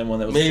SummerSlam one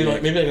that was Maybe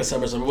big. like a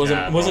SummerSlam.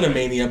 It wasn't a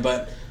Mania,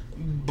 but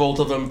both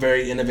of them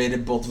very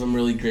innovative. Both of them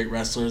really great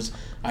wrestlers.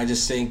 I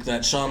just think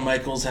that Shawn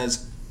Michaels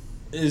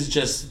is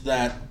just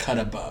that cut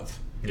above.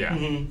 Yeah.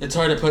 It's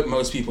hard to put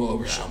most people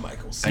over Shawn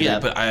Michaels.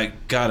 But I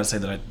gotta say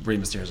that Rey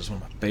Mysterio is just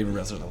one of my favorite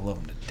wrestlers. I love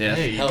him to death.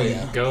 Hey, you Hell can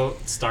yeah. go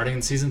starting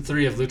in season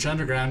 3 of Lucha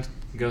Underground.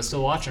 Go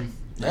still watch him.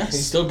 Yeah,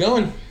 he's still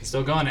going. He's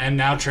still going, and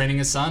now training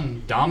his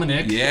son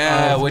Dominic.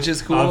 Yeah, which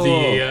is cool. Of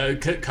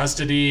the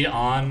custody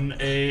on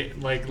a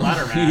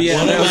ladder match. Yeah,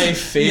 One that of was- my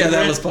favorite yeah,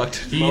 that was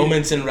fucked.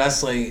 moments in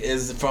wrestling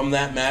is from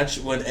that match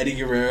when Eddie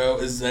Guerrero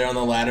is there on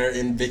the ladder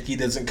and Vicky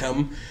doesn't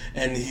come,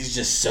 and he's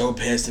just so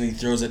pissed and he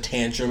throws a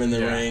tantrum in the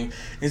Yeah. ring.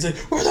 He's like,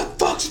 "Where the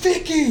fuck's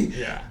Vicky?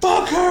 Yeah.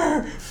 Fuck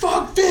her!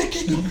 Fuck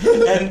Vicky!"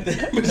 And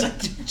it's like,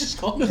 "Dude, just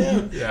calm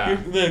down. Yeah.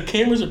 The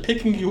cameras are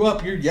picking you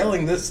up. You're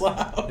yelling this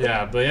loud."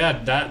 Yeah, but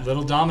yeah, that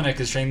little Dominic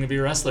is training to be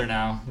a wrestler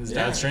now. His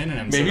dad's training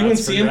him. Maybe so when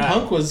that's pretty CM rad.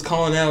 Punk was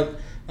calling out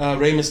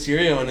Rey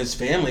Mysterio and his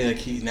family, like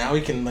he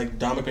can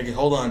Dominic, like,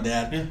 hold on,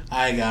 Dad,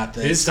 I got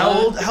this. His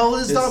How son, old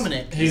is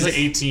Dominic? he's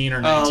 18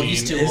 or 19.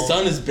 he's too His old.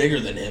 son is bigger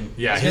than him.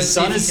 Yeah, I was his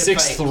gonna son see if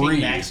is he could fight King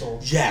 6'3". Maxwell.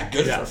 Yeah,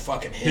 good Yeah. for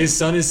fucking him. His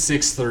son is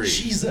 6'3".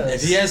 Jesus.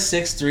 If he has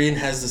 6'3" and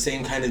has the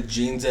same kind of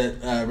genes that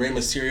Rey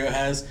Mysterio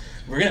has,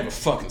 we're gonna have a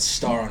fucking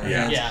star on our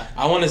Yeah. hands. Yeah.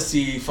 I want to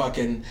see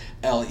fucking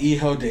El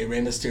Hijo de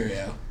Rey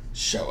Mysterio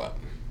show up.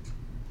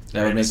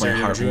 That would make my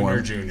heart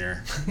warm.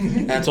 Junior.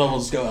 That's why we'll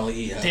just go El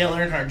Hijo. Dale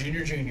Earnhardt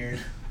Jr.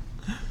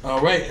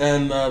 All right,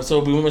 and so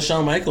we went with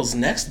Shawn Michaels.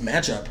 Next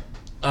matchup.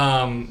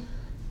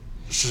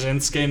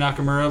 Shinsuke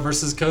Nakamura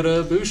versus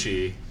Kota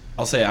Ibushi.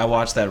 I'll say I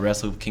watched that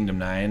Wrestle Kingdom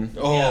 9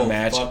 Oh,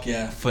 match. fuck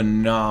yeah.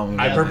 Phenomenal.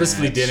 I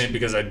purposely match. didn't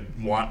because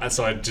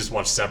I just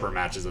watched separate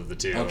matches of the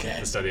two. Okay.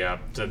 To study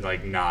up to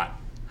not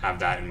have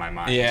that in my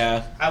mind.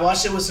 Yeah. I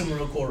watched it with some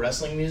real cool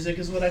wrestling music,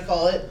 is what I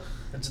call it.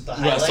 It's the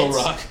highlights. Wrestle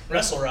Rock.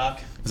 Wrestle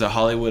Rock. Was it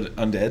Hollywood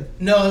Undead?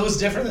 No, it was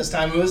different this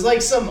time. It was like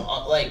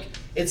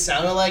it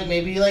sounded like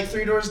maybe like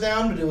Three Doors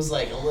Down, but it was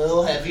like a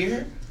little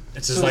heavier.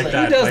 It's just So like it's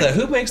that. Who does like, that?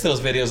 Who makes those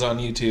videos on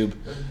YouTube?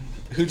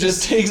 Who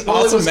just takes Well,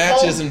 it awesome was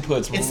matches called- and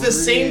puts It's the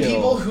same real-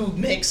 people who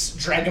mix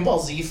Dragon Ball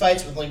Z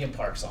fights with Linkin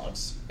Park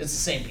songs. It's the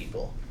same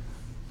people.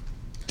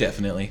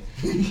 Definitely.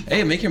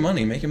 Hey, make your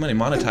money. Make your money.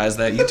 Monetize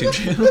that YouTube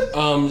channel.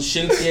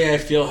 Shinsuke, I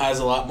feel, has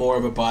a lot more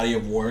of a body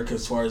of work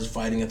as far as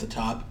fighting at the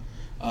top.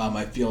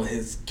 I feel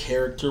his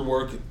character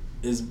work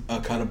is a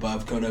cut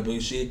above Kota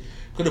Ibushi.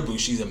 Kota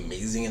Ibushi's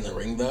amazing in the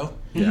ring, though.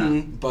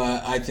 Yeah.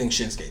 But I think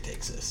Shinsuke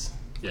takes this.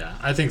 Yeah,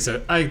 I think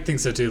so. I think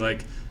so too.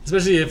 Like,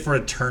 especially if for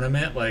a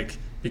tournament, like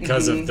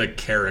because of the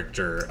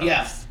character of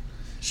Yeah.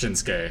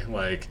 Shinsuke.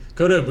 Like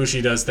Kota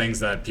Ibushi does things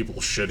that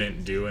people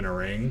shouldn't do in a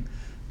ring,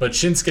 but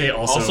Shinsuke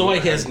Also, why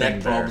he has been neck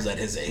there. problems at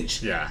his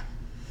age. Yeah,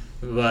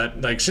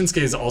 but like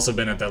Shinsuke's also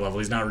been at that level.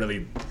 He's not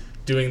really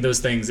doing those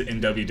things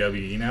in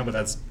WWE now, but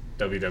that's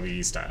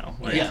WWE style.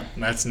 Like, Yeah.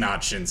 that's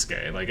not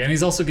Shinsuke. Like, and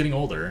he's also getting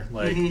older.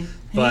 Like, He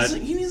but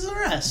needs a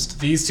rest.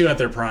 these two at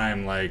their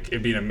prime, like,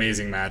 it'd be an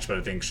amazing match. But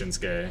I think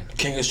Shinsuke.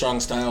 King of Strong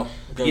style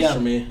goes Yeah.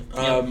 for me.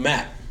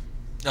 Matt,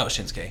 Oh,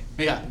 Shinsuke.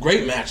 Yeah.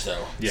 great match,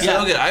 though. Yeah.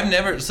 So good.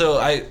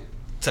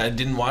 I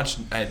didn't watch.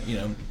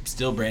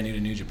 Still brand new to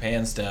New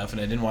Japan stuff,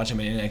 and I didn't watch him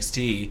in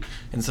NXT.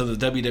 And so the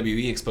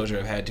WWE exposure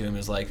I've had to him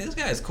is like, this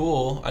guy's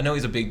cool. I know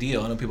he's a big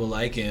deal. I know people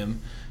like him.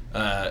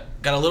 Got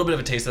a little bit of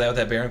a taste of that with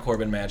that Baron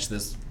Corbin match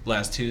this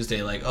last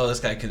Tuesday. Like, oh, this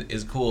guy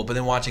is cool. But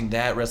then watching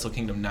that Wrestle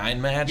Kingdom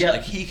 9 match, Yep.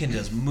 like he can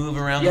just move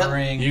around Yep. the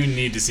ring. You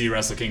need to see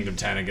Wrestle Kingdom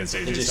 10 against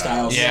AJ AJ Styles.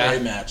 Styles, Yeah.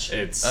 great match.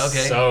 It's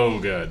Okay. so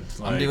good.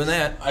 I'm Like, doing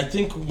that. I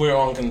think we're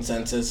on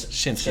consensus.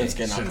 Shinsuke.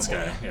 Nakamura.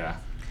 Shinsuke, yeah.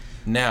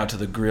 Now to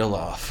the grill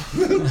off.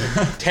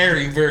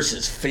 Terry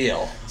versus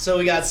Phil. So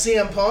we got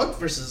CM Punk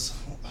versus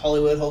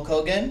Hollywood Hulk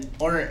Hogan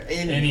or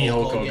Any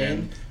Hulk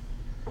Hogan.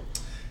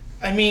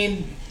 I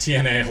mean,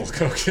 TNA Hulk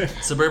Hogan.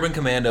 Suburban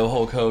Commando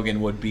Hulk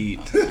Hogan would beat.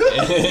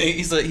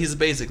 he's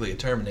basically a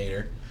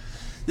Terminator.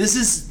 this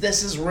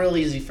is real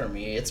easy for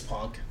me. It's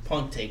Punk.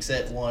 Punk takes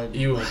it one.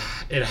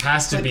 It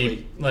has to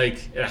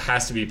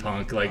be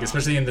Punk, like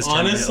especially in this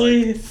tournament,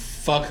 Honestly, like,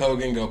 fuck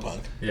Hogan, go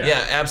Punk.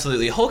 Yeah,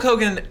 absolutely. Hulk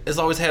Hogan has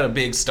always had a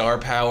big star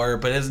power,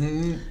 but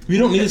We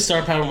don't need a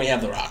star power when we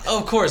have The Rock.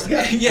 of course, yeah.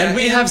 and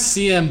we have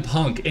CM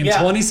Punk in Yeah.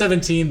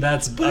 2017.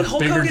 That's But a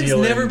Hulk bigger Hogan's deal.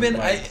 never in, been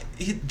like,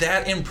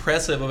 that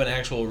impressive of an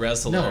actual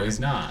wrestler. No,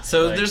 he's not.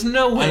 So Like- there's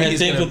no way And I he's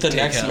think gonna with the take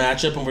next out-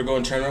 matchup, when we're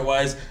going tournament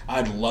wise,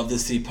 I'd love to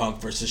see Punk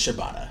versus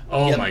Shibata.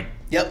 Oh Yep. my.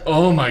 Yep.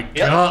 Oh my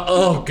god.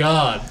 Oh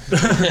god.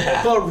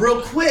 But real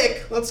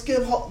quick, let's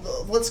give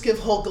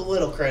Hulk a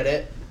little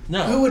credit.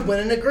 No. Who would win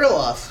in a grill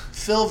off?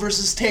 Phil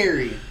versus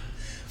Terry.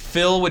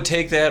 Phil would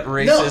take that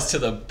racist to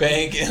the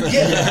bank. And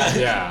Yeah.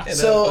 Yeah. and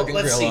So fucking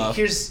let's grill see.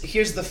 off.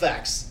 Here's the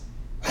facts.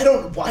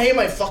 Why am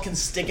I fucking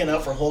sticking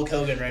up for Hulk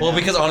Hogan right Well, now?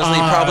 because honestly,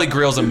 he probably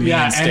grills a mean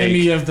Yeah, steak.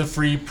 enemy of the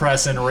free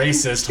press and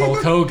racist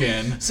Hulk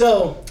Hogan.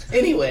 So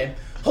anyway,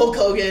 Hulk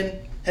Hogan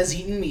has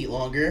eaten meat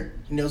longer.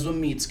 He knows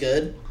when meat's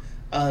good.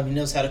 He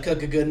knows how to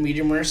cook a good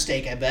medium rare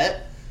steak, I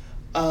bet.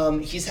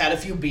 He's had a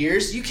few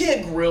beers. You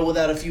can't grill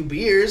without a few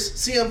beers.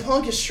 CM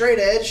Punk is straight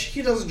edge.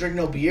 He doesn't drink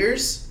no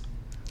beers.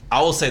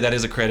 I will say that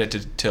is a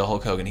credit to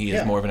Hulk Hogan. He is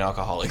Yeah. more of an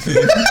alcoholic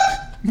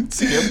than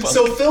CM Punk.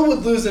 So Phil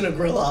would lose in a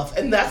grill off,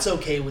 and that's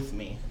okay with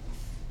me.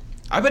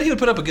 I bet he would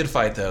put up a good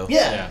fight, though.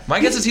 Yeah. Yeah.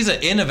 My guess is he's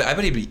an innovative. I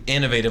bet he'd be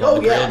innovative on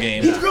Oh the yeah. grill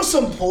game. He'd grill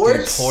some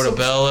pork,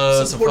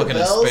 Portobello, some fucking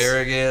portobellos.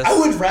 asparagus. I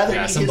would rather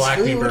Yeah, eat some his black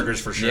meat food. burgers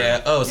for sure.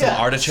 Yeah. Oh, some Yeah.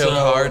 artichoke So-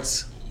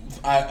 hearts.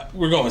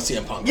 We're going with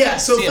CM Punk. Yeah,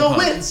 so CM Phil Punk.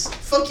 wins.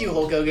 Fuck you,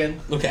 Hulk Hogan.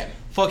 Okay.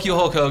 Fuck you,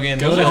 Hulk Hogan.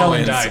 Go to Phil hell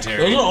and wins. die, Those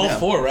Terry. are all Yeah.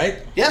 4, right?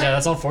 Yeah. Yeah,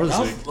 that's all for this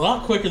That week. was a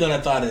lot quicker than I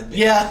thought it'd be.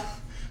 Yeah.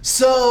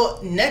 So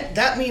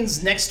that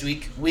means next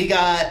week we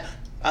got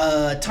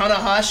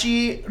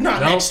Tanahashi.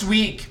 Not Nope. next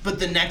week, but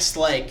the next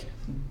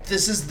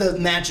this is the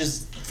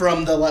matches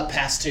from the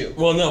past two.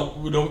 Well, no,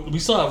 we don't. We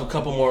still have a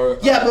couple more.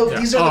 Yeah, but Yeah.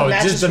 these are the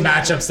matches. just the from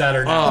matchups that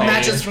are now The made.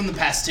 matches from the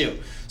past two.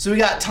 So we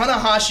got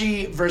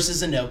Tanahashi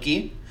versus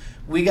Inoki.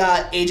 We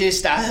got AJ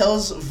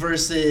Styles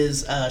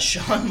versus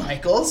Shawn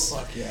Michaels.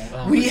 Fuck yeah.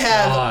 Oh We my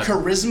have God.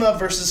 Charisma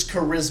versus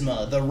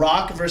Charisma. The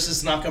Rock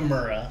versus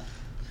Nakamura.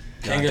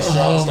 Kangas Oh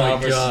Strong my Style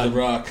versus God. The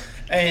Rock.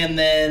 And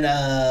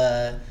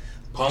then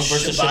Punk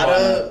versus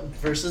Shibata Shibata.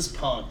 versus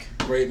Punk.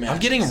 Great match. I'm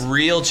getting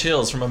real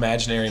chills from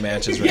imaginary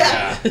matches right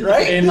Yeah, Yeah.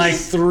 right? In like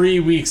 3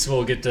 weeks,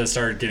 we'll get to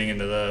start getting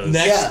into those.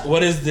 Next, Yeah.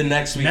 what is the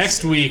next week?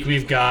 Next week,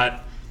 we've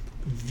got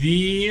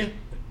the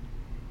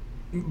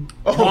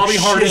probably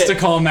hardest to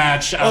call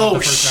match out of Oh the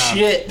first round.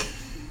 shit!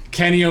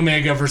 Kenny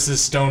Omega versus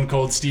Stone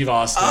Cold Steve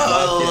Austin.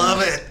 Oh, yeah.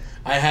 love it.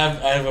 I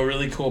have a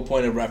really cool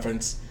point of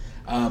reference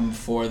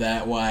for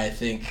that. Why I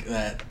think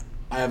that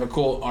I have a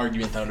cool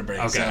argument that I'm gonna bring.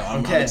 Okay. So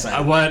I'm Okay.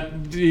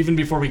 excited. Even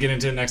before we get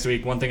into it next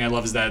week, one thing I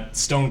love is that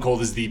Stone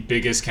Cold is the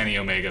biggest Kenny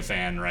Omega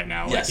fan right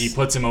now. Like Yes. he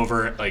puts him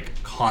over like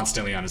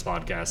constantly on his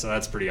podcast, so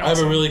that's pretty I have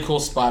awesome. a really cool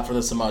spot for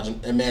this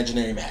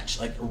imaginary match.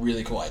 Like a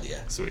really cool idea.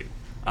 Sweet.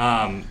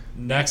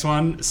 Next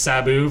one,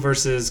 Sabu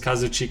versus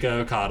Kazuchika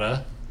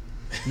Okada.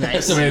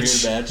 Nice. That's a weird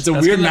Which match. it's a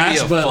That's weird gonna be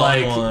match, a but fun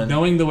like one.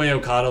 knowing the way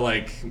Okada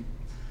like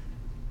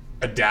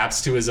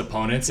adapts to his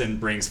opponents and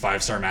brings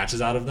 5-star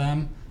matches out of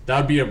them, that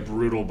would be a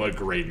brutal but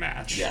great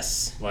match.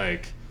 Yes.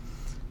 Like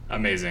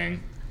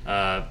amazing.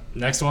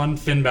 Next one,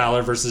 Finn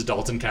Balor versus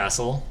Dalton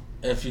Castle.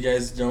 If you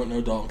guys don't know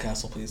Dalton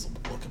Castle, please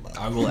look him up.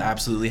 I will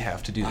absolutely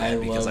have to do that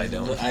because I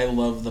don't. I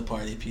love the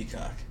Party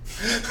Peacock.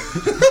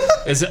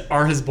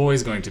 Are his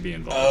boys going to be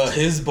involved?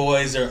 His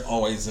boys are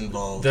always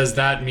involved. Does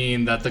that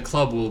mean that the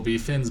club will be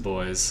Finn's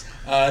boys?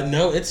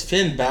 No, it's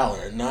Finn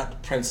Balor,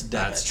 not Prince Devitt.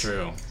 That's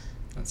true.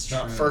 That's true.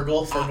 Not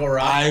Fergal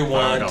Rock. I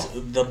want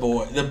Fergal. the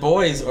boy. The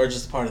boys are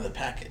just part of the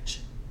package.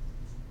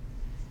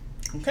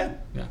 Okay.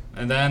 Yeah.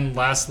 And then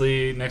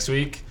lastly, next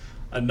week,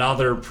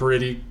 another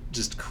pretty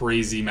just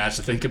crazy match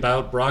to think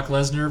about. Brock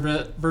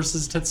Lesnar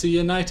versus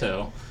Tetsuya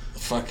Naito.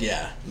 Fuck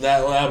yeah,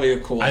 that'll be a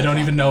cool. I don't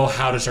even know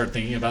how to start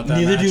thinking about that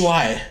Neither match, do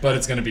I. But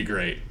it's going to be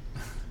great.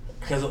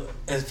 Because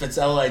if it's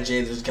LIJ,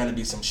 there's gonna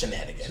be some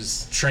shenanigans.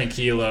 Just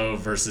Tranquilo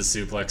versus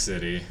Suplex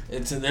City.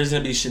 There's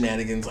gonna be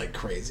shenanigans like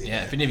crazy.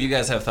 Yeah, if any of you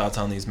guys have thoughts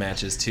on these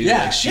matches too,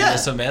 Yeah, like shoot yeah.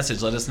 us a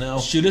message. Let us know.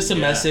 Shoot us a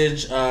Yeah.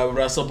 message,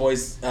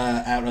 WrestleBoys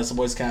at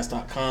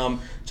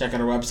WrestleBoysCast.com. Check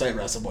out our website,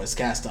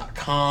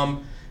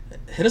 WrestleBoysCast.com.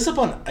 Hit us up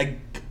on.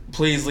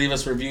 Please leave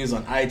us reviews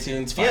on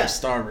iTunes,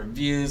 5-star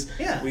reviews.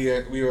 Yeah. We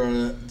are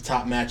the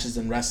top matches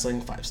in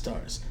wrestling, 5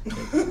 stars.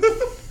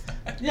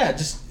 Yeah,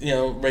 just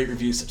rate,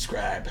 review,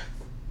 subscribe.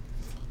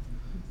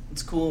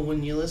 It's cool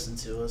when you listen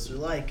to us. We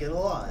like it a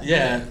lot.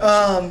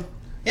 Yeah.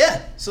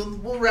 Yeah. So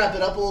we'll wrap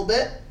it up a little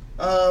bit.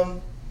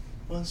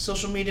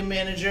 Social media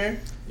manager,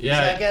 Yeah.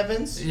 Zach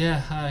Evans. Yeah,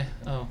 hi.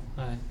 Oh,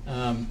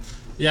 hi.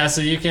 Yeah,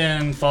 so you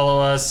can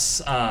follow us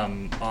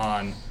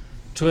on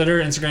Twitter,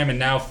 Instagram, and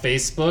now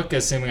Facebook,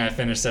 assuming I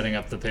finish setting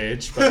up the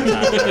page by the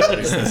time I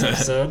release this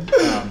episode.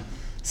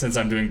 since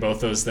I'm doing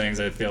both those things,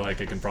 I feel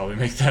like I can probably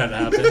make that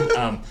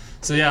happen.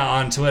 So yeah,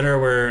 on Twitter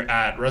we're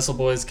at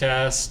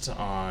WrestleBoysCast.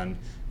 On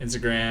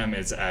Instagram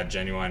it's at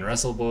Genuine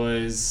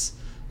WrestleBoys.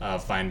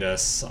 Find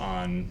us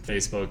on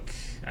Facebook.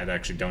 I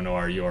actually don't know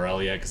our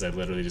URL yet because I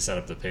literally just set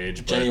up the page.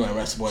 But Genuine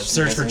Wrestle Boys.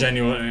 search for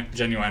Genuine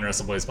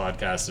Wrestle Boys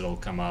Podcast. It'll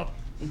come up.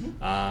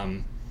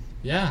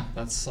 Yeah,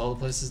 that's all the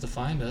places to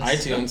find us.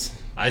 iTunes.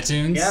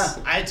 iTunes. Yeah,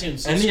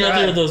 iTunes. Any subscribe.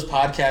 other of those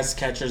podcast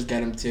catchers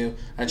get them too.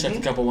 I checked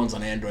a couple ones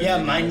on Android. Yeah,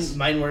 videos.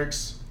 mine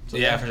works. So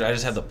yeah, for sure. I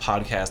just have the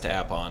podcast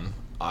app on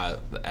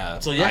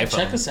So yeah, iPhone.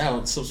 check us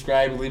out.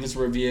 Subscribe, leave us a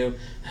review.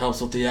 It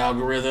helps with the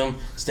algorithm.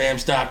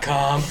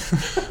 Stamps.com.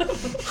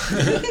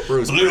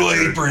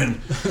 Blue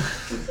Apron.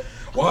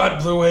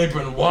 What? Blue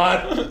Apron?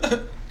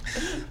 What?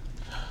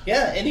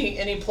 Yeah,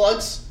 any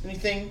plugs?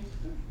 Anything?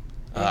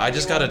 I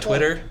just got a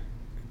Twitter,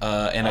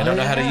 and I don't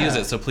know how to use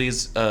it. So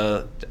please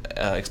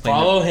explain.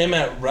 Follow him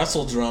at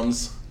Wrestle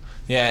Drums.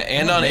 Yeah,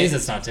 and I'm on amazed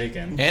it's not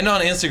taken. and on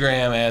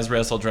Instagram as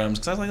Wrestle Drums,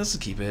 because I was like, let's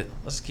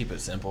just keep it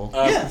simple.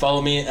 Yeah.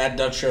 Follow me at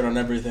Duck Shirt on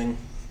everything.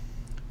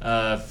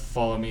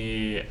 Follow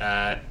me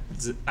at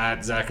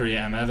Zachary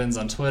M. Evans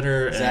on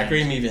Twitter. and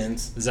Zachary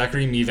Mevans.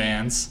 Zachary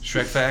Mevans.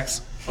 Shrek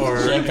facts. Or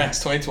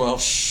Jetpacks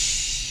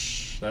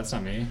 2012. that's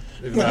not me.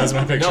 That's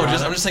my picture. No, on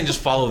it. I'm just saying,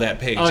 just follow that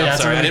page. Oh yeah, I'm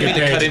sorry, I didn't mean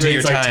to cut into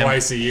your like time.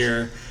 twice a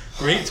year.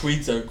 Great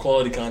tweets though,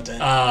 quality content.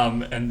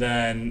 And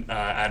then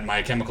at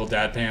My Chemical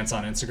Dad Pants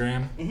on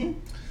Instagram.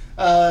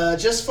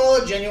 Just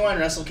follow Genuine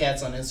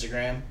WrestleCats on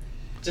Instagram.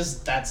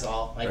 Just that's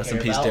all I Rest care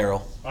in peace, about.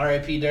 Daryl.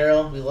 R.I.P.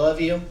 Daryl. We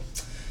love you.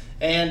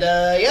 And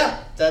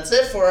yeah, that's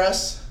it for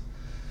us.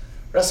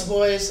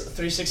 WrestleBoys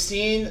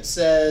 316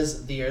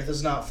 says the Earth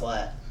is not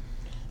flat.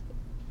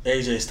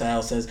 AJ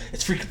Styles says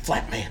it's freaking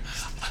flat, man.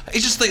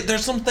 It's just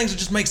there's some things that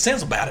just make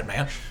sense about it,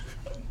 man.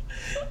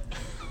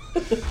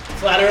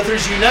 Flat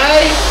Earthers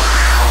unite!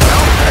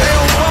 They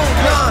don't want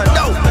none.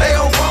 No, they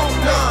don't want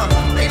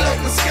none. They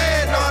looking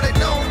scared, no, they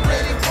don't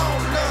really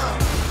want none.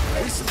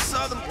 We some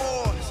Southern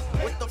boys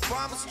with the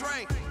farmer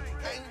strength.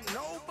 Ain't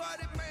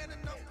nobody man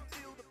enough.